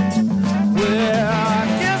 Well, I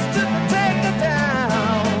guess to take her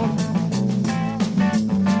down,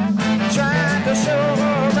 trying to show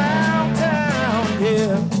her around town,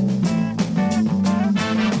 yeah.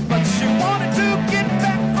 But she wanted to get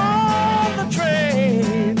back on the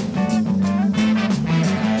train.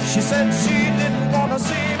 She said she didn't want to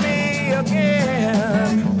see me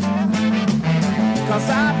again, 'cause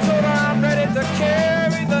I told her I'm ready to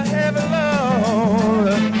carry the heavy load.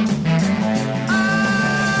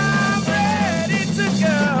 I'm ready to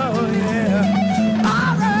go, yeah.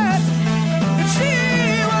 All right, if she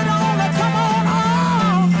would only come on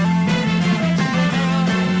home.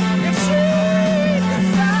 If she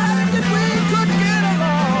decided that we could get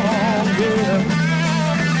along, yeah.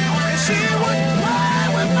 If she would play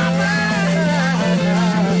with my mind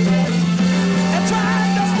and try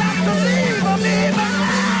to stop the leave of me behind.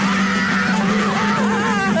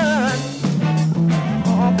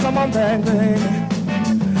 Oh, come on back, baby.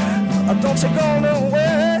 Don't you go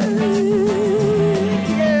nowhere,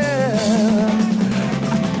 yeah.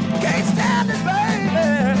 Can't stand it, baby.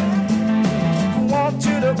 Want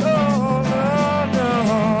you to go, no, no,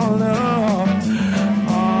 no.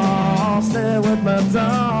 Oh, stay with me,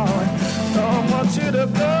 darling. Don't want you to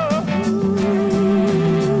go.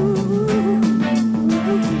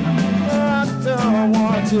 I don't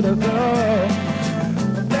want you to go.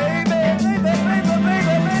 Baby, baby, baby,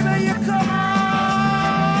 baby, baby, you come on.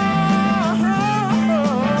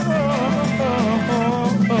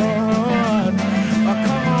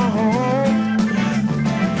 Come on home.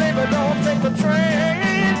 Baby, don't take the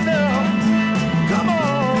train, no. Come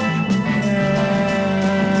on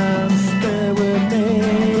and stay with me.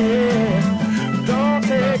 Don't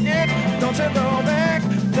take it, don't you go back,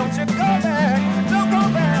 don't you go back, don't go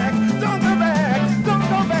back, don't go back, don't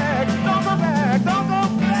go back, don't go back, don't go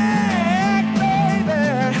back, baby.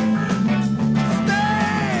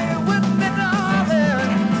 Stay with me, darling.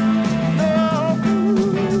 No.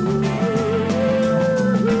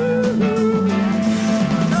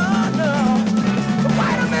 No, no.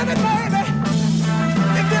 Wait a minute, baby.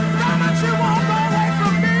 If you promise you won't go away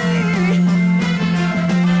from me,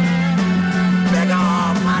 big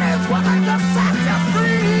old money's what I just set you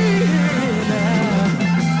free.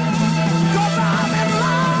 'Cause I'm in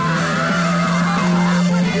love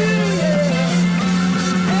with you, yeah.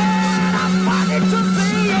 And I'm fighting to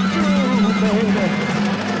see you through, baby.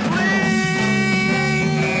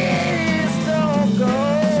 Please don't go.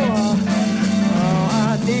 Oh, I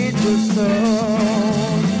need you so.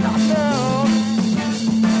 No, no.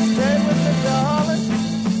 Stay with me, darling.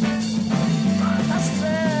 I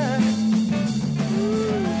said,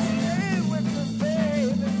 stay with me,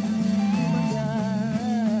 baby. Oh, my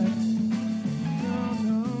God. No,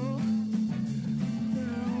 no.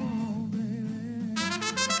 No, baby.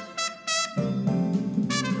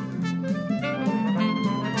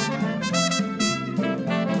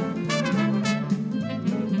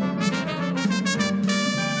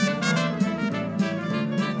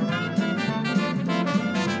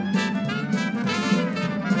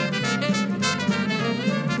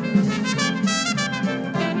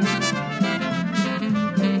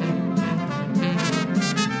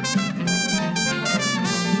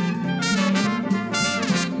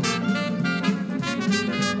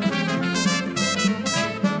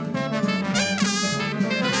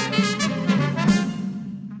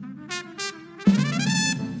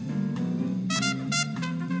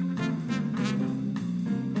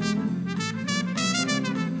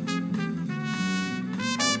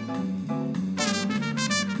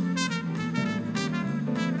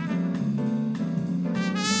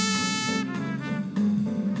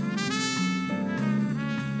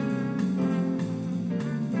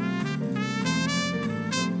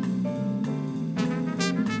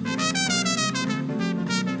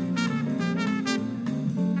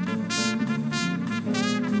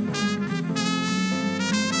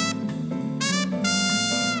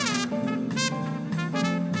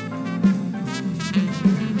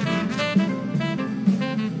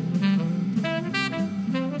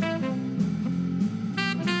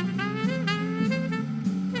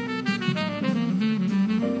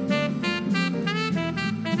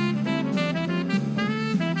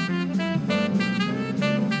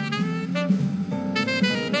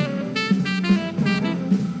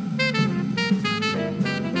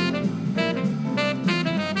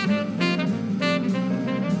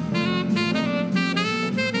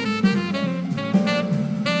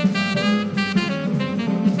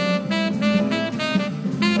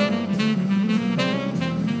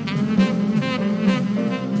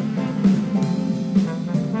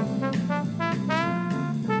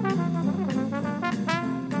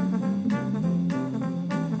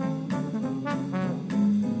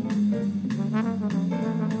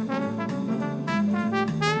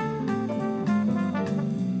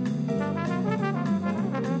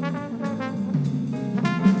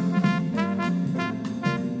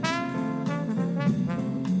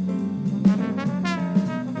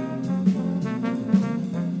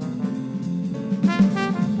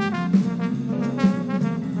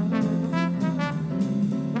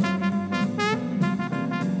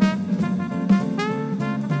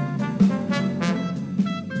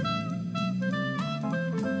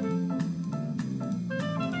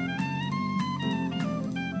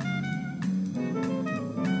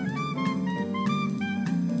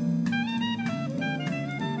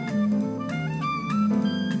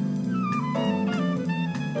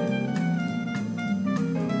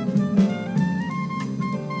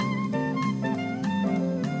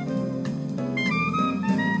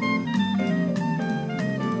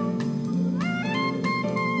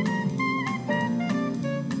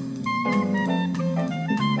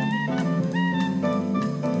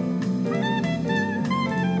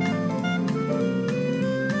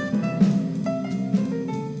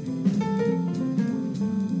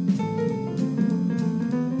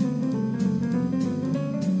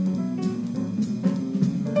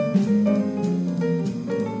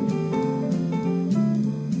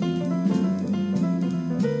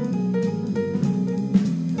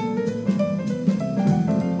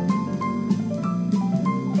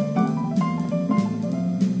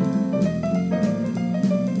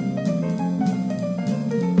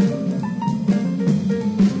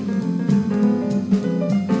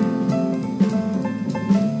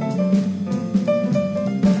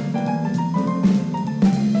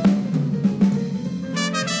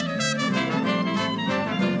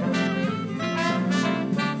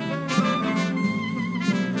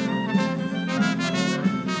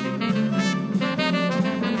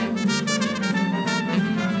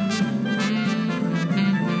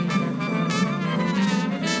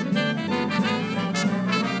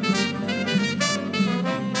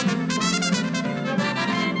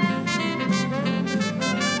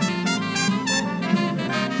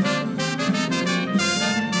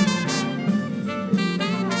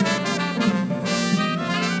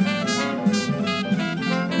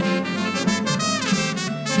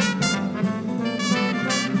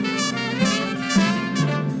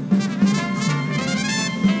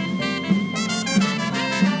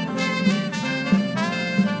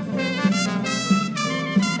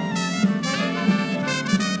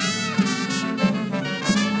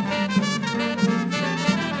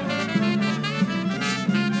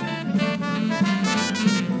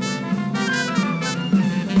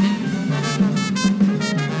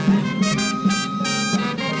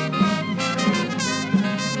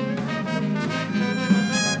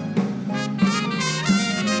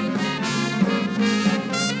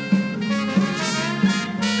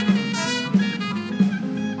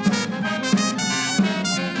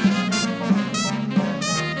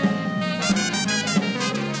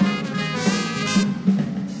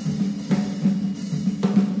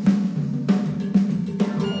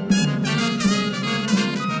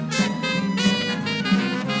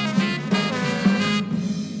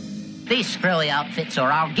 These screwy outfits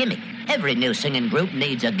are our gimmick. Every new singing group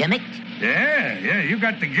needs a gimmick. Yeah, you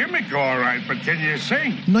got the gimmick all right, but can you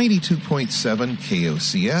sing? 92.7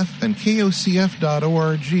 KOCF and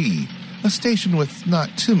KOCF.org, a station with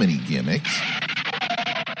not too many gimmicks.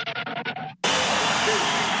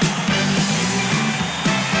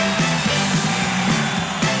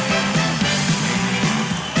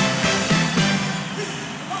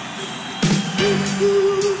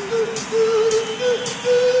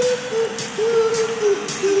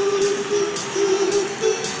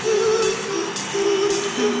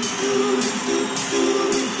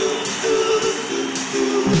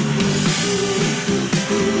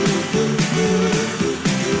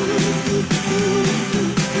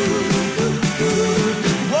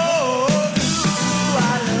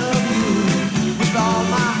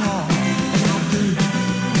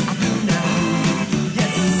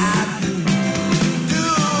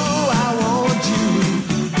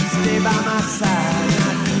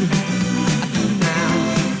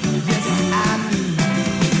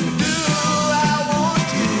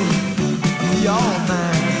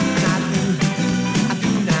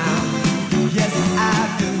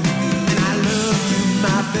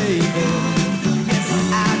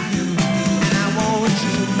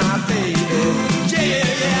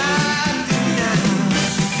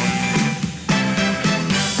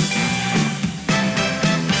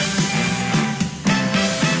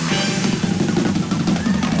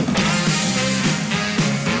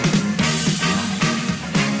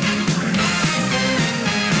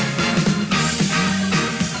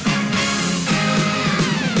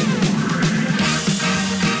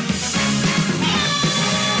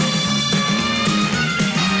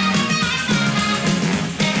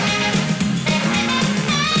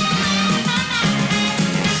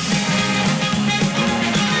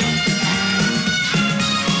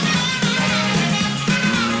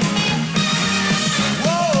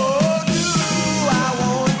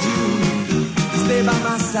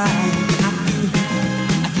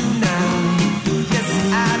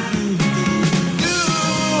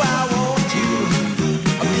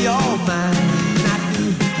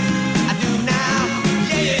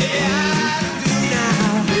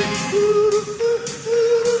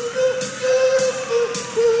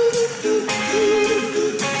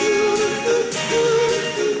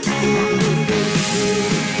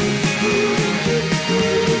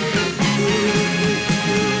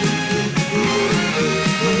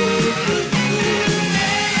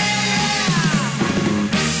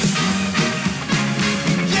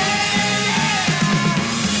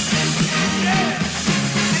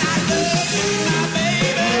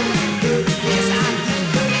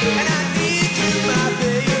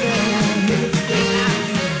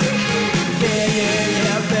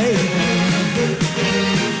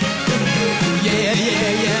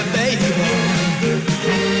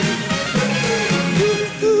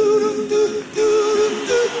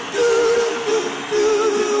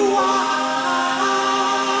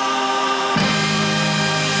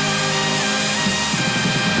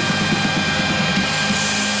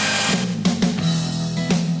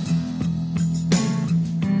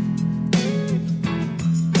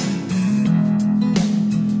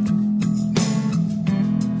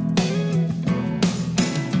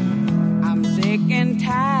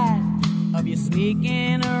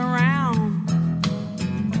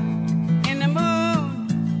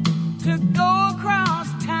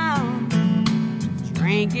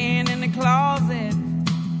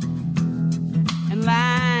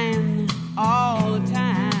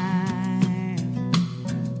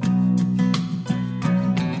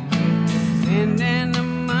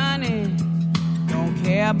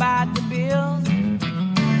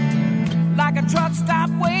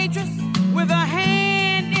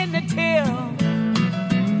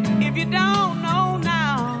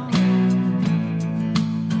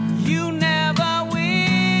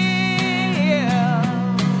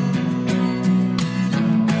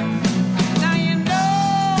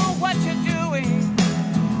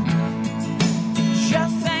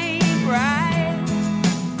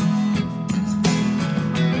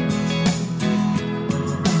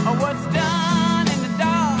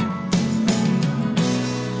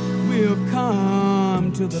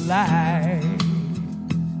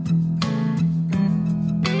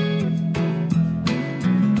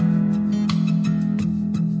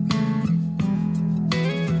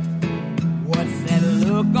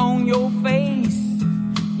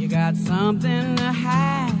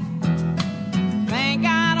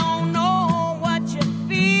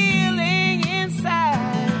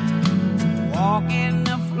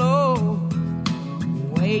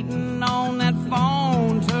 Waiting on that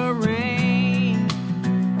phone to ring.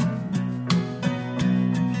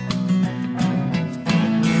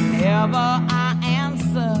 whenever I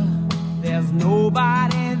answer, there's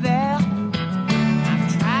nobody there. I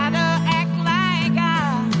try to act like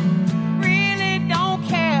I really don't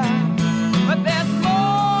care, but there's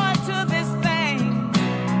more to this thing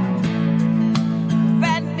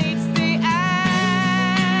that needs the eye.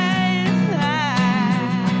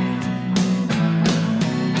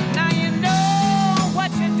 Now you know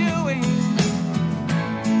what you're doing.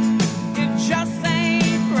 It just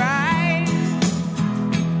ain't right.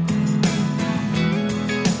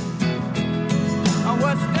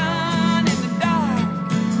 What's done in the dark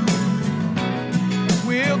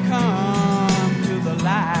will come to the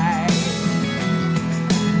light.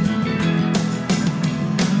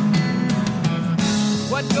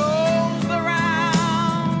 What goes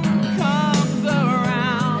around comes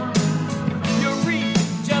around. You reap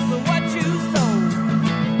just what you sow.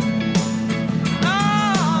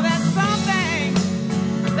 Oh, that's something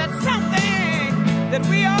that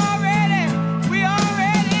we already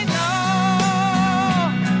know.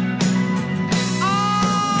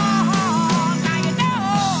 Now you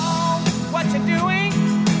know what you're doing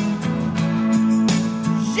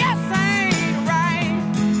just ain't right.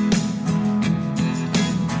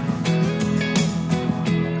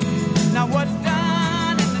 Now what's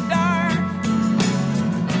done in the dark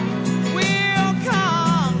will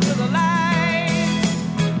come to the light.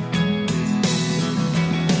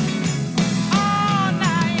 Oh,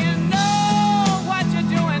 now you know what you're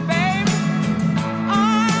doing, baby.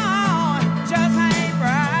 Oh, just ain't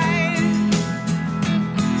right.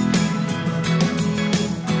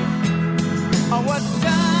 Oh, what's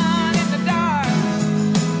done in the dark,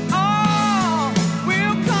 oh,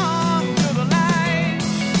 will come to the light.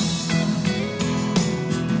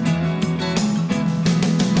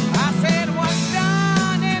 I said what's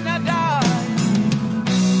done in the dark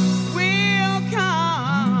will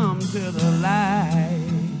come to the light.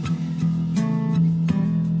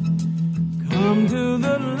 Come to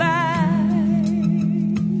the light.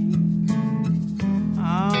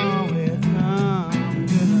 Oh, we'll come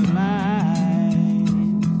to the light.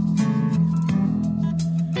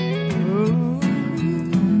 Ooh.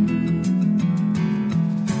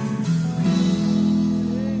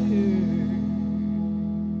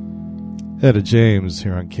 Etta James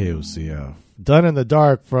here on KOCF. Done in the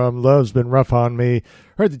Dark from Love's Been Rough on Me.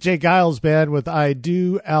 Heard the Jay Giles Band with I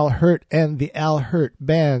Do, Al Hirt and the Al Hirt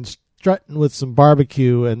Band strutting with some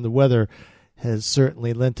barbecue, and the weather has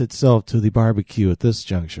certainly lent itself to the barbecue at this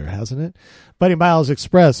juncture, hasn't it? Buddy Miles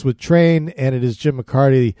Express with Train, and it is Jim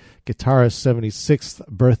McCarty, guitarist's 76th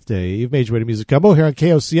birthday. You've made your way to Music Gumbo here on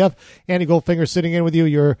KOCF. Andy Goldfinger sitting in with you,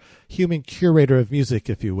 your human curator of music,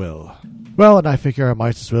 if you will. Well, and I figure I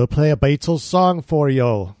might as well play a Beatles song for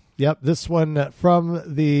you. Yep, this one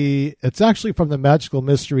it's actually from the Magical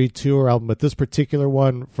Mystery Tour album, but this particular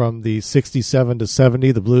one from the 67 to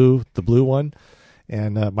 70, the blue one.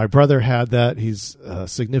 And my brother had that. He's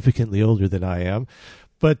significantly older than I am.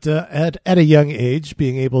 But at a young age,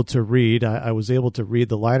 being able to read, I was able to read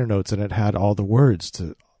the liner notes, and it had all the words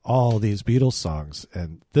to all these Beatles songs.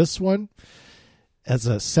 And this one, as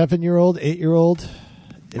a 7-year-old, 8-year-old,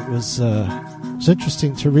 it was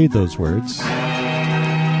interesting to read those words.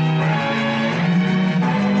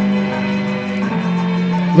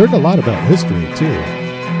 Learned a lot about history, too.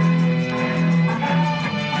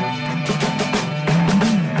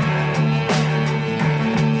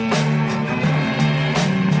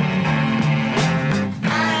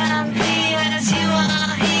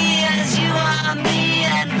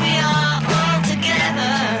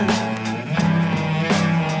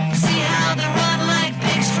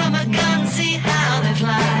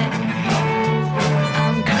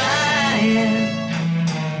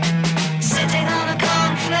 Sitting on a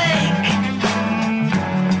cornflake,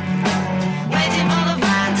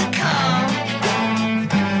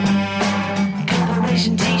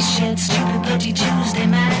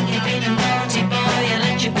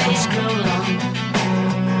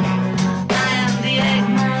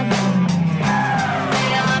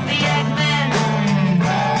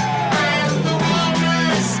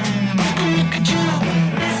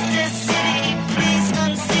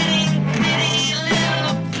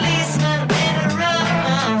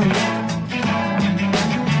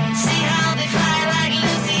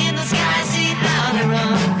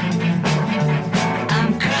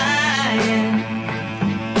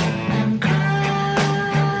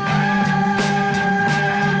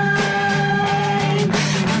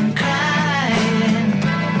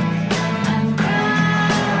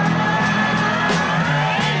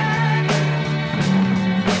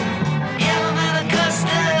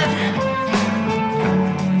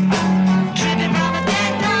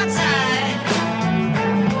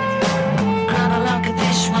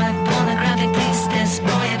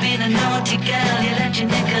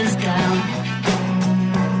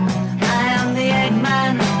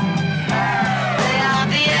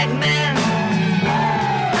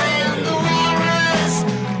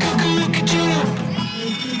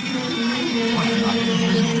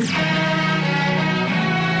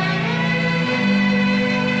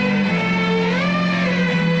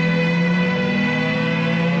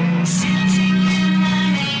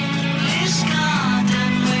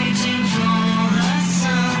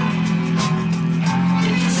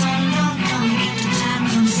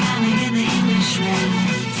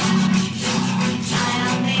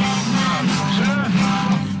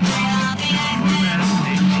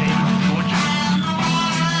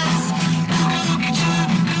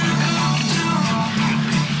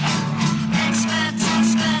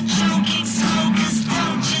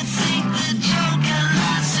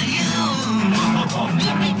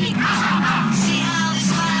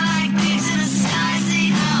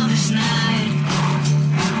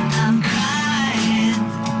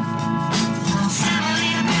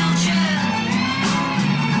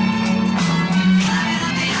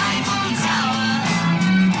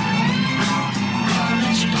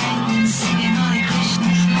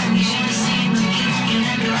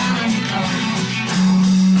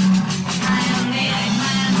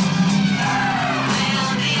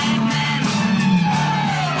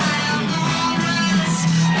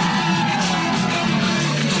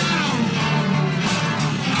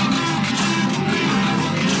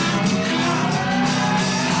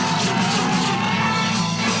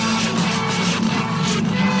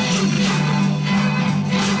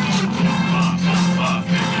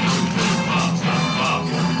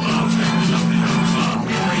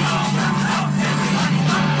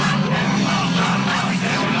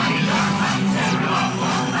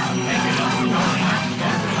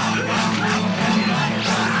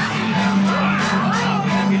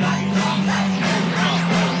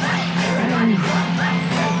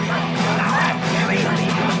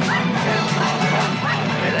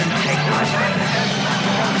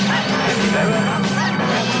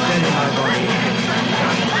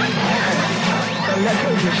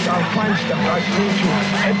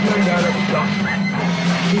 Edmund out of dust.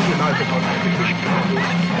 Keep your knife upon my English people.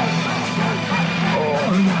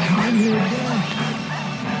 Oh, the time here again.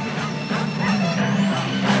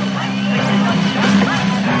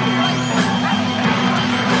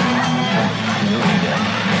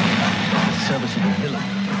 Serviceable villain.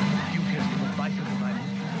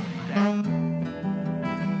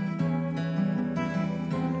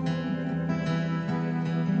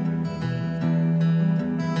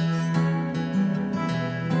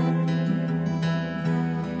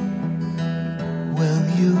 Well,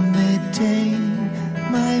 you may take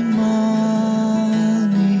my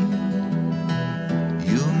money,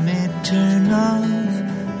 you may turn off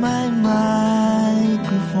my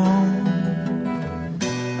microphone,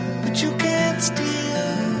 but you can't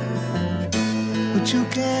steal what you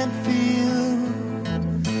can't feel,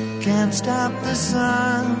 can't stop the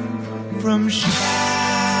sun from shining.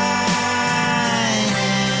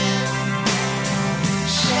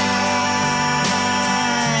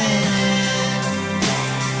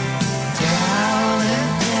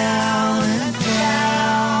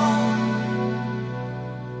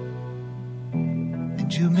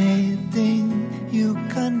 You may think you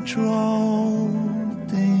control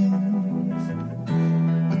things,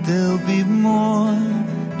 but there'll be more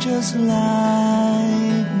just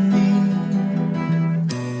like me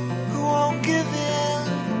who won't give in,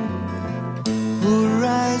 who'll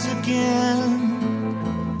rise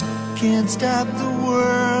again, can't stop the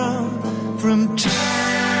world from turning.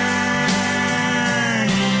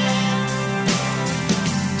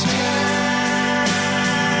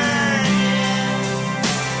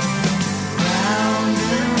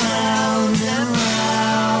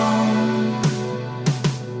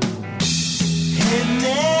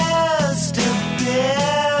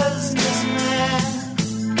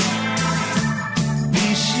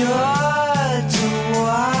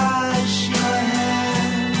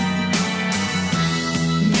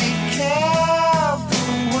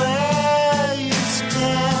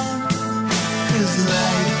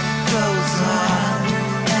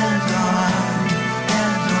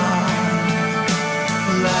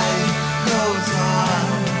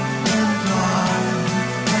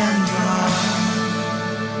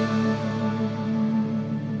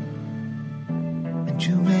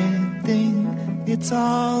 It's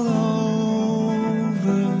all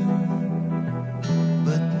over,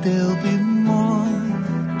 but there'll be more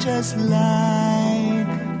just like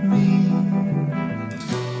me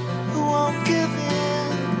who won't give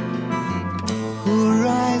in, who'll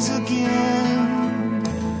rise again,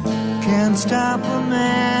 can't stop a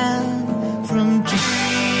man from dreaming.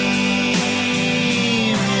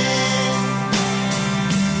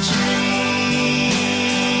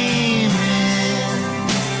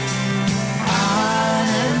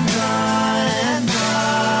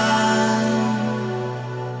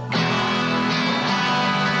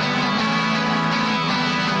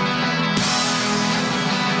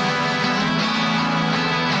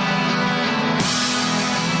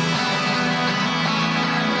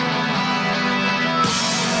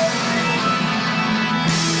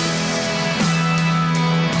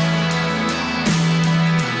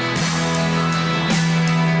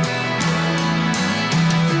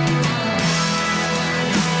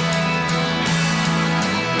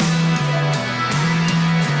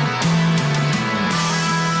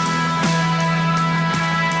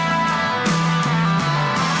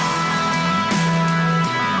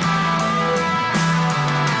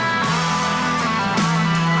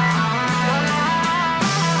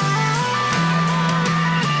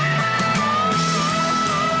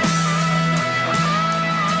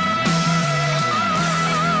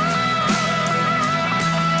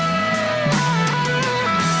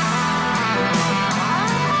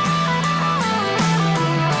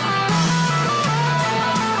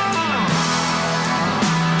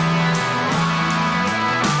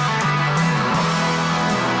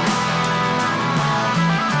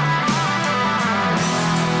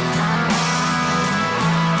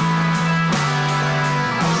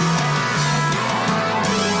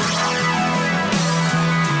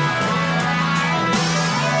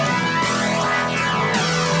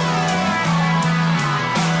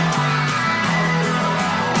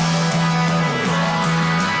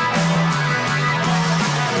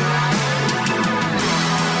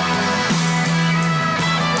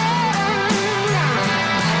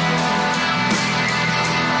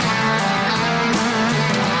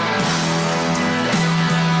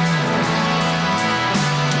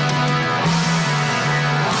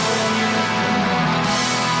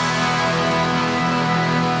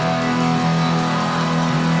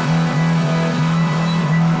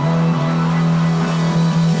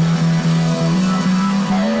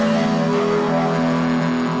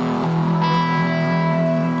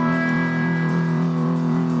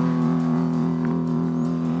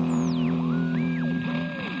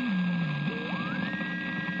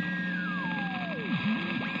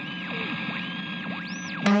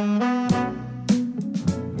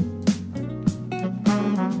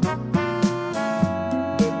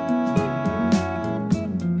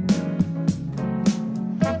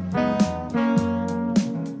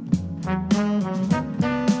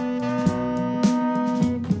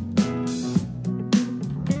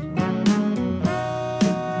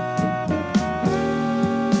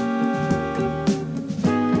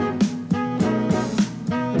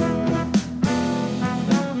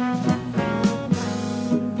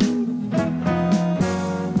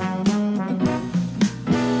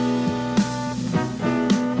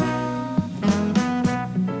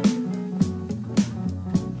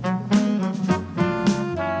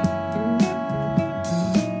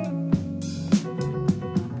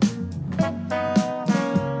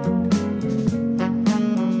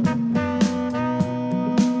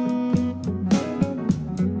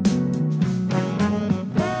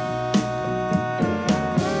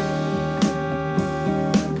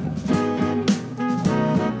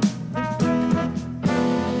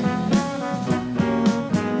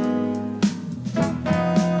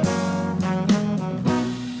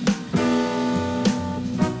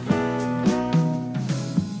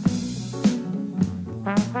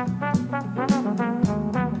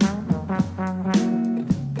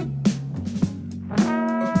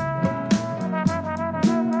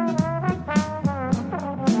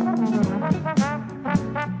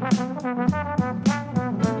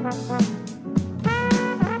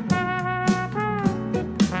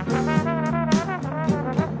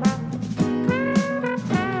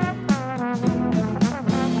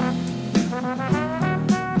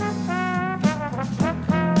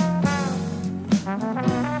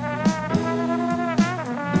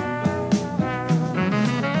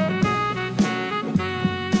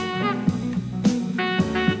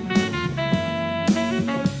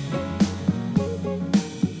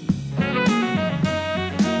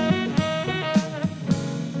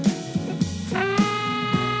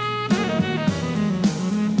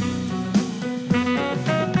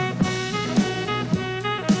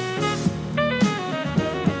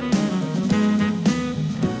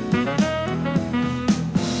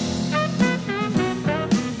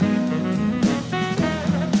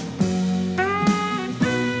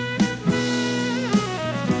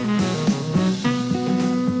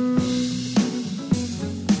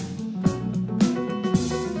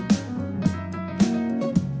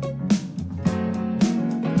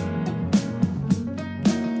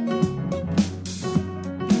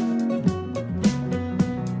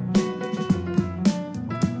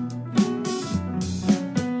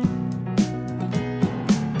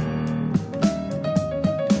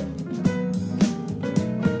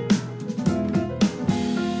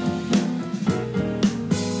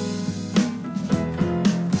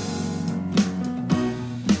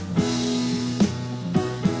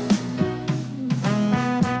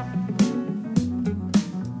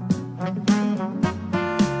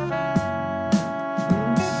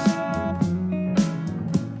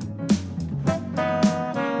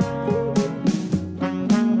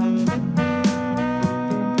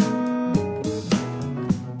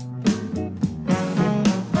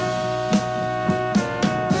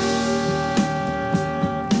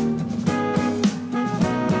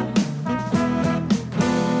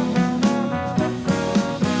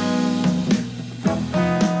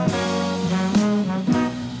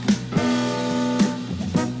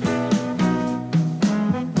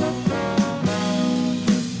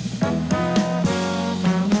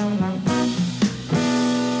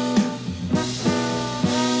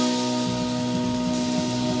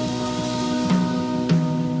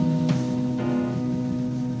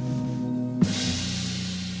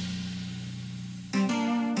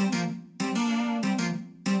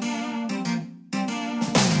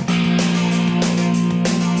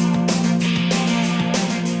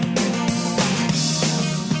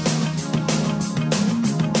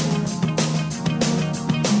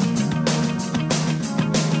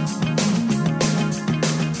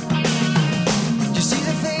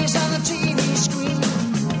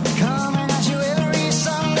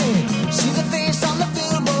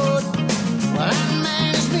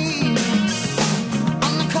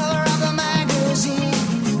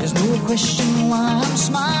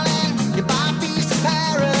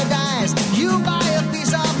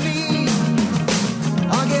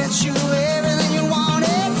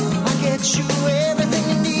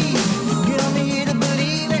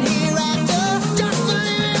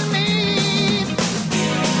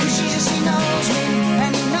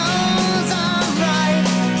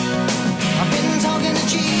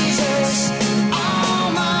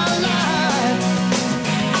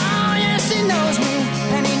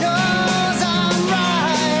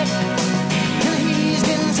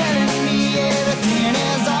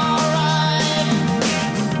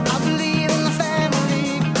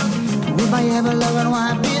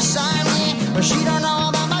 wife beside me, but she don't know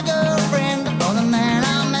about my girlfriend or the man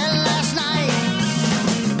I met last night.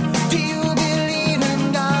 Do you believe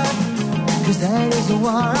in God? 'Cause that is the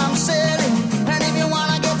war I'm selling. And if you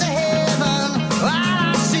wanna get to heaven,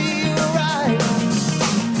 I'll see you right.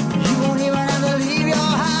 You won't even have to leave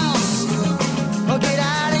your house or get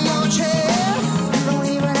out of your chair. You don't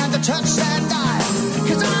even have to touch that dial,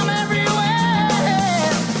 'cause I'm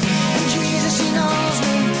everywhere. And Jesus, he knows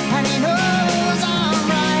me, and he knows I'm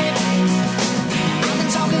right. I've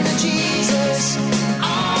been talking to Jesus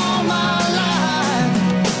all my life.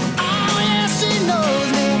 Oh yes, he knows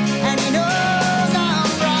me, and he knows I'm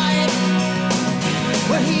right.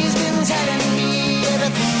 Well, he's been telling me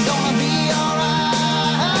everything's gonna be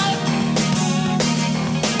alright.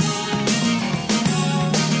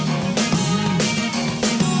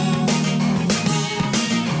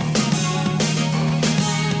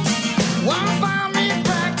 Won't find me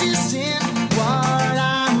practicing what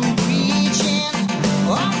I'm preaching.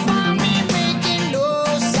 Won't find me making no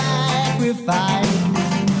sacrifice.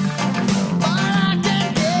 But I can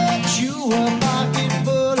get you a pocket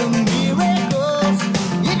full of miracles.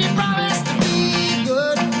 If you promise to be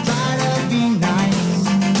good, try to be nice.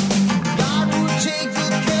 God will take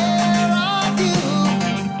good care of you.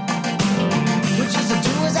 Which is to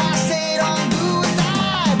do as I say, don't do as I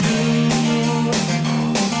do.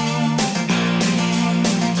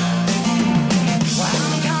 Well,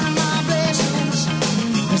 I'm counting my blessings,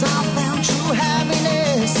 'cause I found true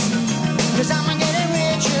happiness. 'Cause I'm getting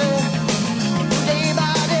richer day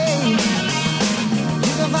by day.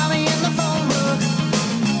 You can find me in the phone book,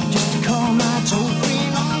 just to call my toll-free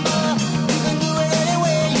number. You can do it any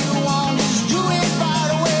way you want, just do it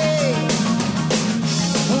right away.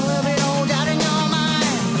 Well, there'll be no doubt in your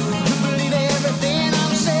mind, you believe everything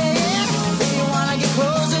I'm saying. If you wanna get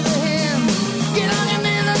closer to him, get on your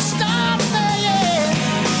knees and start praying.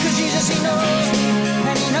 'Cause Jesus, he knows me,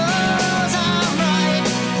 and he knows I'm right.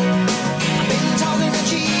 I've been talking to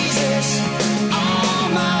Jesus all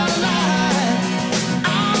my life.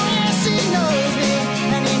 Oh yes, he knows me,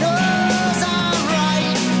 and he knows I'm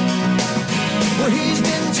right. Well, he's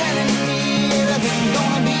been telling me everything's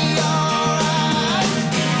gonna be alright.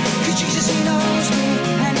 'Cause Jesus, he knows me,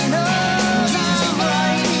 and he knows I'm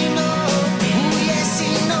right. He knows, oh yes,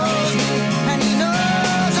 he knows me, and he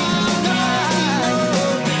knows I'm right.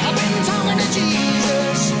 I've been talking to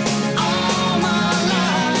Jesus all my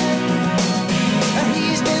life, and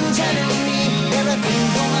he's been telling me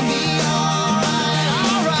everything's gonna be alright,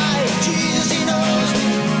 alright. Jesus, he knows me.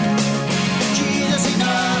 Jesus, he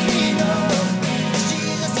knows me.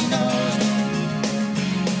 Jesus, he knows me.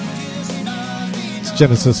 Jesus, he knows me. It's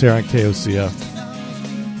Genesis here on KOCF.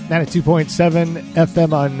 92.7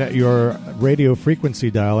 FM on your radio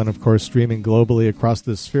frequency dial, and of course streaming globally across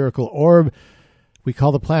the spherical orb we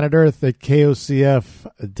call the planet Earth at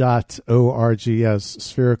KOCF.org. Yes,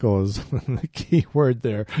 spherical is the key word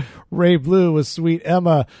there. Ray Blue with Sweet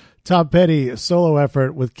Emma. Tom Petty, a solo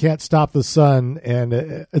effort with Can't Stop the Sun, and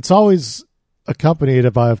it's always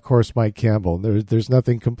accompanied by, of course, Mike Campbell. There's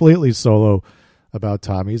nothing completely solo about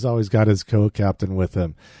Tom. He's always got his co-captain with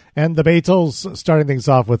him. And the Beatles, starting things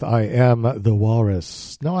off with I Am the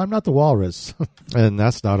Walrus. No, I'm not the Walrus. And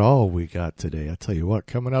that's not all we got today. I'll tell you what,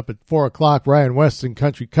 coming up at 4 o'clock, Ryan West and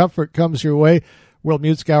Country Comfort comes your way. World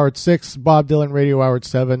Music Hour at 6, Bob Dylan Radio Hour at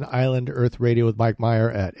 7, Island Earth Radio with Mike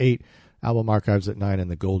Meyer at 8, Album Archives at 9,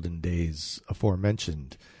 and The Golden Days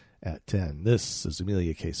aforementioned at 10. This is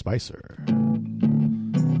Amelia K. Spicer.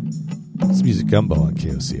 It's Music Gumbo on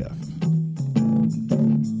KOCF.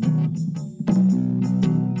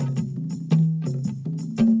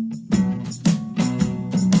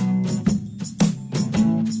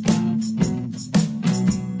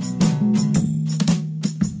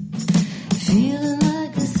 Feeling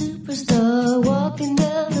like a superstar walking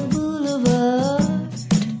down the boulevard.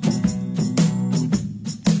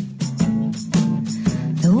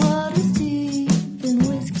 The water's deep and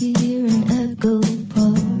whiskey here in Echo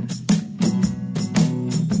Park.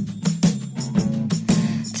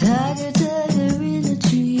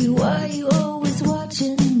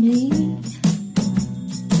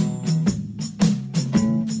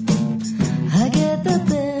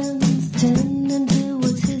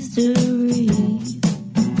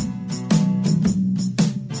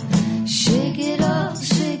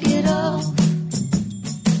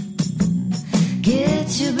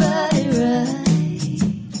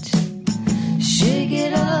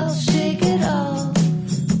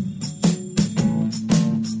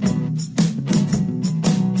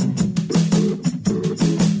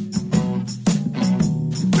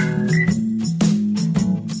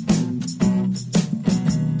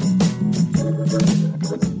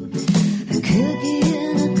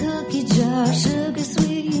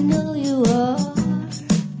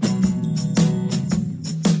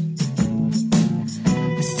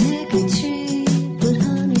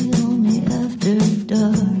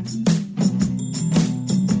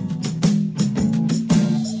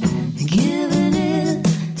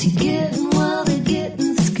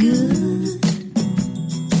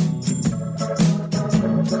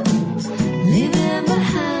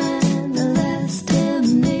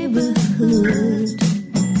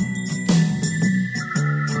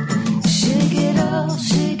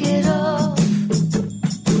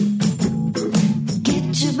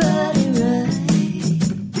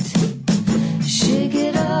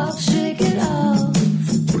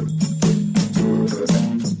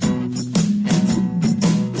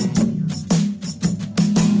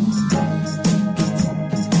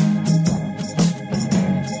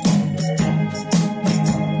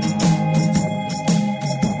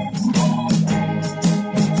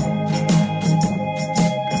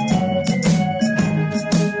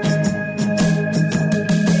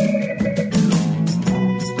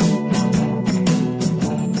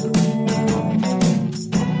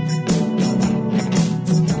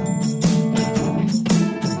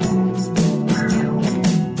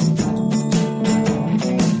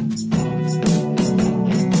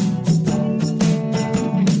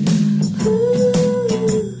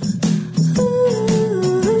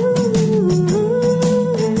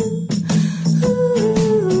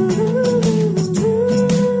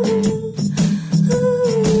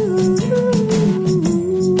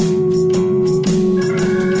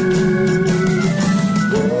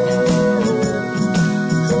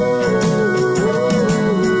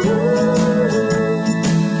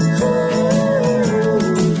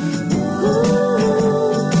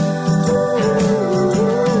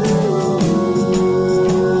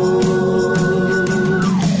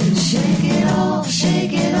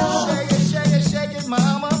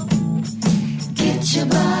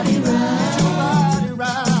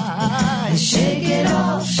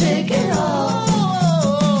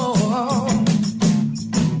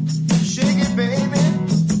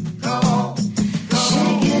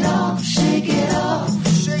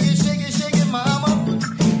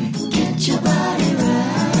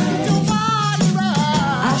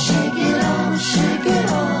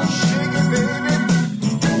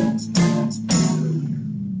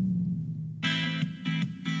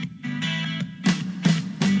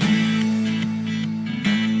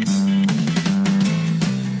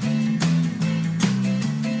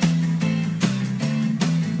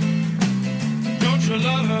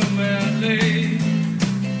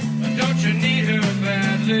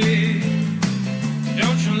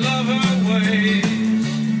 love her ways?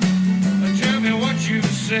 Tell me what you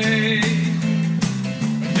say.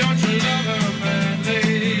 Don't you love her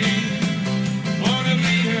madly? Wanna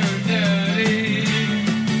be her daddy?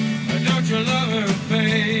 Don't you love her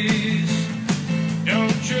face?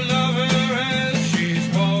 Don't you love her as she's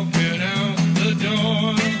walking out the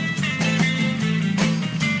door?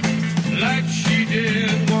 Like she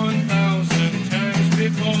did 1,000 times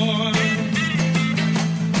before.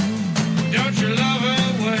 Don't you love her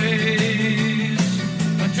ways?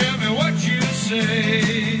 Tell me what you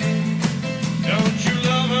say. Don't you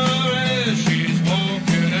love her as she's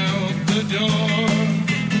walking out the door?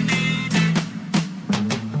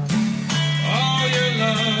 All your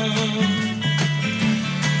love,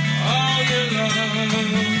 all your love,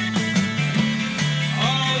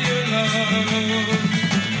 all your love.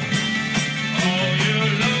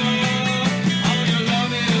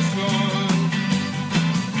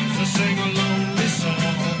 Sing a lonely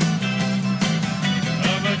song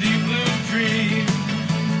of a deep blue dream.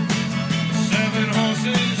 7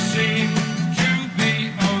 horses seem to be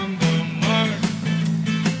on the mark.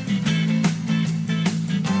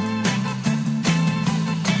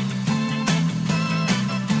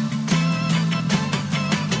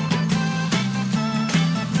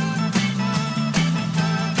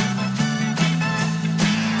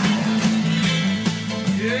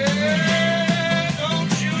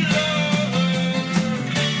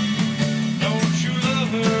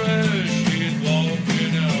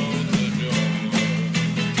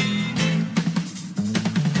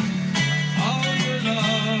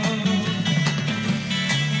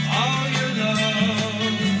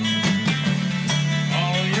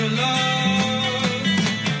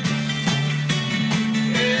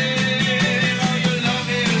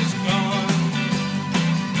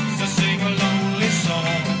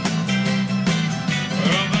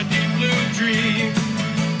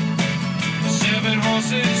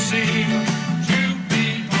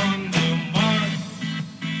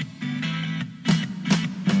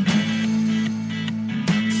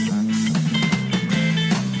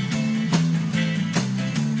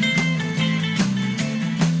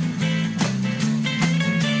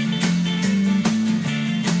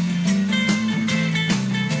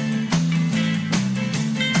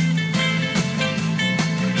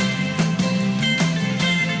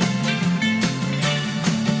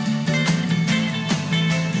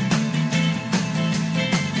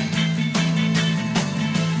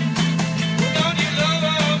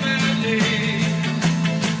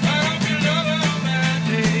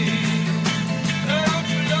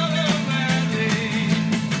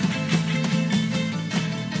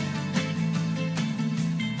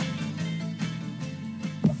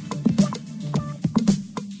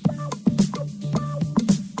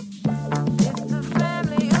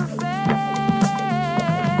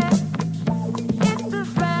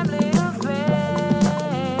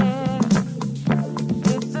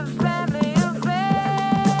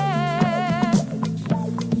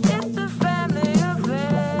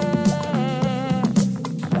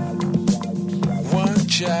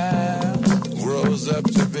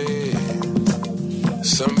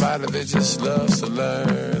 Somebody that just loves to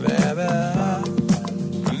learn, and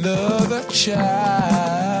another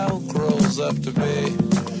child grows up to be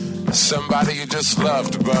somebody you just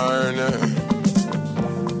love to burn.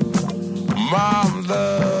 Mom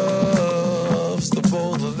loves the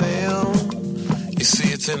both of them. You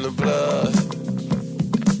see, it's in the blood.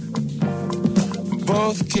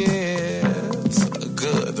 Both kids are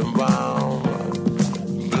good and bound.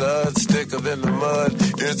 Blood's thicker than the mud.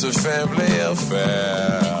 It's a family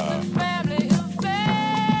affair.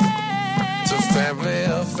 It's a family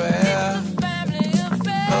affair.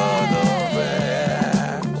 Oh, no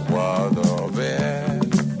bad. Wow, no bad.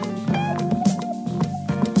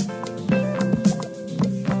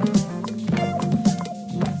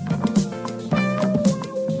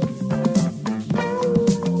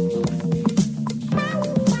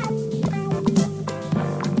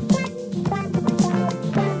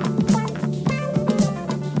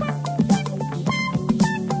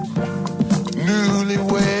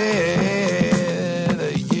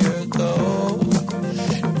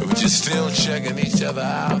 Checking each other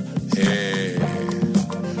out. Hey,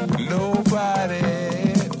 nobody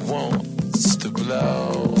wants to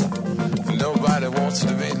blow. Nobody wants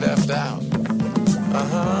to be left out.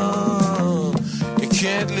 You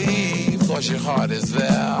can't leave cause your heart is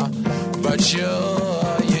there. But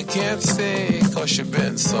you can't stay cause you've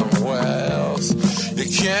been somewhere else. You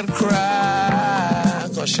can't cry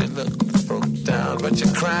cause you look broke down. But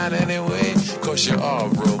you're crying anyway cause you're all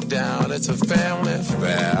broke down. It's a family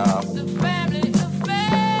affair.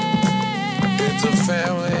 It's a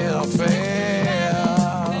family affair.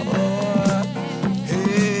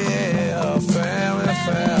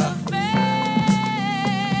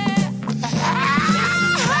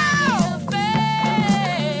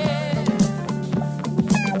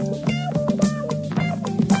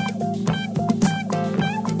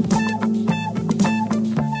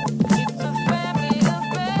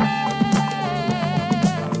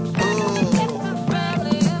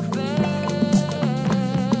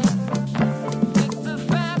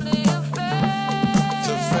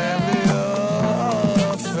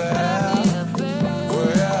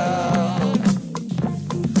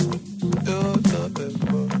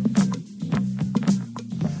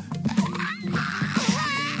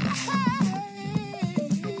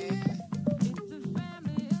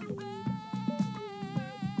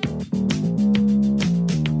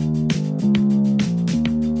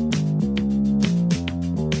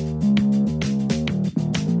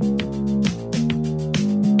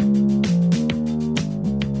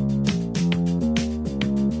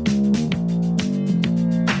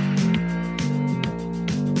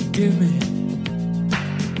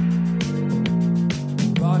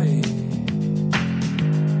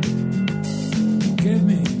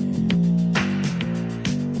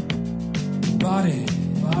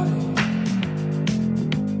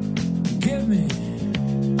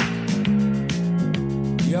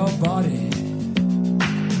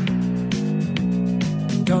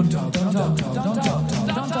 Don't talk, don't talk, don't talk,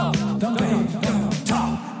 don't talk, don't talk, don't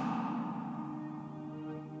talk.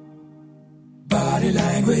 Body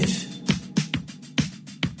language.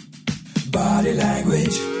 Body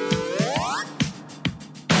language.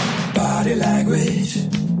 Body language.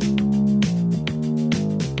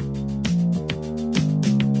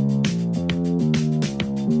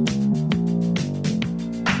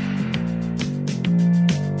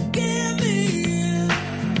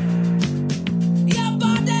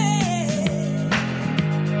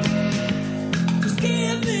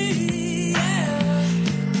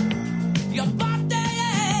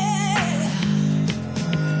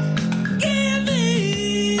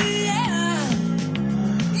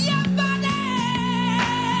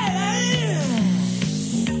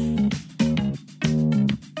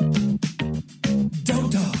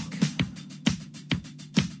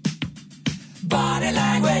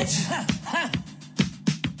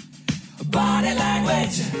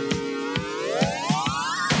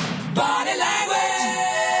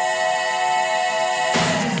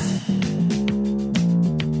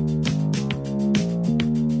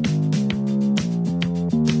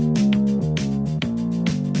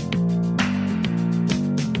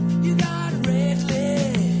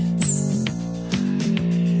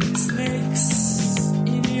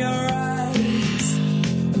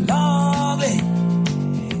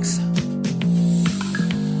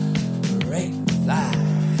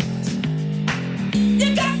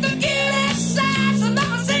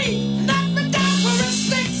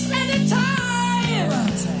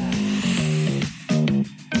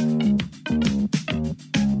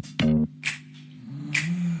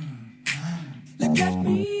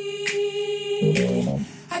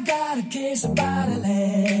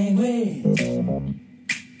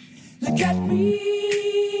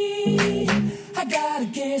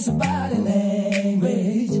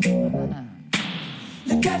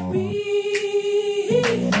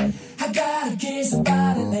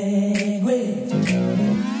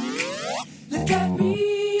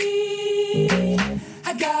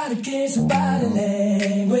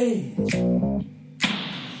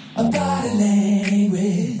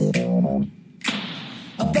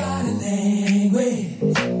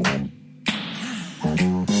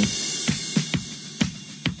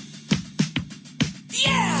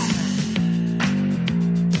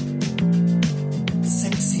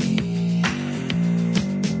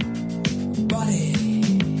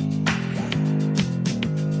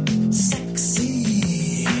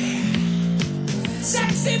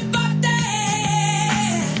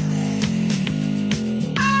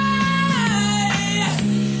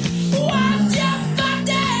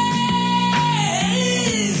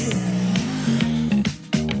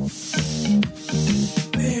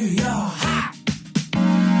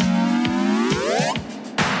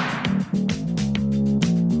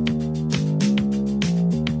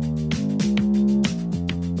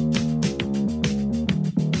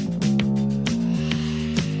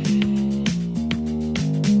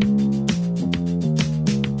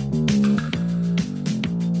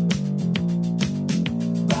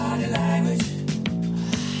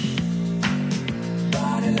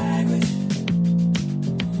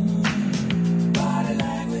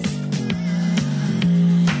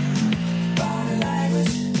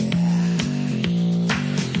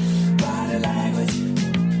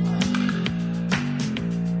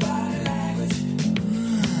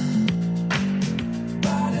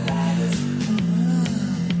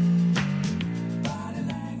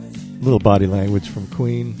 Little body language from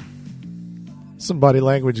Queen. Some body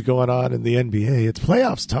language going on in the NBA. It's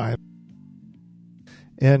playoffs time.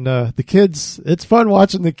 And the kids, it's fun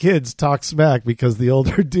watching the kids talk smack because the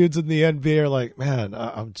older dudes in the NBA are like, man,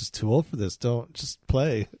 I'm just too old for this. Don't just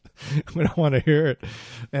play. We don't want to hear it.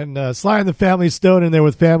 And Sly and the Family Stone in there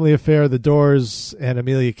with Family Affair, The Doors, and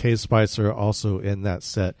Amelia K. Spicer also in that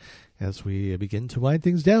set as we begin to wind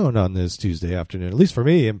things down on this Tuesday afternoon, at least for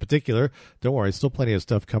me in particular. Don't worry, still plenty of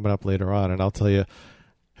stuff coming up later on, and I'll tell you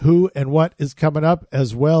who and what is coming up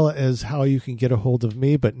as well as how you can get a hold of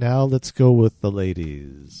me. But now let's go with the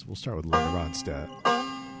ladies. We'll start with Linda Ronstadt.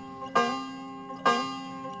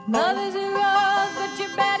 Love is a rose, but you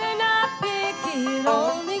better not pick it.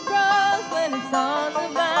 Only grows when it's on the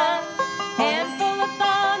vine. Handful of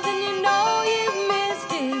thorns and you know you've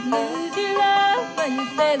missed it. Lose your love when you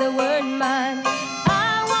say the word mine.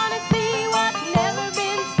 I wanna see what's never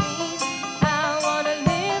been seen. I wanna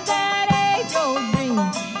live that age-old dream.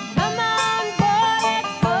 Come on, boy,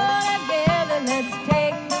 let's go together. Let's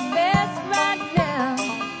take the best right now.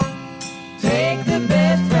 Take the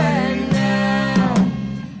best right now.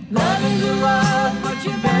 Love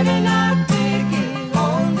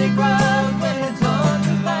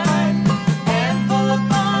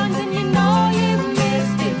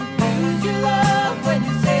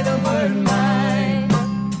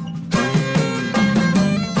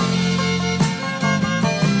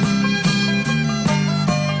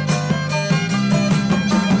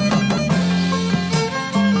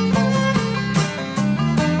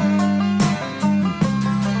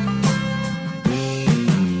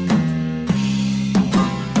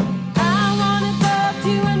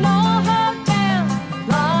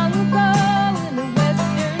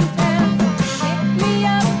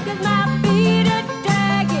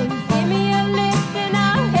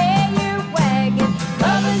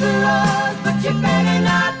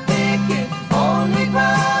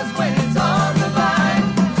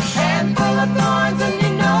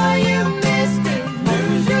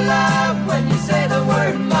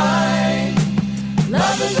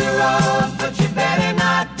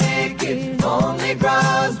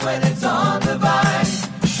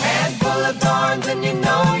and you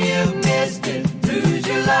know you missed it. Lose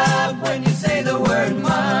your love when you say the word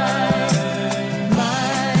mine.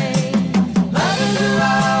 Mine. Love is a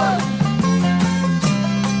road.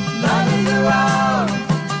 Love is a road.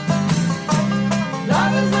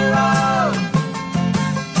 Love is a road.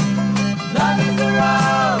 Love is a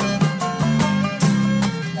road.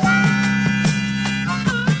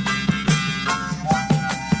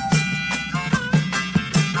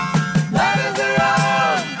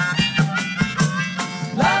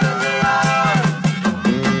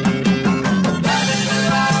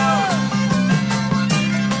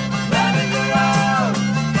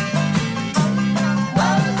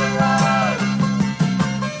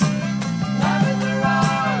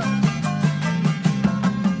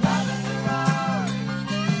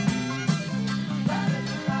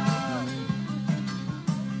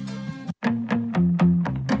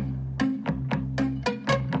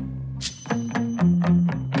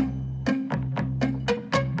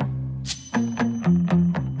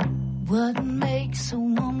 What makes a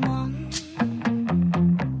woman?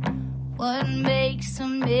 What makes a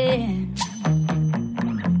man?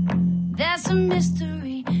 That's a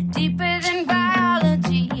mystery deeper than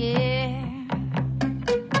biology, yeah.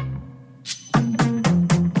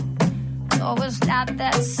 Oh, it's not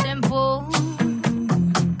that simple,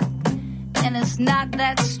 and it's not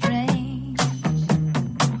that strange.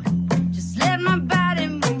 Just let my body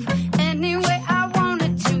move any way I want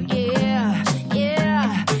it to, yeah,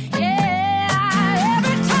 yeah, yeah.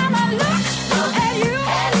 Every time I look at you,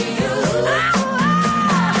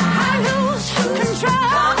 I lose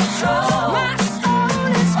control. My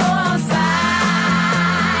soul is on fire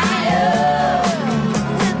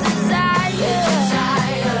with desire,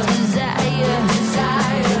 desire, desire,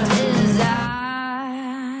 desire, desire.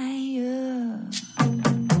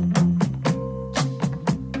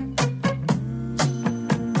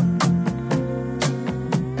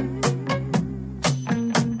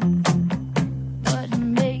 What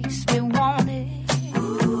makes me want it,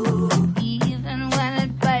 even when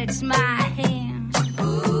it bites my hand?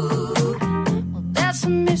 Well, that's a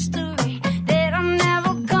mystery that I'm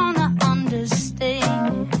never gonna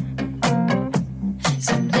understand.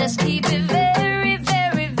 So let's keep it very,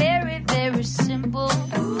 very, very, very simple.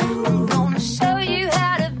 I'm gonna show you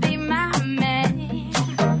how to be my man.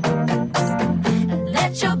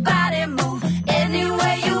 Let your body move any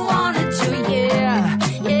way you want it to, yeah,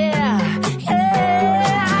 yeah,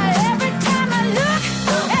 yeah. Every time I look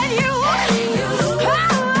at you, I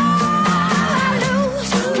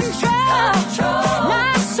lose control.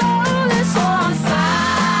 My soul is on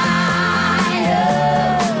fire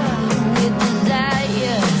with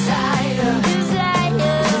desire, desire,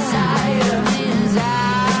 desire, desire,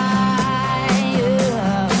 desire.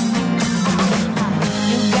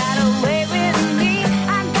 You got away with me, I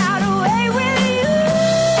got away with you.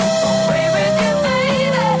 Away with you,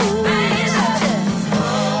 baby, baby.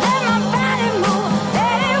 Let my body move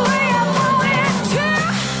any way I want it to.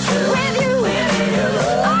 With you,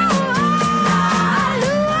 oh, I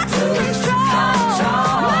lose control.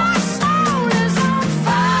 My soul is on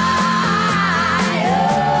fire.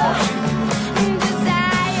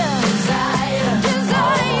 Desire, desire,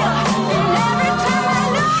 desire. And every time I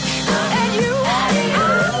look at you, I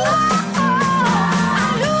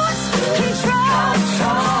lose control.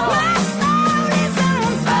 My soul is on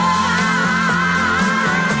fire.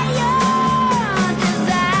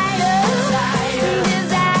 Desire, desire,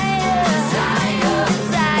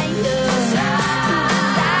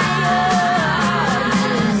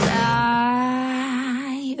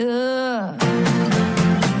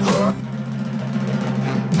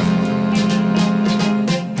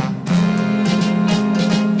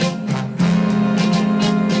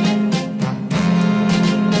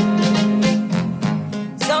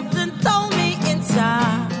 Something told me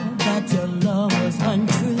inside that your love was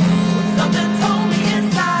untrue. Something told me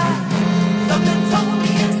inside. Something told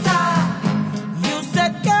me inside. You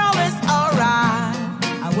said, girl, it's alright.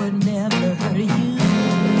 I would never hurt you.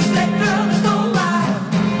 You said, girl, it's alright.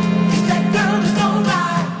 You said, girl, it's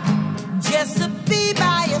alright. Just to be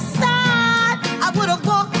by your side, I would have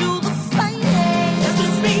walked through the flames. Just to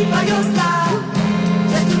be by your side.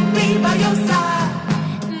 Just to be by your side.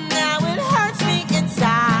 Now it hurts me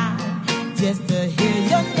inside just to hear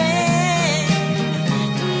your name.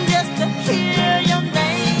 Just to hear your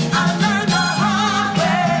name. I learned the hard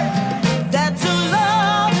way that your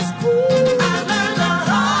love is cruel. I learned the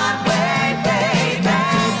hard way, baby.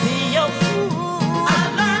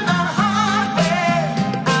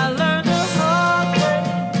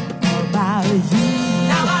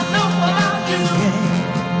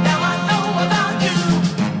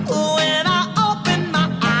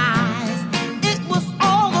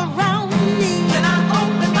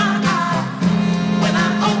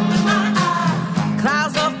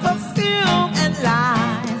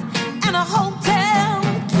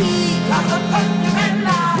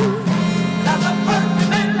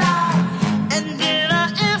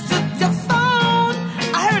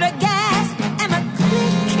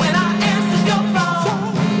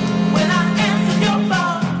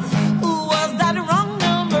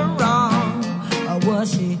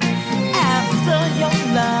 after your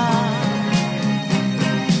love.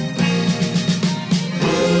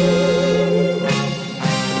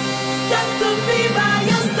 Just to be by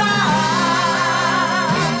your side,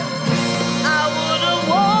 I would have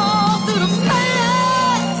walked through the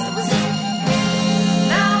flames.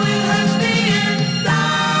 Now it hurts me inside.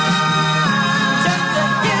 Just to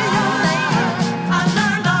hear your name, I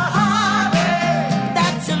learned the hard way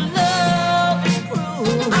that your love is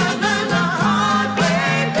cruel. I learned the hard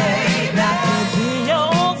way, baby, not to be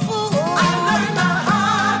your fool. I learned the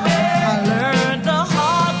hard way. I learned the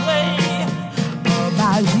hard way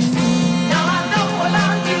about you. Now I know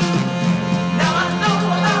about you. Now I know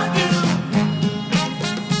about you.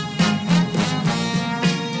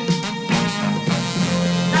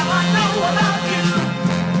 Now I know about you.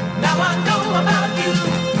 Now I know about you.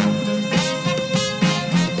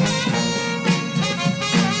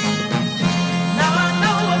 Now I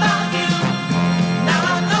know about you. Now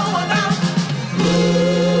I know about you.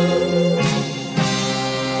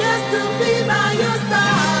 Just to be by your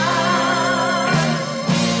side,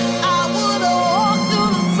 I would have walked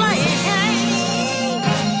through the flames.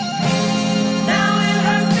 Now it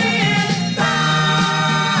hurts me inside.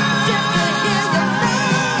 Just to hear your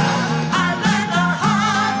name, I learned the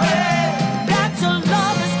hard way that your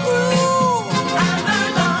love is cruel. I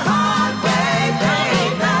learned the hard way, baby,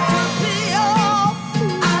 not to be your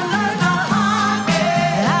fool. I learned the hard way.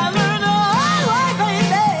 I learned the hard way,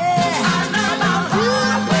 baby. I learned the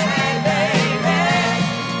hard way, baby.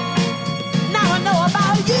 Now I know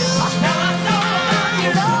about you. Now I know about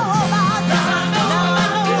you. Know about you. Now I know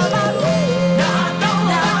about you. Now I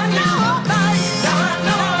know about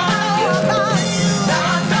you. Now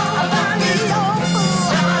I know about you.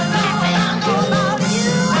 Now I know about you.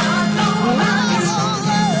 Now I know about you.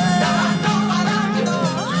 Now I know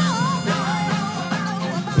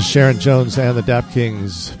about you. Sharon Jones and the Dap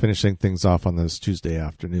Kings finishing things off on this Tuesday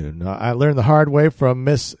afternoon. I learned the hard way from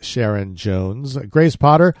Miss Sharon Jones. Grace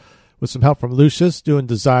Potter with some help from Lucius doing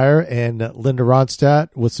Desire, and Linda Ronstadt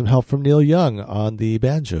with some help from Neil Young on the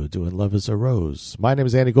banjo doing Love is a Rose. My name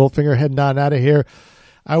is Andy Goldfinger, heading on out of here.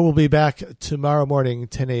 I will be back tomorrow morning,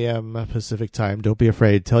 10 a.m. Pacific time. Don't be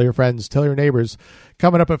afraid. Tell your friends, tell your neighbors.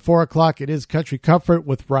 Coming up at 4 o'clock, it is Country Comfort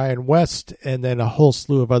with Brian West, and then a whole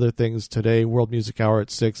slew of other things today. World Music Hour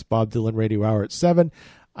at 6, Bob Dylan Radio Hour at 7,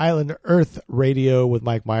 Island Earth Radio with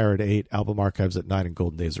Mike Meyer at 8, Album Archives at 9, and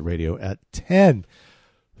Golden Days of Radio at 10.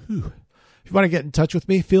 Whew. If you want to get in touch with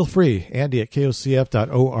me, feel free. Andy at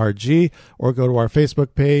KOCF.org, or go to our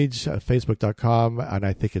Facebook page, facebook.com, and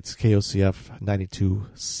I think it's KOCF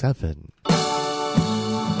 92.7.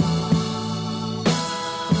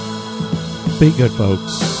 Be good,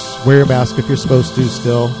 folks. Wear your mask if you're supposed to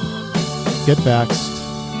still. Get vaxxed.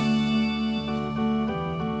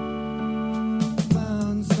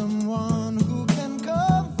 Found someone who can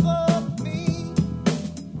comfort me,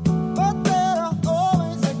 but there are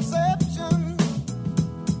always exceptions,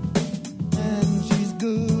 and she's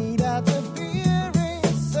good at appearing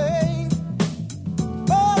sane.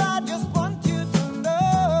 But I just want you to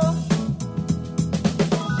know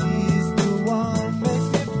she's the one makes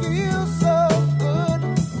me feel so good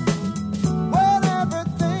when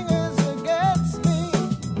everything is against me.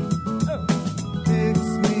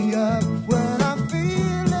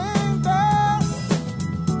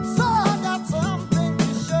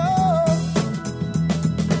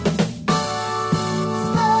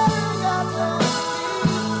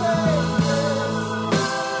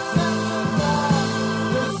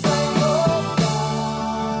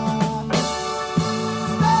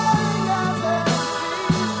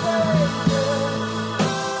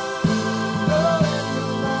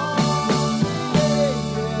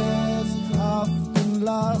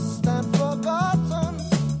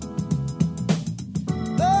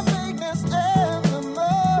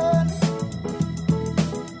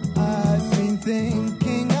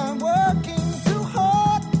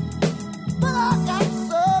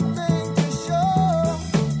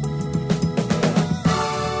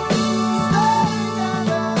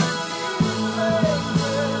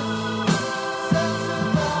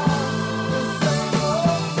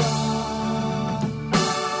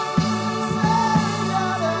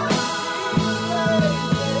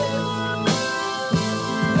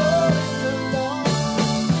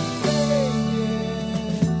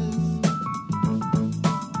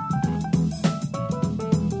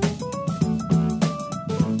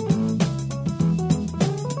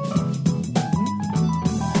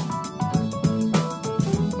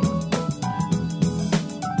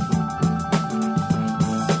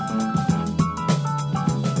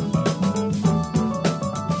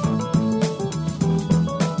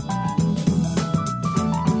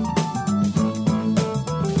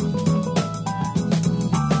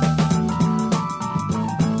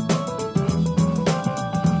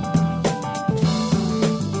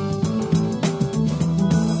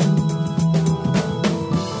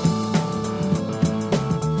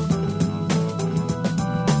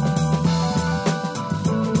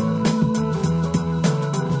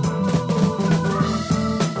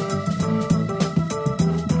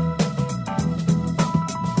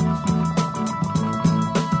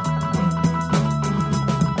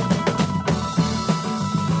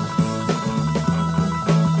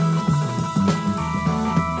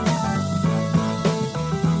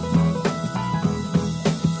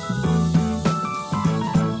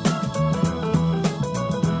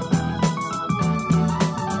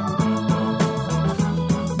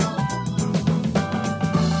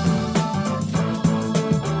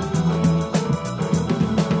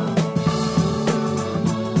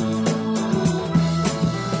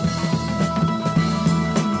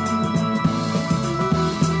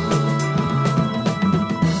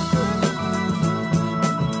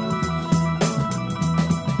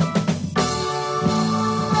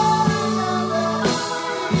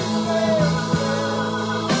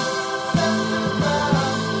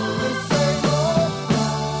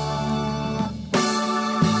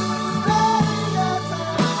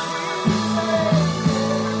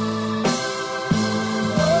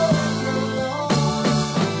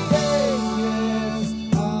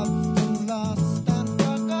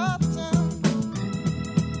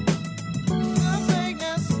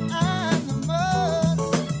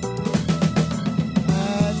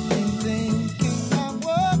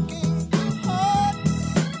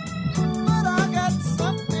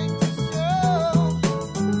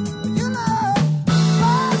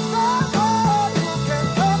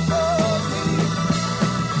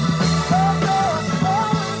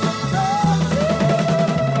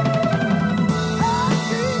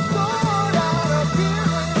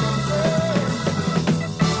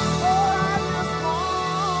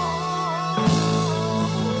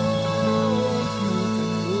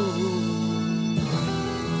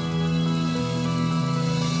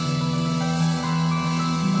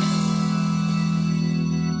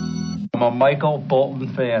 I'm a Michael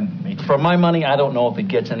Bolton fan. For my money, I don't know if it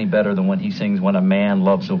gets any better than when he sings When a Man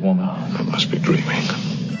Loves a Woman. I must be dreaming.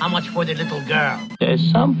 How much for the little girl?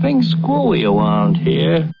 There's something screwy around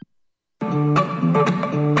here.